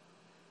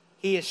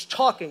 He is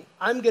talking.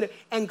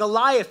 And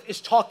Goliath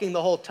is talking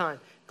the whole time.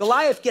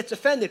 Goliath gets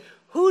offended.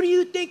 Who do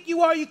you think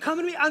you are? You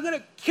coming to me? I'm going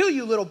to kill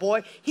you, little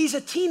boy. He's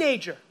a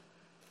teenager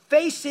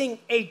facing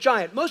a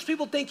giant. Most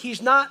people think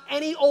he's not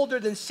any older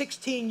than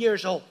 16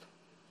 years old.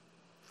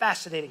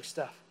 Fascinating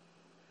stuff.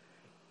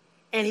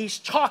 And he's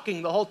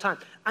talking the whole time.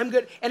 I'm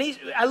good. And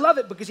I love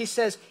it because he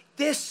says,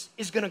 this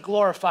is going to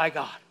glorify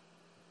God.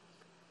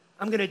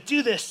 I'm going to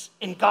do this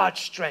in God's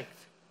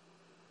strength.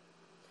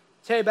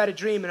 I'll tell you about a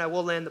dream and I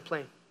will land the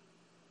plane.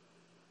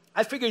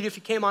 I figured if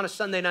you came on a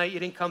Sunday night, you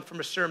didn't come from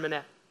a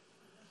sermonette.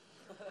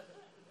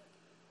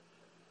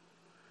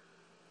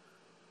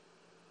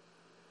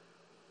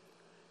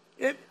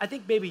 I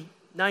think maybe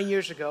 9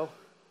 years ago,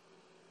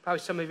 probably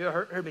some of you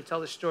heard me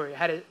tell this story. I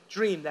had a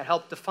dream that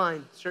helped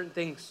define certain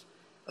things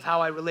of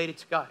how I related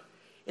to God.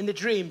 In the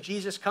dream,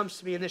 Jesus comes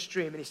to me in this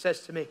dream and he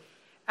says to me,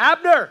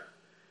 Abner,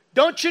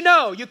 don't you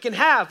know you can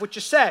have what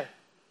you say?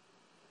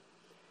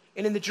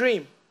 And in the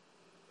dream,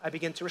 I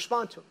begin to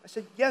respond to him. I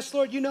said, yes,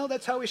 Lord, you know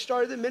that's how we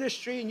started the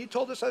ministry and you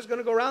told us I was going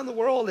to go around the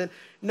world and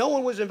no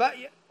one was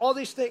invited, all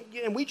these things.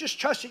 And we just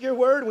trusted your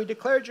word and we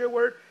declared your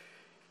word.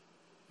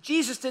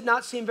 Jesus did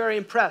not seem very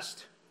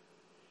impressed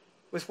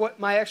with what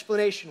my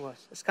explanation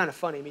was. It's kind of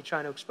funny, me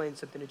trying to explain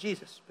something to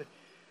Jesus. But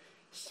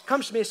he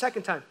comes to me a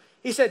second time.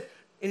 He said,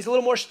 and he's a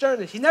little more stern.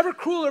 He's never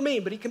cruel or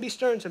mean, but he can be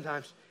stern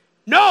sometimes.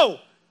 No,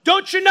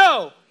 don't you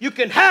know you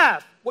can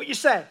have what you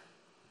say?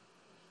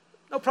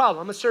 No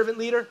problem. I'm a servant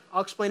leader.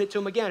 I'll explain it to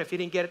him again if you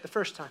didn't get it the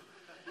first time.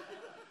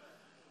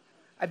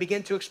 I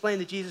begin to explain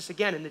to Jesus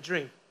again in the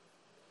dream.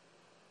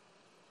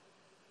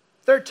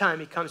 Third time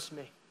he comes to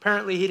me.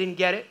 Apparently he didn't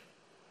get it.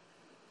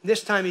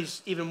 This time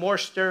he's even more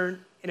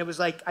stern, and it was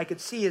like I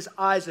could see his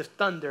eyes of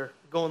thunder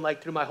going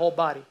like through my whole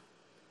body.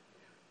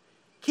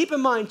 Keep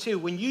in mind too,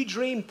 when you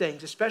dream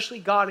things, especially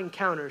God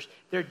encounters,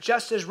 they're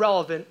just as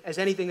relevant as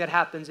anything that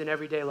happens in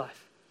everyday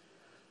life.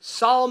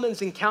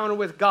 Solomon's encounter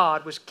with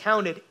God was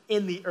counted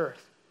in the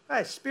earth.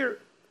 Right,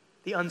 spirit,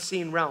 the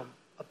unseen realm,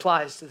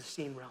 applies to the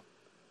seen realm.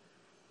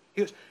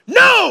 He goes,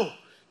 no,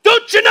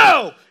 don't you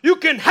know you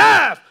can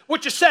have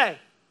what you say?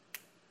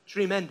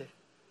 Dream ended.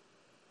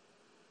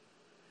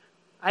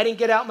 I didn't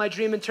get out my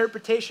dream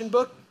interpretation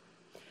book.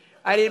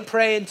 I didn't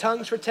pray in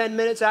tongues for 10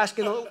 minutes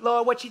asking,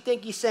 Lord, what you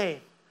think he's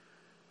saying?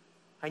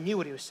 I knew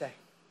what he was saying.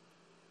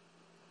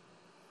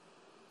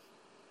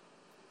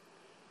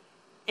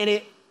 And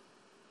it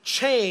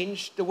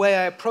changed the way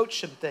I approached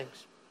some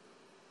things.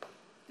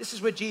 This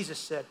is what Jesus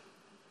said.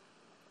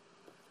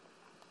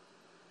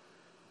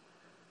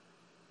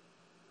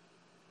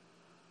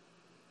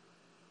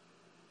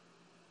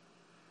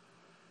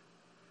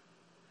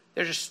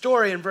 There's a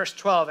story in verse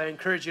 12, I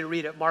encourage you to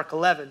read it, Mark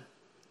 11,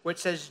 where it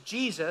says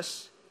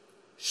Jesus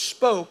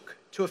spoke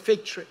to a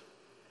fig tree.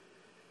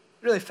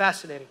 Really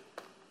fascinating.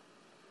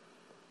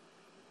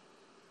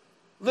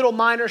 Little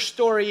minor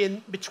story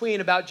in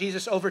between about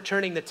Jesus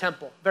overturning the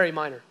temple. Very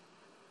minor.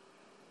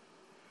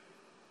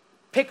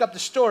 Pick up the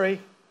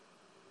story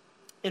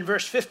in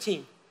verse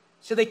 15.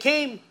 So they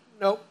came,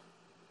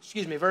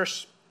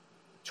 verse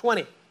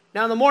 20.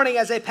 Now in the morning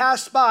as they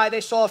passed by,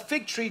 they saw a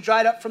fig tree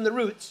dried up from the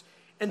roots.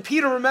 And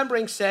Peter,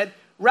 remembering, said,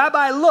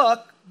 Rabbi,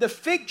 look, the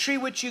fig tree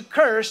which you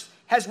cursed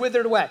has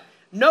withered away.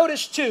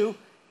 Notice too,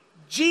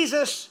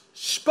 Jesus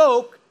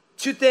spoke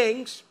to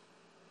things,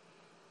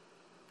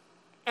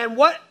 and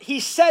what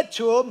he said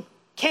to them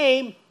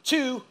came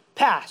to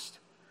pass.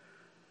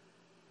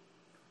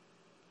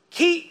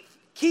 Key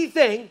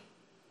thing,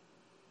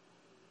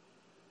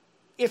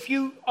 if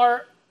you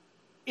are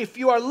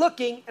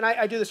looking, and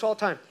I do this all the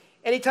time,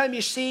 anytime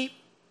you see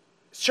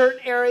certain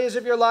areas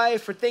of your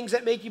life or things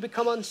that make you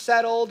become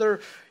unsettled or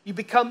you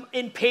become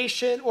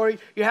impatient or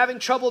you're having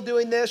trouble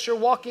doing this or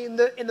walking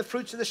in the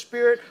fruits of the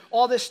Spirit,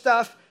 all this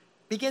stuff,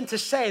 begin to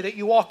say that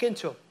you walk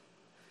into them.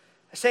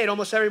 I say it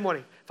almost every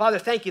morning. Father,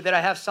 thank you that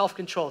I have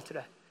self-control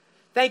today.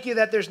 Thank you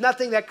that there's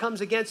nothing that comes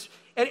against,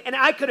 and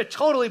I could have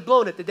totally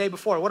blown it the day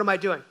before. What am I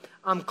doing?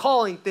 I'm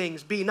calling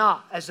things be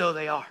not as though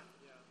they are,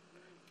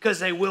 because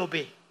they will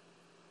be.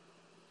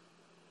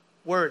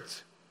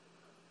 Words,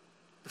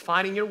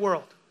 defining your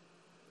world.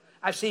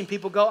 I've seen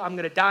people go, I'm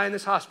going to die in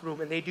this hospital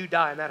room, and they do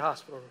die in that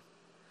hospital room.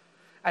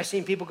 I've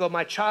seen people go,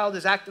 my child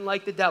is acting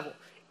like the devil,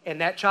 and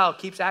that child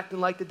keeps acting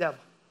like the devil.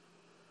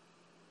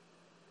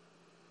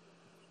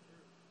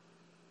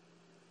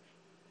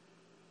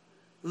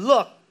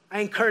 Look, I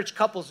encourage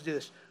couples to do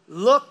this.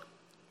 Look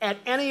at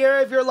any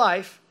area of your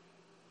life.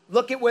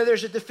 Look at where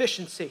there's a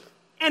deficiency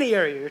Any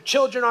area. Your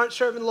children aren't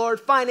serving the Lord,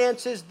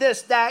 finances,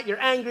 this, that,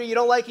 you're angry, you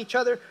don't like each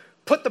other.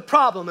 Put the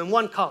problem in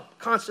one column.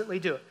 Constantly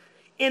do it.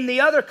 In the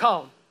other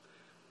column,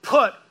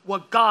 put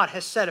what God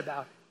has said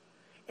about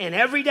it. And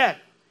every day,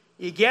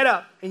 you get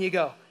up and you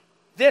go,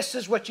 this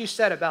is what you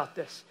said about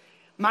this.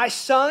 My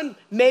son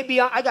may be,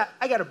 I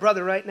got a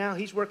brother right now.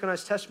 He's working on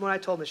his testimony. I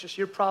told him, it's just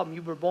your problem.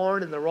 You were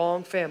born in the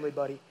wrong family,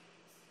 buddy.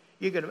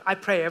 I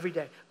pray every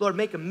day, Lord,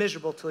 make him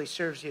miserable till he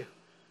serves you.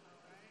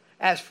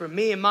 As for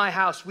me and my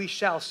house, we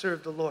shall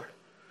serve the Lord.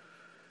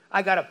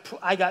 You got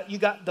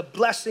the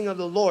blessing of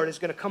the Lord is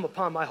going to come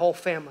upon my whole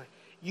family.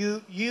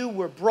 You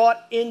were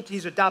brought into,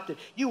 he's adopted.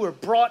 You were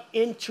brought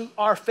into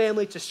our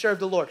family to serve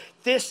the Lord.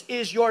 This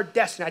is your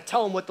destiny. I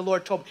tell him what the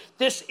Lord told me.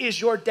 This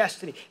is your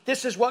destiny.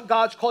 This is what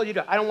God's called you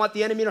to. I don't want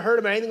the enemy to hurt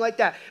him or anything like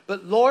that.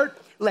 But Lord,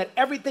 let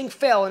everything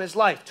fail in his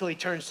life till he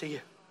turns to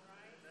you.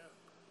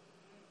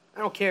 I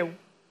don't care.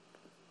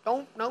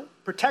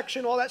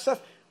 Protection, all that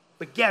stuff.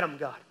 But get him,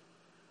 God.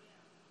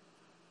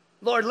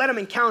 Lord, let him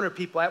encounter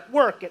people at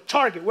work, at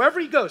Target, wherever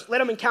he goes,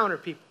 let him encounter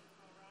people.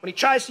 When he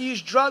tries to use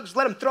drugs,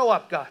 let him throw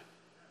up, God.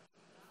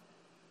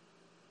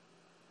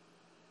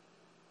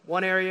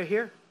 One area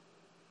here,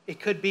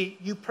 it could be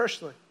you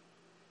personally.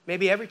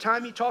 Maybe every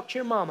time you talk to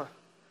your mama,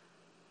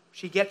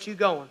 she gets you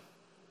going.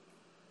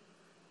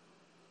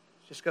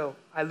 Just go,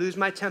 I lose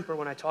my temper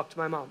when I talk to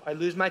my mom. I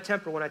lose my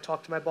temper when I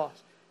talk to my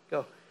boss.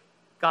 Go,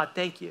 God,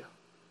 thank you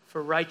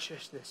for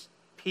righteousness,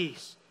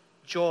 peace,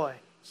 joy,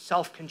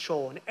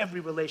 self-control in every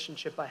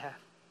relationship I have.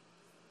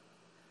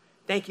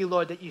 Thank you,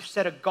 Lord, that you've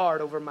set a guard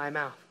over my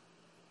mouth.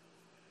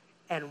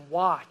 And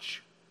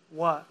watch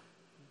what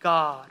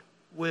God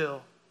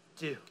will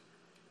do.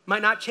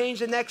 Might not change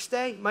the next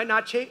day, might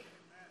not change.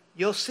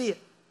 You'll see it.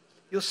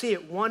 You'll see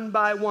it one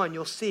by one.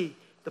 You'll see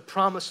the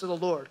promise of the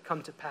Lord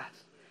come to pass.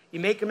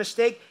 You make a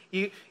mistake,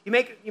 you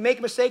make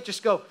a mistake,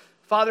 just go,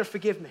 Father,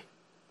 forgive me.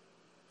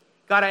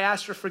 God, I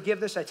ask for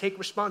forgiveness. I take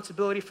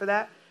responsibility for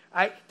that.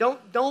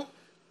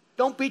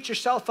 Don't beat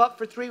yourself up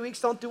for 3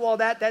 weeks. Don't do all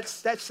that.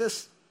 That's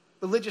just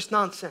religious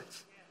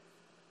nonsense.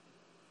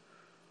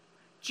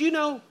 Do you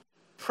know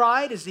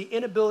pride is the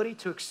inability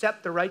to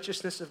accept the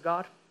righteousness of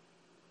God?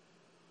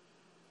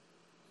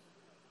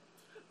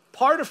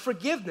 Part of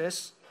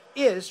forgiveness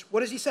is, what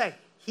does he say?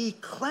 He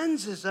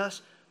cleanses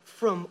us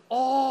from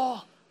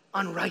all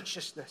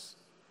unrighteousness.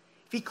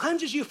 If he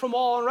cleanses you from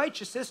all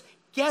unrighteousness,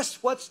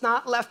 guess what's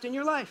not left in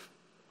your life?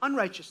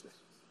 Unrighteousness.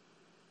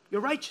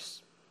 You're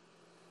righteous.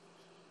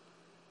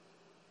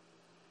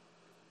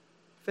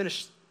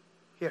 Finish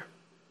here.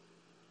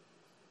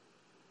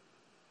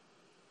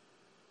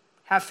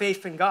 Have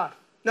faith in God.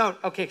 No,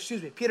 okay,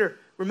 excuse me. Peter,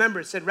 remember,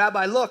 it said,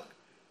 Rabbi, look,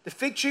 the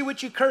fig tree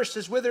which you cursed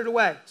is withered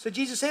away. So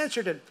Jesus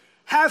answered him,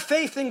 have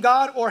faith in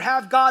God or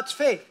have God's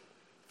faith.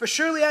 For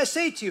surely I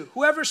say to you,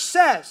 whoever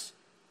says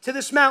to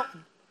this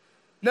mountain,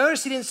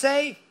 notice he didn't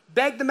say,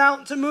 beg the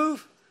mountain to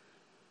move.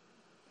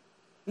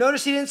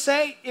 Notice he didn't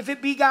say, if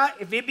it be God,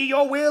 if it be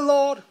your will,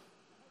 Lord.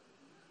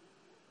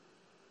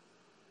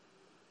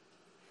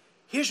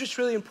 Here's what's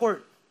really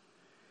important.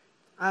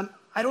 I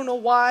don't know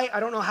why, I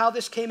don't know how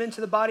this came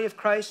into the body of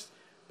Christ,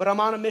 but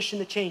I'm on a mission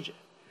to change it.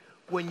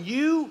 When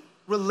you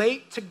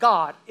relate to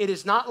God, it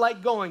is not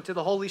like going to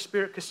the Holy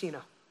Spirit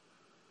casino.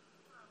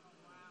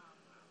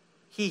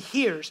 He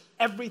hears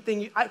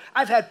everything.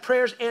 I've had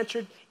prayers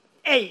answered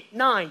 8,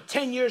 9,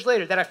 10 years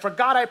later that I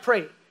forgot I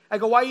prayed. I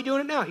go, why are you doing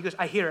it now? He goes,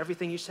 I hear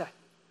everything you say.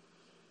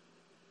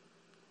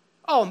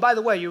 Oh, and by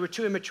the way, you were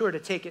too immature to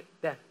take it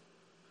then.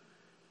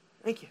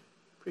 Thank you.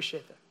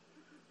 Appreciate that.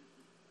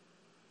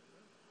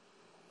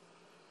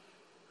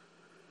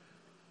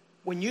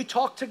 When you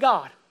talk to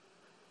God,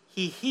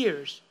 he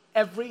hears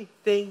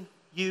everything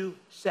you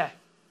say.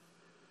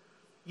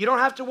 You don't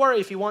have to worry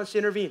if he wants to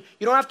intervene.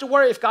 You don't have to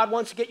worry if God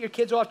wants to get your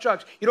kids off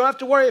drugs. You don't have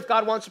to worry if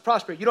God wants to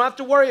prosper. You don't have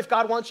to worry if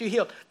God wants you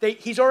healed.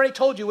 He's already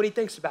told you what he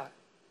thinks about it.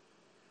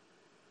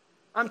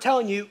 I'm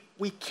telling you,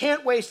 we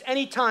can't waste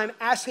any time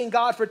asking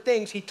God for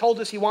things he told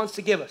us he wants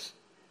to give us.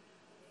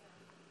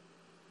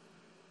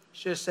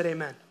 Should have said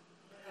amen.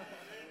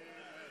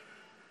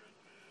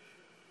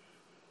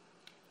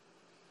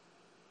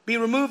 Be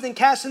removed and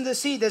cast into the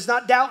sea. There's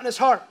not doubt in his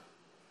heart.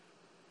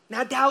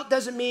 Now, doubt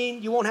doesn't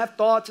mean you won't have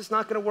thoughts. It's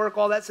not going to work,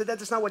 all that. So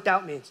that's not what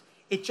doubt means.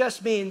 It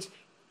just means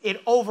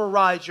it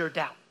overrides your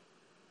doubt.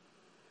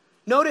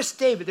 Notice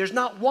David, there's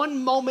not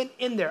one moment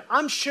in there.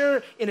 I'm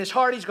sure in his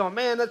heart he's going,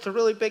 man, that's a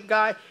really big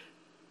guy.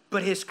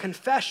 But his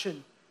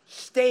confession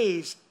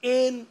stays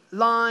in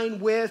line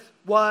with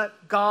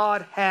what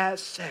God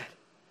has said.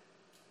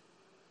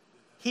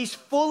 He's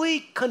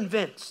fully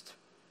convinced.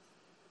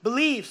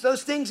 Believes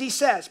those things he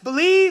says.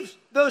 Believes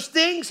those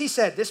things he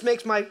said. This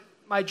makes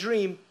my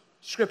dream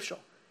scriptural.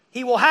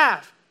 He will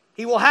have.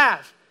 He will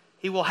have.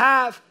 He will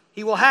have.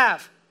 He will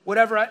have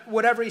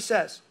whatever he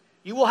says.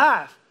 You will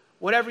have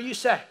whatever you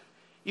say.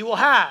 You will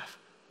have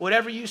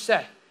whatever you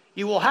say.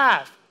 You will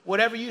have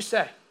whatever you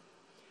say.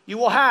 You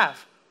will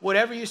have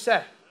whatever you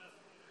say.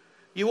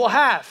 You will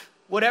have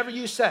whatever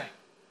you say.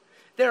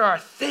 There are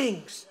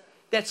things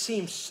that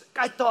seem,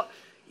 I thought,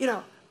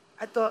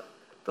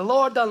 The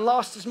Lord done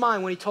lost his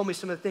mind when he told me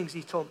some of the things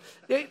he told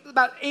me.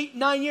 About 8,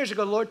 9 years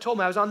ago, the Lord told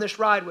me, I was on this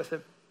ride with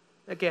him.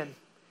 Again,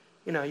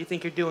 you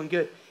think you're doing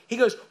good. He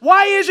goes,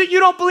 why is it you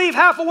don't believe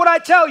half of what I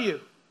tell you?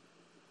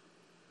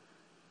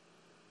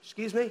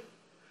 Excuse me?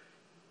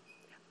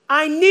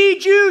 I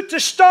need you to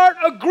start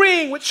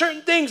agreeing with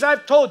certain things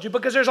I've told you,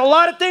 because there's a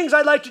lot of things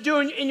I'd like to do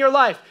in your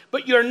life,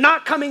 but you're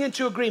not coming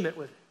into agreement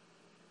with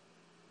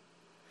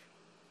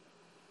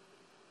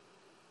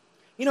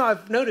it.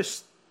 I've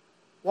noticed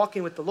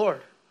walking with the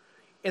Lord,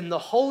 in the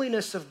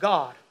holiness of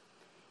God,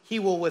 he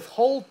will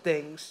withhold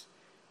things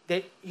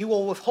that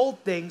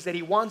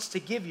he wants to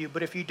give you,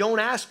 but if you don't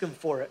ask him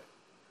for it,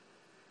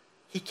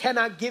 he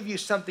cannot give you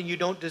something you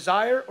don't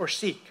desire or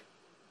seek.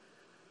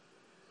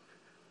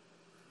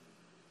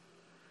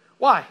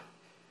 Why?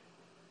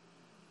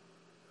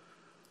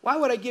 Why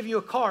would I give you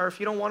a car if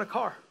you don't want a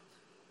car?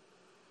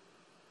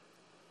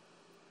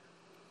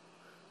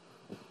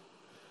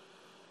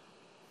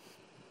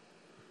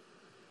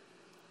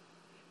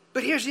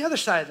 But here's the other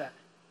side of that.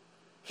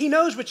 He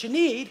knows what you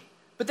need,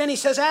 but then he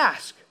says,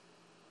 ask.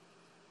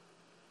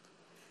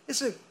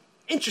 It's an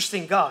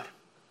interesting God.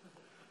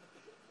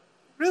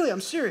 Really,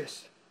 I'm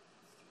serious.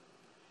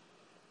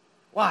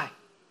 Why?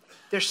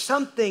 There's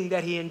something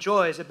that he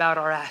enjoys about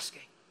our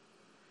asking,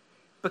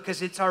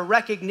 because it's our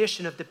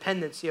recognition of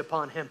dependency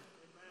upon him.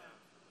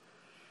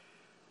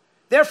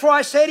 Therefore,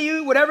 I say to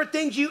you, whatever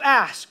things you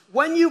ask,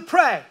 when you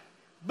pray,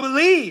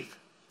 believe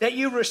that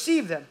you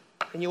receive them,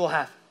 and you will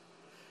have.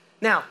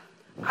 Now,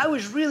 I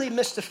was really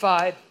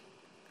mystified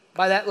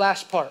by that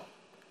last part.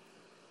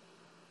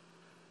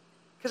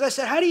 Because I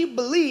said, how do you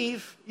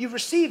believe you've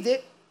received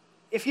it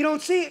if you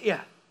don't see it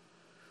yet?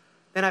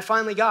 Then I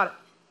finally got it.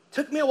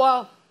 Took me a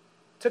while.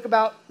 Took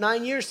about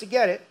 9 years to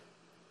get it.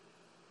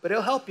 But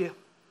it'll help you.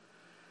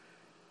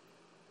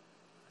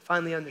 I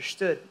finally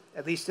understood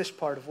at least this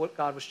part of what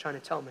God was trying to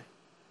tell me.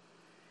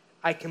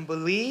 I can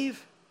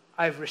believe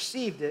I've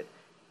received it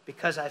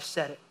because I've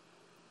said it.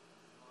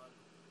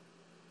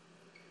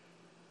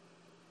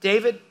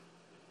 David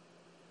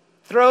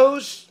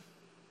throws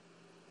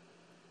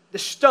the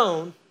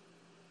stone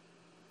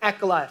at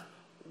Goliath.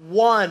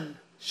 One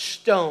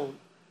stone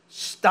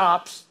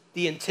stops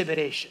the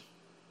intimidation.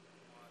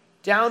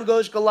 Down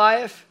goes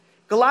Goliath.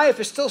 Goliath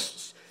is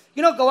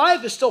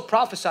still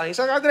prophesying. He's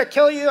like, I'm going to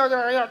kill you. I'm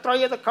going to throw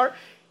you in the cart.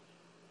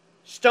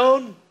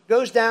 Stone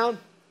goes down.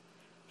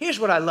 Here's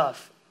what I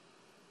love.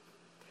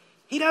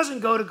 He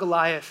doesn't go to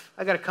Goliath.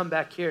 I got to come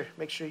back here.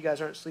 Make sure you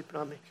guys aren't sleeping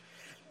on me.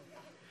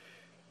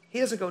 He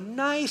doesn't go,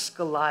 nice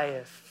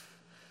Goliath.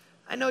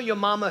 I know your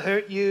mama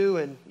hurt you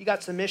and you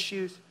got some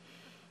issues.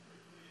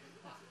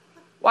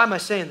 Why am I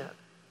saying that?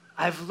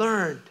 I've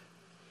learned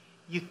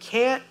you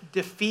can't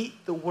defeat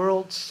the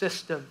world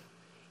system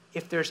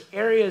if there's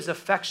areas,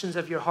 affections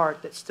of your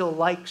heart that still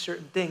like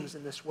certain things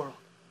in this world.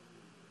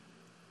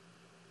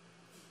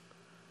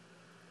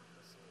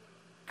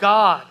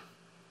 God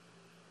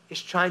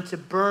is trying to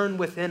burn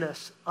within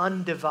us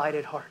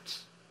undivided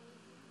hearts.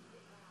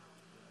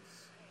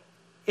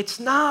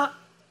 It's not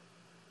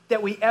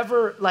that we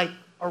ever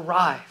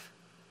arrive.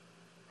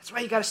 That's why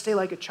you got to stay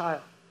like a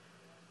child.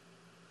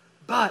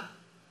 But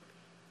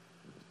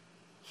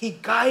he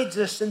guides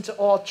us into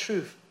all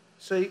truth.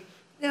 So,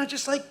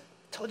 just like I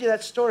told you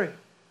that story.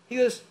 He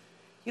goes,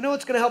 you know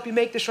what's going to help you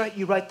make this right?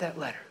 You write that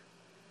letter.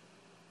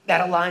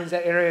 That aligns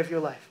that area of your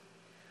life.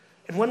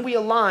 And when we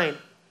align,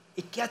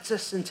 it gets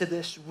us into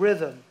this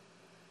rhythm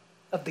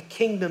of the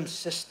kingdom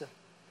system.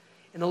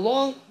 And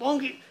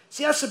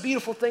see, that's the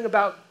beautiful thing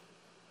about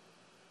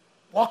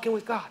walking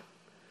with God.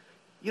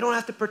 You don't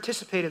have to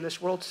participate in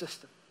this world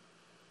system.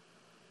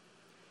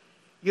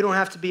 You don't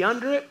have to be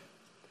under it.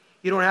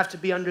 You don't have to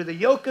be under the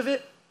yoke of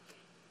it.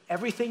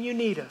 Everything you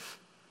need of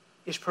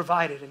is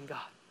provided in God.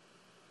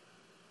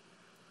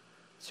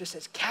 It just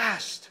says,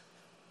 cast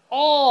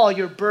all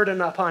your burden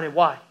upon him.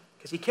 Why?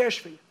 Because he cares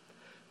for you.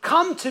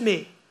 Come to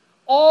me,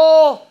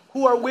 all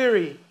who are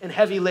weary and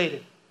heavy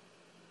laden.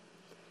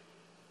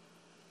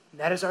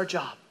 And that is our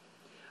job.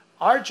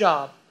 Our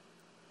job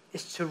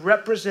is to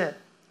represent,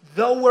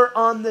 though we're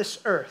on this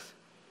earth,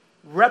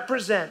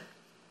 represent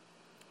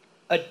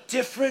a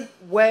different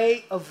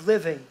way of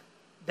living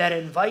that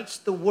invites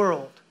the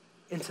world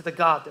into the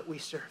God that we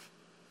serve.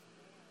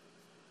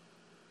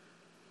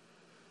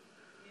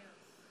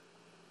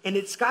 And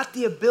it's got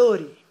the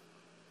ability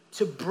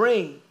to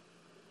bring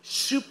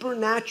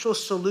supernatural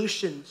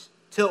solutions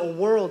to a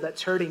world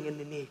that's hurting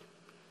and in need.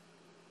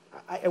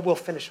 I will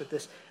finish with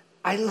this.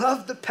 I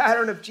love the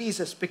pattern of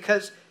Jesus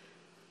because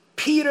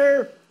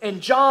Peter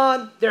and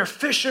John, they're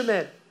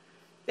fishermen.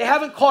 They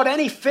haven't caught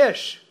any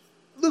fish.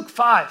 Luke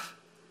 5.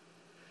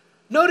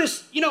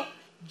 Notice,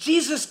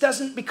 Jesus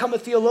doesn't become a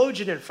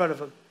theologian in front of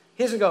them.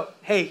 He doesn't go,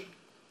 hey,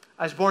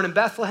 I was born in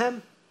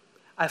Bethlehem.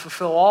 I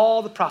fulfill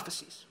all the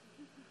prophecies.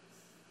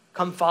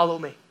 Come follow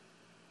me.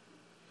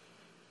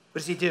 What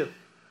does he do?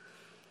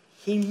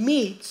 He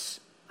meets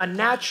a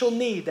natural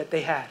need that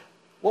they had.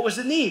 What was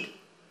the need?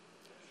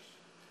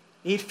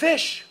 Need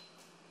fish.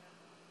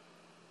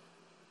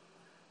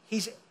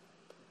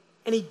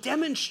 and he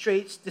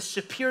demonstrates the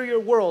superior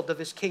world of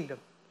his kingdom.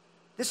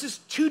 This is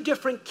two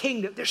different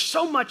kingdoms. There's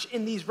so much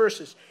in these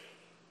verses.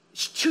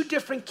 It's two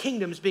different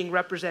kingdoms being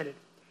represented.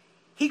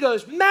 He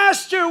goes,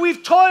 Master,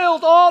 we've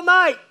toiled all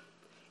night.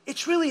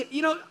 It's really,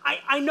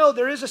 I know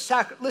there is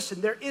a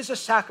there is a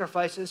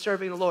sacrifice in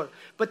serving the Lord.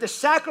 But the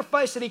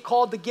sacrifice that he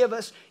called to give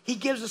us, he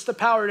gives us the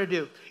power to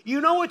do.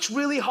 You know what's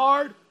really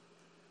hard?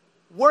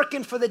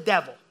 Working for the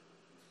devil.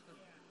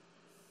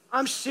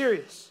 I'm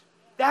serious.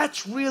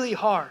 That's really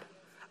hard.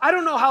 I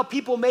don't know how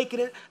people make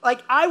it.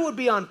 Like, I would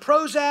be on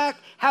Prozac,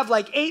 have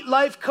like 8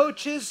 life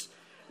coaches.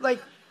 Like,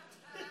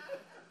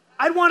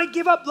 I'd want to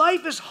give up.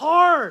 Life is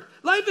hard.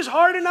 Life is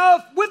hard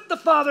enough with the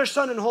Father,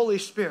 Son, and Holy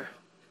Spirit.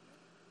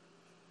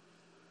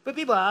 But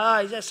people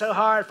are, is that so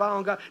hard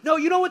following God? No,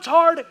 you know what's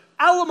hard?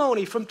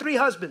 Alimony from 3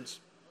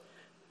 husbands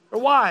or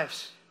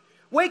wives.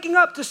 Waking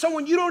up to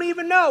someone you don't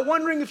even know,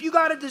 wondering if you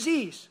got a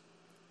disease.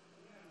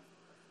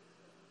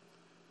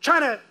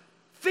 Trying to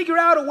figure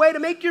out a way to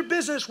make your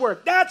business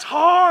work. That's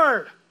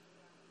hard.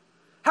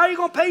 How are you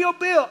going to pay your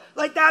bill?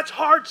 Like, that's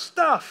hard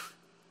stuff.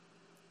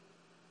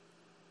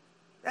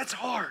 That's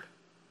hard.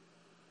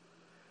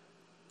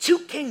 2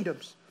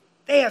 kingdoms.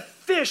 They have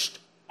fished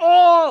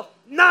all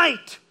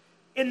night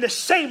in the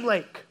same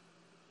lake.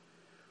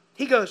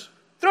 He goes,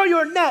 throw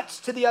your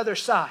nets to the other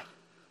side.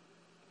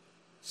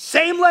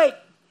 Same lake.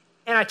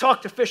 And I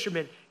talked to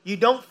fishermen. You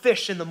don't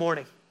fish in the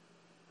morning.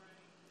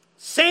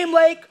 Same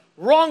lake,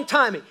 wrong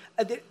timing.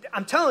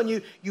 I'm telling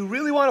you, you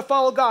really want to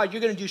follow God,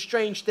 you're going to do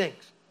strange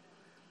things.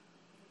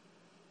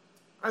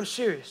 I'm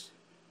serious.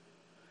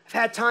 I've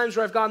had times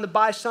where I've gone to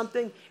buy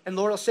something and the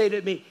Lord will say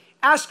to me,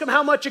 ask him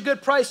how much a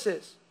good price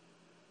is.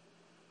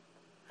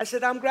 I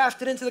said, I'm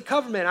grafted into the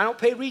government. I don't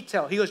pay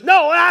retail. He goes,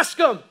 no, ask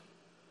him.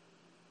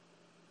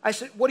 I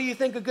said, what do you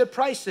think a good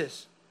price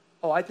is?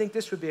 Oh, I think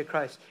this would be a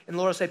price. And the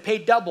Lord will say, pay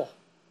double.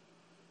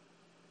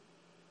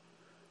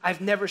 I've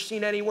never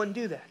seen anyone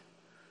do that.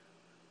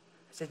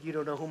 I said, you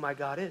don't know who my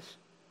God is.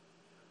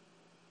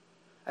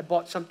 I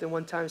bought something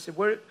one time. I said,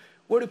 where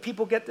do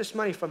people get this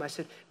money from? I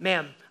said,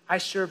 ma'am, I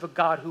serve a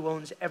God who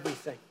owns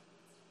everything.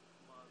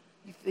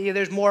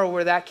 There's more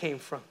where that came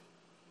from.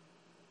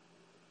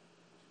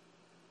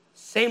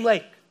 Same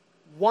lake,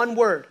 one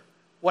word.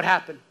 What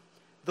happened?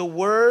 The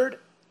word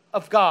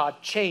of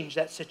God changed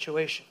that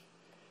situation.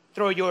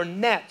 Throw your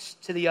nets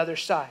to the other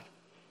side.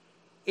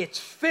 It's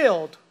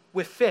filled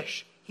with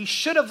fish. He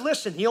should have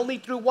listened. He only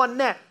threw 1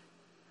 net.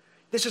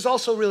 This is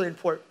also really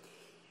important.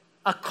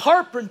 A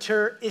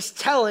carpenter is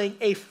telling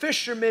a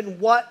fisherman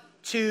what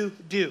to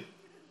do.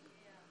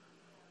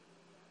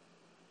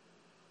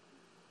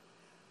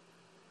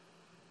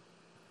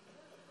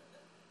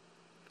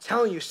 I'm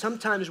telling you,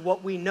 sometimes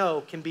what we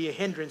know can be a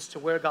hindrance to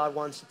where God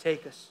wants to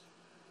take us.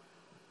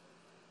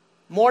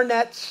 More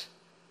nets.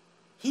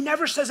 He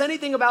never says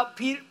anything about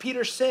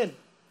Peter's sin.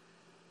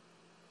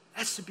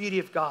 That's the beauty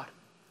of God.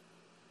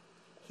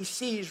 He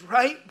sees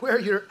right where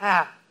you're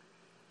at.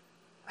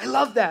 I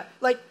love that.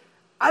 Like,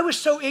 I was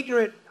so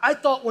ignorant. I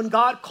thought when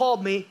God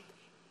called me,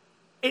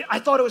 I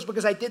thought it was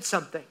because I did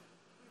something.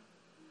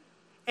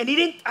 And he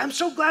didn't, I'm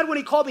so glad when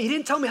he called me, he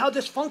didn't tell me how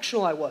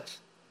dysfunctional I was.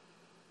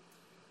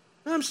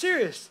 No, I'm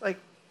serious.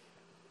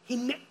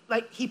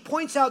 He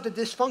points out the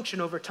dysfunction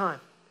over time.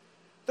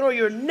 Throw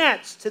your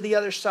nets to the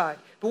other side.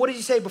 But what did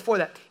he say before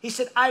that? He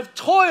said, I've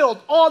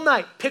toiled all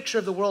night. Picture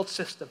of the world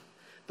system.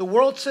 The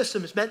world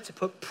system is meant to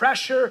put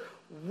pressure,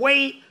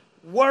 weight,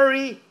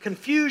 worry,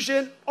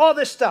 confusion, all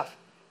this stuff.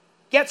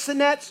 Gets the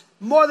nets,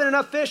 more than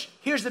enough fish.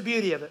 Here's the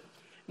beauty of it.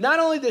 Not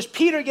only does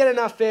Peter get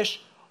enough fish,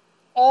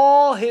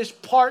 all his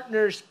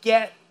partners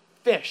get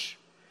fish.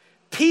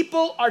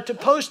 People are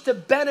supposed to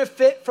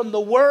benefit from the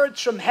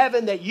words from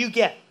heaven that you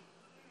get.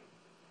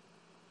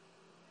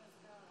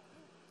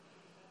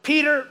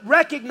 Peter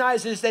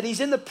recognizes that he's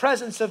in the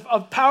presence of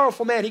a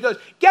powerful man. He goes,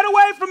 get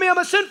away from me, I'm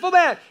a sinful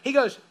man. He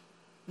goes,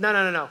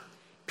 no.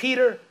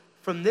 Peter,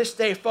 from this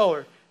day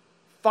forward,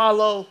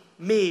 follow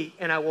me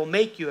and I will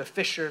make you a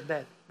fisher of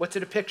men. What's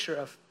it a picture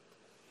of?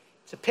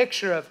 It's a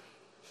picture of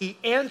he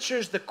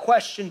answers the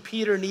question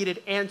Peter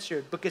needed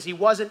answered because he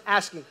wasn't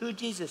asking, who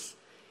Jesus?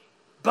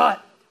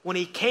 But when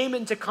he came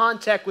into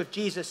contact with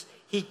Jesus,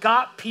 he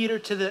got Peter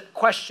to the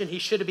question he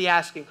should be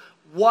asking.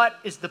 What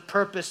is the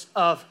purpose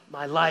of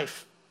my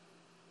life?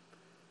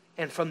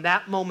 And from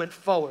that moment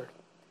forward,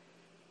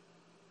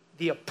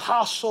 the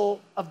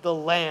apostle of the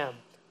Lamb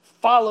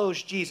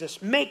follows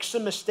Jesus, makes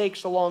some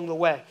mistakes along the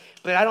way.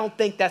 But I don't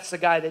think that's the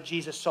guy that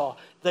Jesus saw.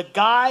 The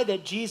guy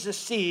that Jesus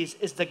sees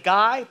is the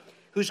guy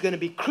who's going to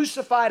be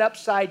crucified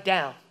upside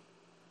down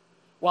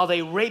while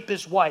they rape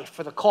his wife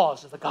for the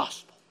cause of the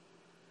gospel.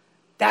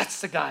 That's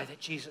the guy that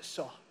Jesus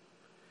saw.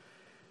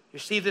 You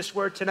receive this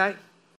word tonight?